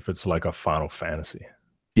games is if it's like a Final Fantasy.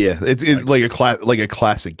 Yeah, it's like a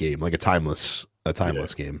classic game, like a timeless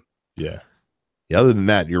game. Yeah. Yeah, other than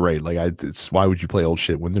that, you're right. Like, it's why would you play old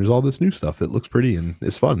shit when there's all this new stuff that looks pretty and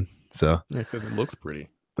is fun? So yeah, because it looks pretty.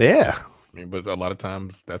 Yeah, I mean, but a lot of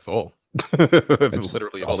times that's all. That's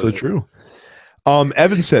literally also all true.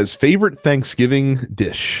 Evan says favorite Thanksgiving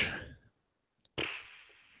dish.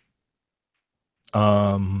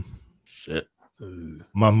 Shit.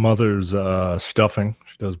 My mother's stuffing.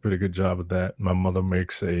 She does a pretty good job of that. My mother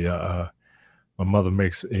makes a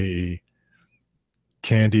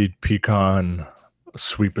candied pecan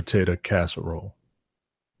sweet potato casserole,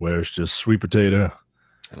 where it's just sweet potato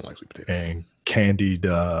I don't like sweet potatoes. and candied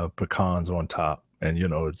pecans on top, and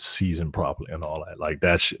it's seasoned properly and all that. Like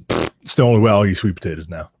that shit. It's the only way I'll eat sweet potatoes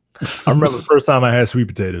now. I remember the first time I had sweet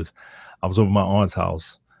potatoes, I was over my aunt's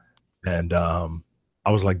house, and I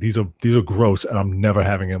was like, these are gross, and I'm never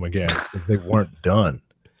having them again. They weren't done.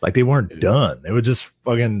 Like they weren't done. They were just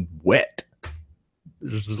fucking wet.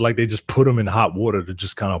 It was just like they just put them in hot water to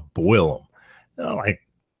just kind of boil them. And I'm like,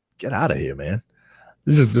 get out of here, man.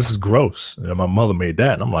 This is gross. And my mother made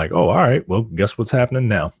that, and I'm like, oh, all right. Well, guess what's happening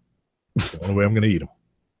now? It's the only way I'm gonna eat them.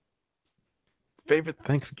 Favorite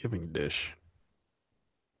Thanksgiving dish.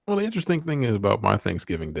 Well, the interesting thing is about my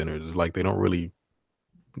Thanksgiving dinners is like they don't really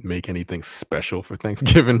make anything special for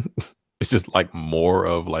Thanksgiving. It's just like more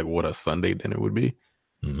of like what a Sunday dinner would be.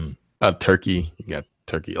 Mm-hmm. Turkey. You got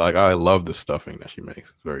turkey. Like I love the stuffing that she makes.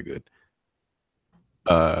 It's very good.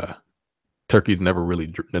 Turkey's never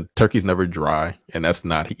dry, and that's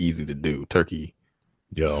not easy to do. Turkey,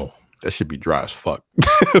 that should be dry as fuck.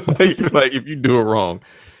 like if you do it wrong,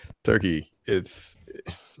 turkey,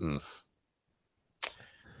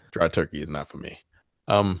 dry turkey is not for me.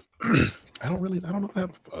 I don't know if I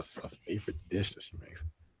have a favorite dish that she makes.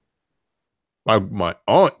 My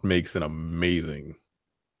aunt makes an amazing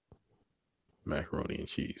macaroni and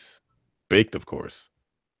cheese, baked, of course.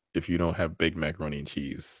 If you don't have baked macaroni and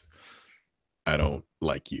cheese, I don't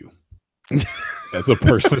like you as a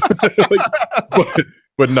person.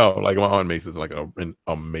 but no, like my aunt makes it like an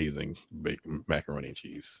amazing baked macaroni and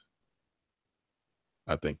cheese.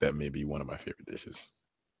 I think that may be one of my favorite dishes.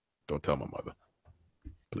 Don't tell my mother,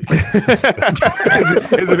 please.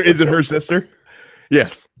 Is it her sister?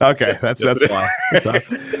 Yes. Okay, that's why.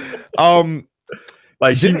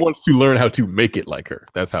 Like she wants to learn how to make it like her.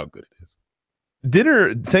 That's how good it is.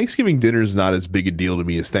 Thanksgiving dinner is not as big a deal to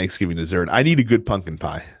me as Thanksgiving dessert. I need a good pumpkin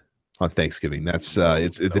pie on Thanksgiving. That's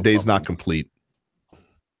the day's not complete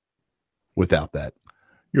without that.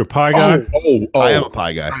 You're a pie guy? I am a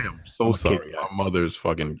pie guy. I am so sorry. My mother's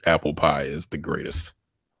fucking apple pie is the greatest.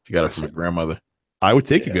 She got it from her grandmother. I would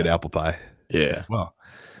take a good apple pie. Yeah. As well.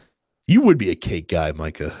 You would be a cake guy,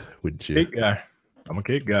 Micah, wouldn't you? Cake guy. I'm a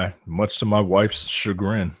cake guy, much to my wife's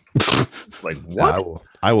chagrin. Like what?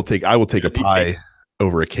 I will take a pie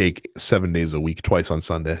over a cake 7 days a week, twice on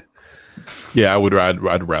Sunday. Yeah, I'd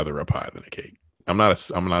rather a pie than a cake. I'm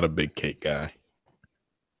not a big cake guy.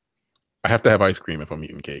 I have to have ice cream if I'm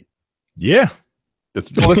eating cake. Yeah.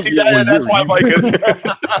 That's why Micah.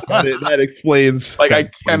 that explains. Like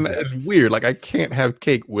it's weird. Like I can't have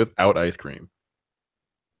cake without ice cream.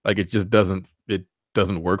 Like it just doesn't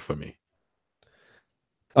work for me.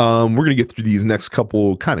 We're gonna get through these next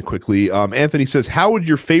couple kind of quickly. Anthony says, how would one of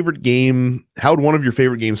your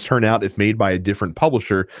favorite games turn out if made by a different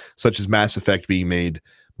publisher, such as Mass Effect being made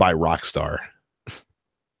by Rockstar?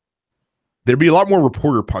 There'd be a lot more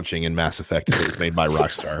reporter punching in Mass Effect if it was made by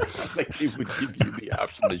Rockstar. Like they would give you the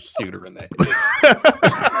option to shoot her in that.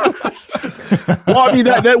 Well, I mean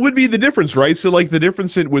that would be the difference, right? So like the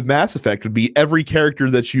difference with Mass Effect would be every character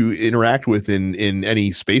that you interact with in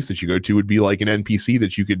any space that you go to would be like an NPC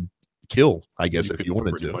that you could kill, I guess, if you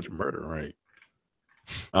wanted to. Much murder, right?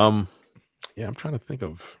 Yeah, I'm trying to think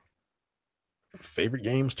of favorite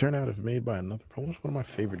games turn out if made by another. What's one of my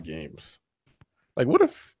favorite games? Like, what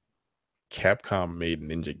if Capcom made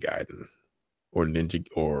Ninja Gaiden or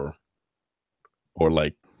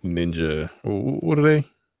like Ninja? What are they?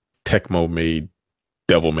 Tecmo made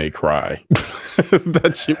Devil May Cry.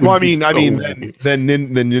 That shit. Well, then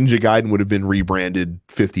Ninja Gaiden would have been rebranded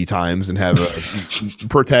 50 times and have a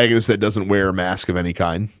protagonist that doesn't wear a mask of any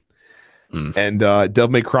kind. And Devil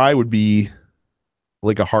May Cry would be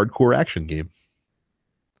like a hardcore action game.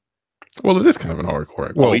 Well, it is kind of an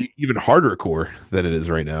hardcore. Well, even harder core than it is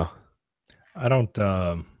right now. I don't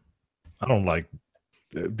like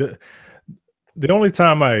the only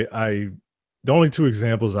time I The only two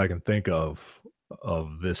examples I can think of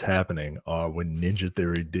this happening are when Ninja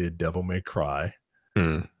Theory did Devil May Cry,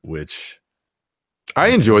 which I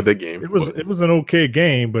enjoyed that game. It was an okay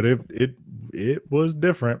game, but it was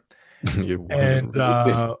different. It wasn't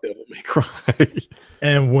Devil May Cry.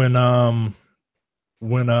 And when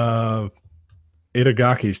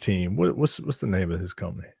Itagaki's team, what's the name of his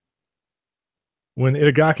company? When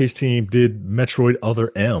Itagaki's team did Metroid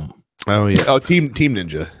Other M. Oh yeah. Oh, Team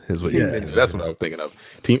Ninja is what. Team Ninja, that's what I was thinking of.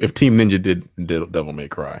 If Team Ninja did Devil May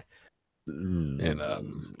Cry, and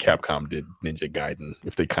Capcom did Ninja Gaiden,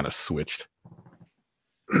 if they kind of switched,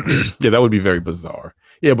 yeah, that would be very bizarre.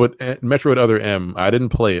 Yeah, but Metroid Other M, I didn't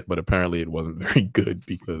play it, but apparently it wasn't very good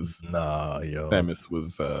because Samus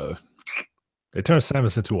was. They turned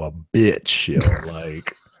Samus into a bitch,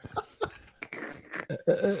 like.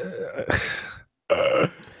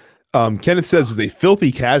 Kenneth says, "Is a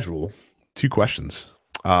filthy casual." 2 questions.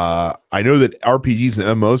 I know that RPGs and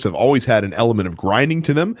MMOs have always had an element of grinding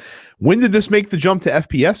to them. When did this make the jump to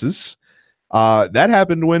FPSs? That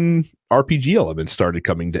happened when RPG elements started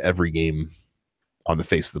coming to every game on the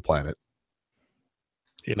face of the planet.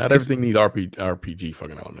 Yeah, not everything needs RPG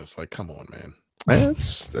fucking elements. Like, come on, man.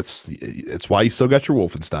 That's why you still got your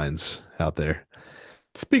Wolfensteins out there.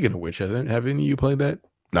 Speaking of which, have any of you played that?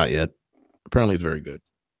 Not yet. Apparently, it's very good.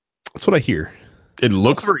 That's what I hear. It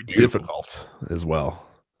looks very difficult as well,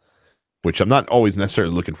 which I'm not always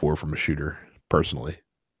necessarily looking for from a shooter, personally.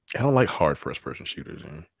 I don't like hard first-person shooters.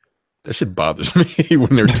 Man. That shit bothers me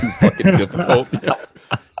when they're too fucking difficult.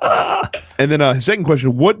 And then his second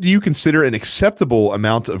question, what do you consider an acceptable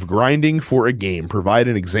amount of grinding for a game? Provide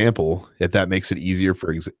an example if that makes it easier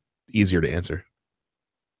to answer.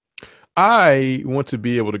 I want to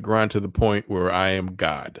be able to grind to the point where I am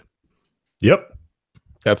God. Yep.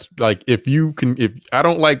 That's like if I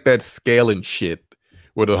don't like that scaling shit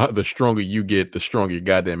where the stronger you get, the stronger your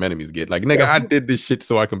goddamn enemies get. Like, nigga, I did this shit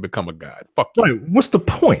so I can become a god. Fuck you. Right. What's the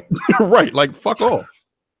point? Right. Like, fuck off.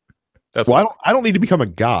 That's I don't need to become a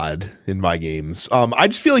god in my games. I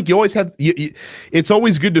just feel like you always have. It's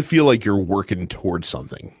always good to feel like you're working towards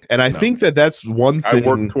something, and I think that's one thing. I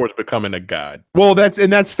work towards becoming a god. Well,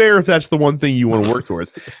 that's fair if that's the one thing you want to work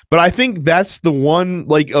towards. But I think that's the one,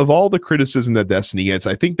 like, of all the criticism that Destiny gets,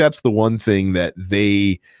 I think that's the one thing that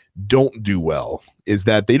they don't do well, is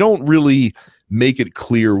that they don't really make it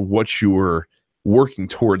clear what you're working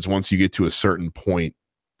towards once you get to a certain point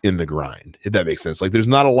in the grind, if that makes sense. Like, there's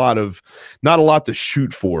not a lot to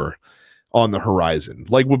shoot for on the horizon.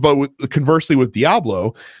 Like, conversely with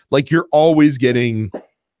Diablo, like, you're always getting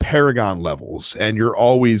Paragon levels, and you're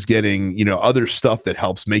always getting, other stuff that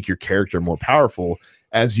helps make your character more powerful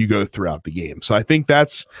as you go throughout the game. So I think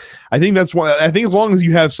that's one. I think as long as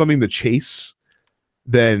you have something to chase,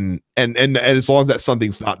 then and as long as that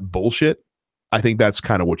something's not bullshit, I think that's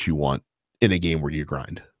kind of what you want in a game where you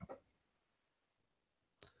grind.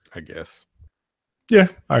 I guess. Yeah,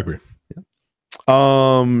 I agree.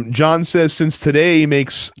 John says, since today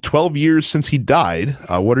makes 12 years since he died,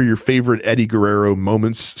 what are your favorite Eddie Guerrero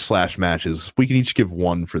moments / matches? We can each give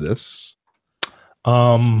one for this.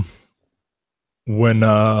 When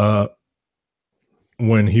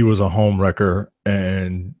he was a home wrecker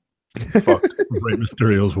and fucked Rey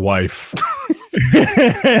Mysterio's wife.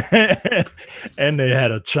 And they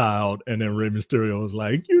had a child, and then Rey Mysterio was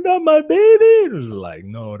like, "You're not my baby." It was like,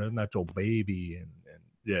 "No, that's not your baby." And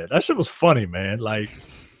yeah, that shit was funny, man. Like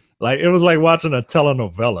it was like watching a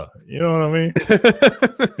telenovela. You know what I mean?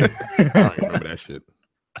 I don't remember that shit.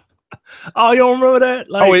 Oh, you don't remember that?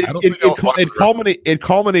 Like, it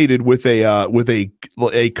culminated with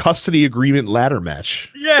a custody agreement ladder match.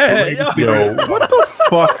 Yeah, yo, what the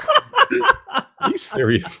fuck? Are you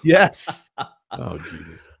serious? Yes. Oh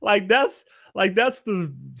Jesus! Like that's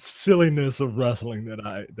the silliness of wrestling that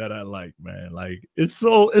I like, man. Like, it's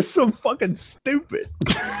so fucking stupid.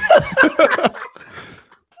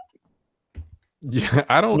 Yeah,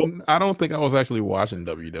 I don't think I was actually watching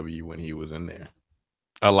WWE when he was in there.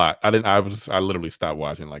 A lot. I literally stopped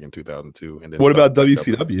watching like in 2002. And then what about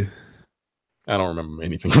WCW? I don't remember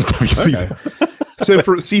anything from WCW. Okay. So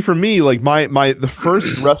for me, like the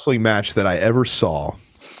first wrestling match that I ever saw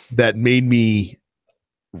that made me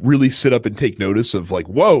really sit up and take notice of, like,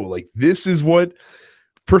 whoa, like, this is what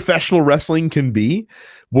professional wrestling can be,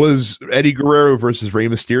 was Eddie Guerrero versus Rey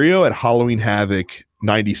Mysterio at Halloween Havoc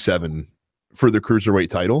 97 for the Cruiserweight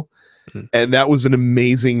title. Mm-hmm. And that was an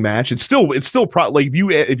amazing match. It's still like,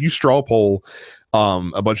 if you straw poll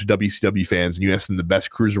a bunch of WCW fans and you ask them the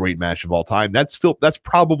best Cruiserweight match of all time, that's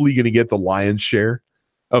probably going to get the lion's share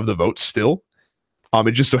of the votes still.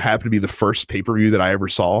 It just so happened to be the first pay-per-view that I ever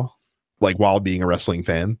saw, like, while being a wrestling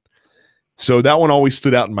fan. So that one always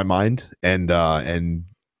stood out in my mind, and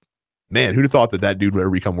man, who'd have thought that dude would ever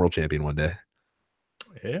become world champion one day?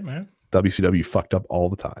 Yeah, man. WCW fucked up all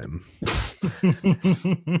the time.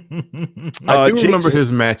 I do remember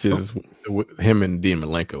his matches with him and Dean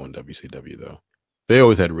Malenko in WCW, though. They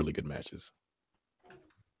always had really good matches.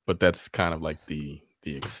 But that's kind of like the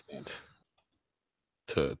extent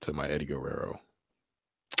to my Eddie Guerrero.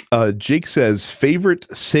 Jake says, favorite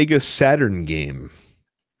Sega Saturn game.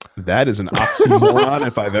 That is an oxymoron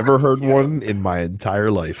if I've ever heard one in my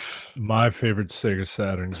entire life. My favorite Sega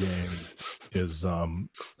Saturn game is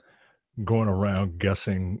going around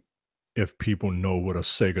guessing if people know what a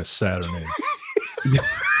Sega Saturn is.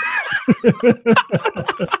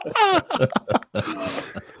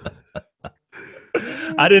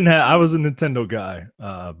 I was a Nintendo guy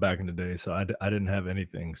back in the day, so I didn't have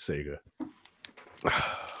anything Sega.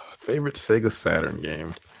 Favorite Sega Saturn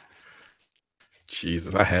game.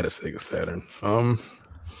 Jesus, I had a Sega Saturn.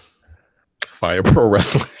 Fire Pro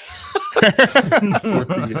Wrestling.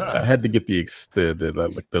 I had to get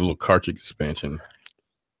the little cartridge expansion.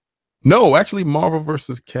 No, actually, Marvel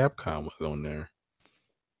vs. Capcom was on there.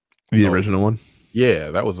 The original one?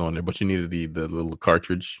 Yeah, that was on there, but you needed the little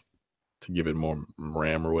cartridge to give it more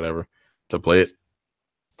RAM or whatever to play it.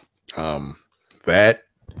 That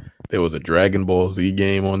there was a Dragon Ball Z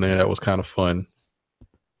game on there that was kind of fun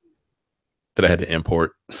that I had to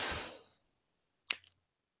import.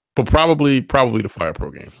 But probably the Fire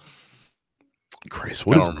Pro game. Christ,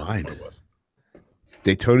 what is mine? What it was.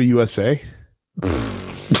 Daytona USA?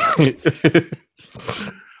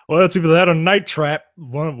 Well, that's either that or Night Trap.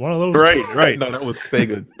 One of those. Right. No, that was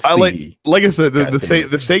Sega. Like I said, the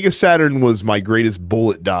Sega Saturn was my greatest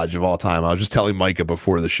bullet dodge of all time. I was just telling Micah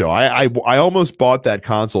before the show. I almost bought that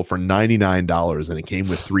console for $99, and it came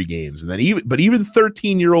with 3 games. And then even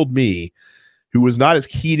 13-year-old me, who was not as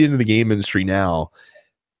keyed into the game industry now,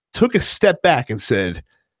 took a step back and said,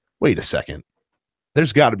 "Wait a second.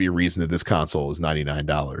 There's got to be a reason that this console is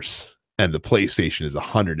 $99 and the PlayStation is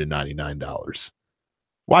 $199.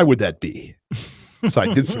 Why would that be?" So I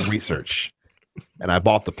did some research and I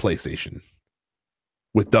bought the PlayStation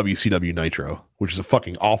with WCW Nitro, which is a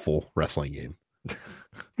fucking awful wrestling game.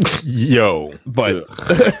 Yo, but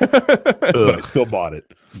I still bought it.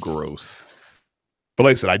 Gross. But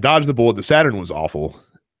like I said, I dodged the bullet. The Saturn was awful,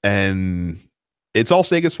 and it's all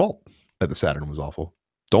Sega's fault that the Saturn was awful.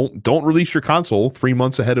 Don't release your console 3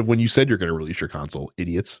 months ahead of when you said you're going to release your console,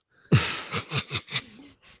 idiots.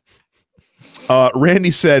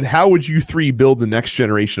 Randy said, "How would you 3 build the next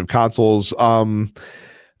generation of consoles?"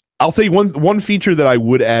 I'll tell you one feature that I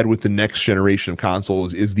would add with the next generation of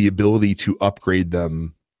consoles is the ability to upgrade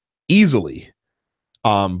them easily,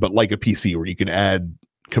 but like a PC where you can add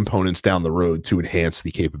components down the road to enhance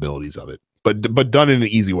the capabilities of it, but done in an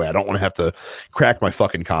easy way. I don't want to have to crack my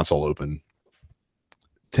fucking console open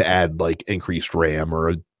to add like increased RAM or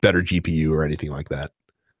a better GPU or anything like that.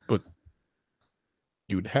 But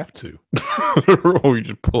you'd have to, or you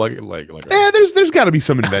just plug it like. There's got to be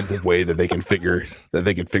some inventive way that they can figure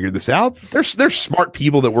this out. There's smart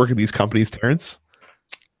people that work at these companies, Terrence.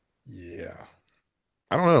 Yeah,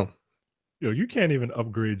 I don't know. Yo, you can't even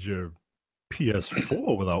upgrade your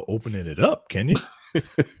PS4 without opening it up, can you?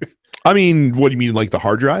 I mean, what do you mean, like the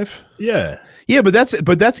hard drive? Yeah, but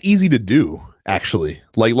that's easy to do. Actually,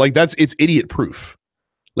 like it's idiot proof.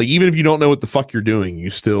 Like even if you don't know what the fuck you're doing,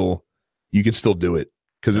 you can still do it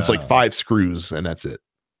because it's like 5 screws and that's it.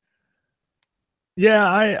 Yeah,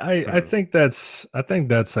 I think that's I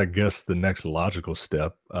guess the next logical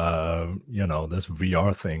step. This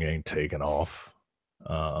VR thing ain't taken off.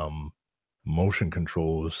 Motion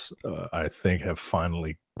controls, I think, have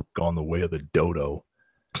finally gone the way of the dodo.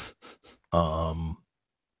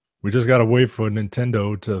 We just got to wait for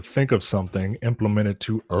Nintendo to think of something, implement it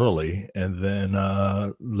too early, and then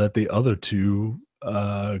let the other two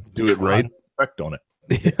do it right. Effect on it.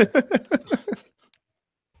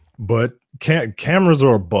 But cameras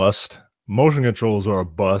are a bust. Motion controls are a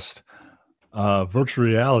bust. Virtual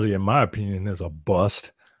reality, in my opinion, is a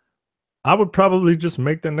bust. I would probably just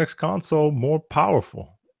make the next console more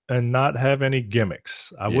powerful and not have any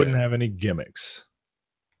gimmicks. I wouldn't have any gimmicks.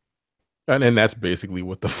 And that's basically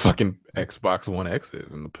what the fucking Xbox One X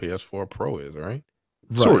is and the PS4 Pro is, right?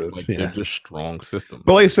 Sort of. Like they're just strong systems.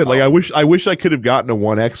 But like I said, like I wish I could have gotten a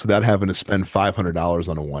One X without having to spend $500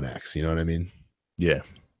 on a One X. You know what I mean? Yeah.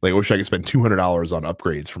 Like I wish I could spend $200 on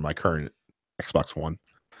upgrades for my current Xbox One.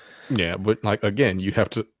 Yeah, but like again, you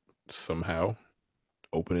have to somehow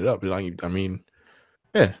open it up. I mean,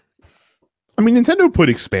 Nintendo put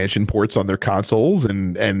expansion ports on their consoles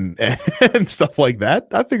and stuff like that.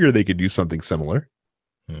 I figure they could do something similar.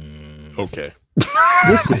 Okay.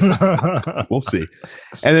 We'll see. We'll see.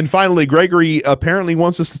 And then finally, Gregory apparently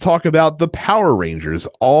wants us to talk about the Power Rangers,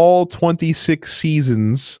 all 26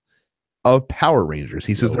 seasons of Power Rangers.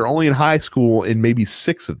 He says they're only in high school in maybe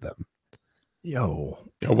 6 of them. Yo,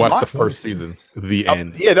 I watched the first season. The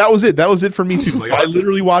end. Yeah, that was it. That was it for me too. Like, I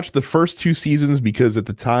literally watched the first 2 seasons because at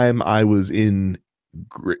the time I was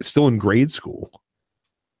still in grade school,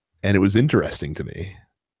 and it was interesting to me.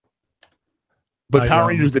 But Power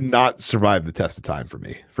Rangers did not survive the test of time for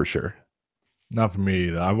me, for sure. Not for me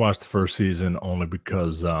either. I watched the first season only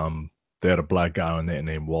because they had a black guy on there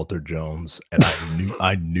named Walter Jones, and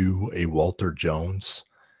I knew a Walter Jones,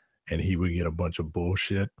 and he would get a bunch of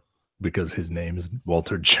bullshit because his name is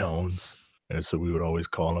Walter Jones, and so we would always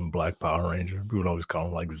call him Black Power Ranger. We would always call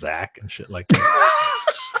him like Zach and shit like that.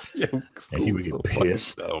 And he would get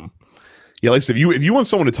pissed. Yeah, like I said, if you want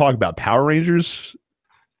someone to talk about Power Rangers,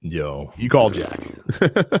 yo, you call Jack.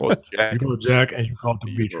 You call Jack and you call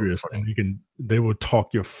Demetrius, and they will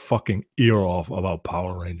talk your fucking ear off about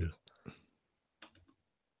Power Rangers.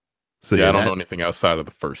 So yeah, I don't know anything outside of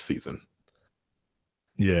the first season.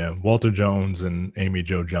 Yeah, Walter Jones and Amy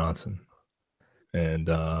Jo Johnson and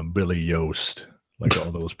Billy Yost, like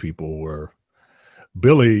all those people were.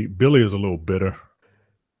 Billy is a little bitter,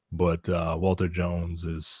 but Walter Jones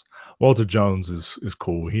is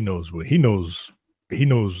cool. He knows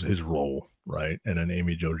his role, right? And then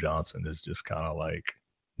Amy Jo Johnson is just kind of like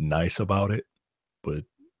nice about it, but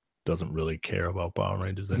doesn't really care about Power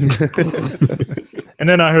Rangers anymore. And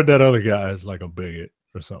then I heard that other guy is like a bigot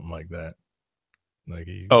or something like that. Like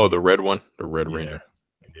the red one, the Red Ranger.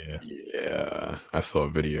 Yeah. I saw a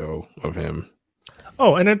video of him.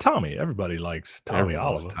 Oh, and then Tommy. Everybody likes Tommy Everyone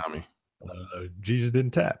Oliver. Tommy. Jesus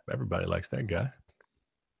didn't tap. Everybody likes that guy.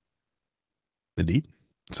 Indeed.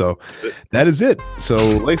 So that is it. So,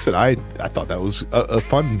 like I said, I thought that was a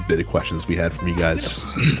fun bit of questions we had from you guys.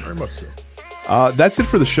 Very much so. That's it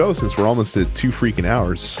for the show since we're almost at 2 freaking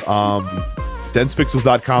hours.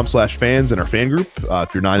 DensePixels.com/fans and our fan group.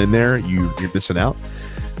 If you're not in there, you're missing out.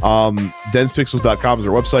 DensePixels.com is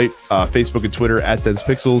our website. Facebook and Twitter at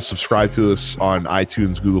DensePixels. Subscribe to us on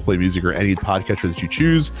iTunes, Google Play Music, or any podcatcher that you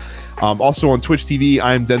choose. Also on Twitch TV,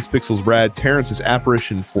 I'm DensePixels Brad. Terrence is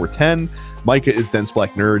Apparition410. Micah is Dense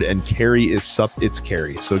Black Nerd, and Carrie is Sup It's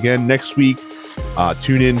Carrie. So again, next week,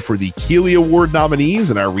 tune in for the Keeley Award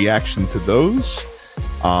nominees and our reaction to those,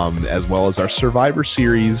 as well as our Survivor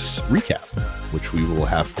Series recap, which we will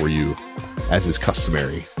have for you as is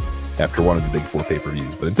customary after one of the big 4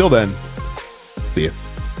 pay-per-views. But until then, see ya.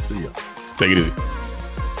 Take it easy.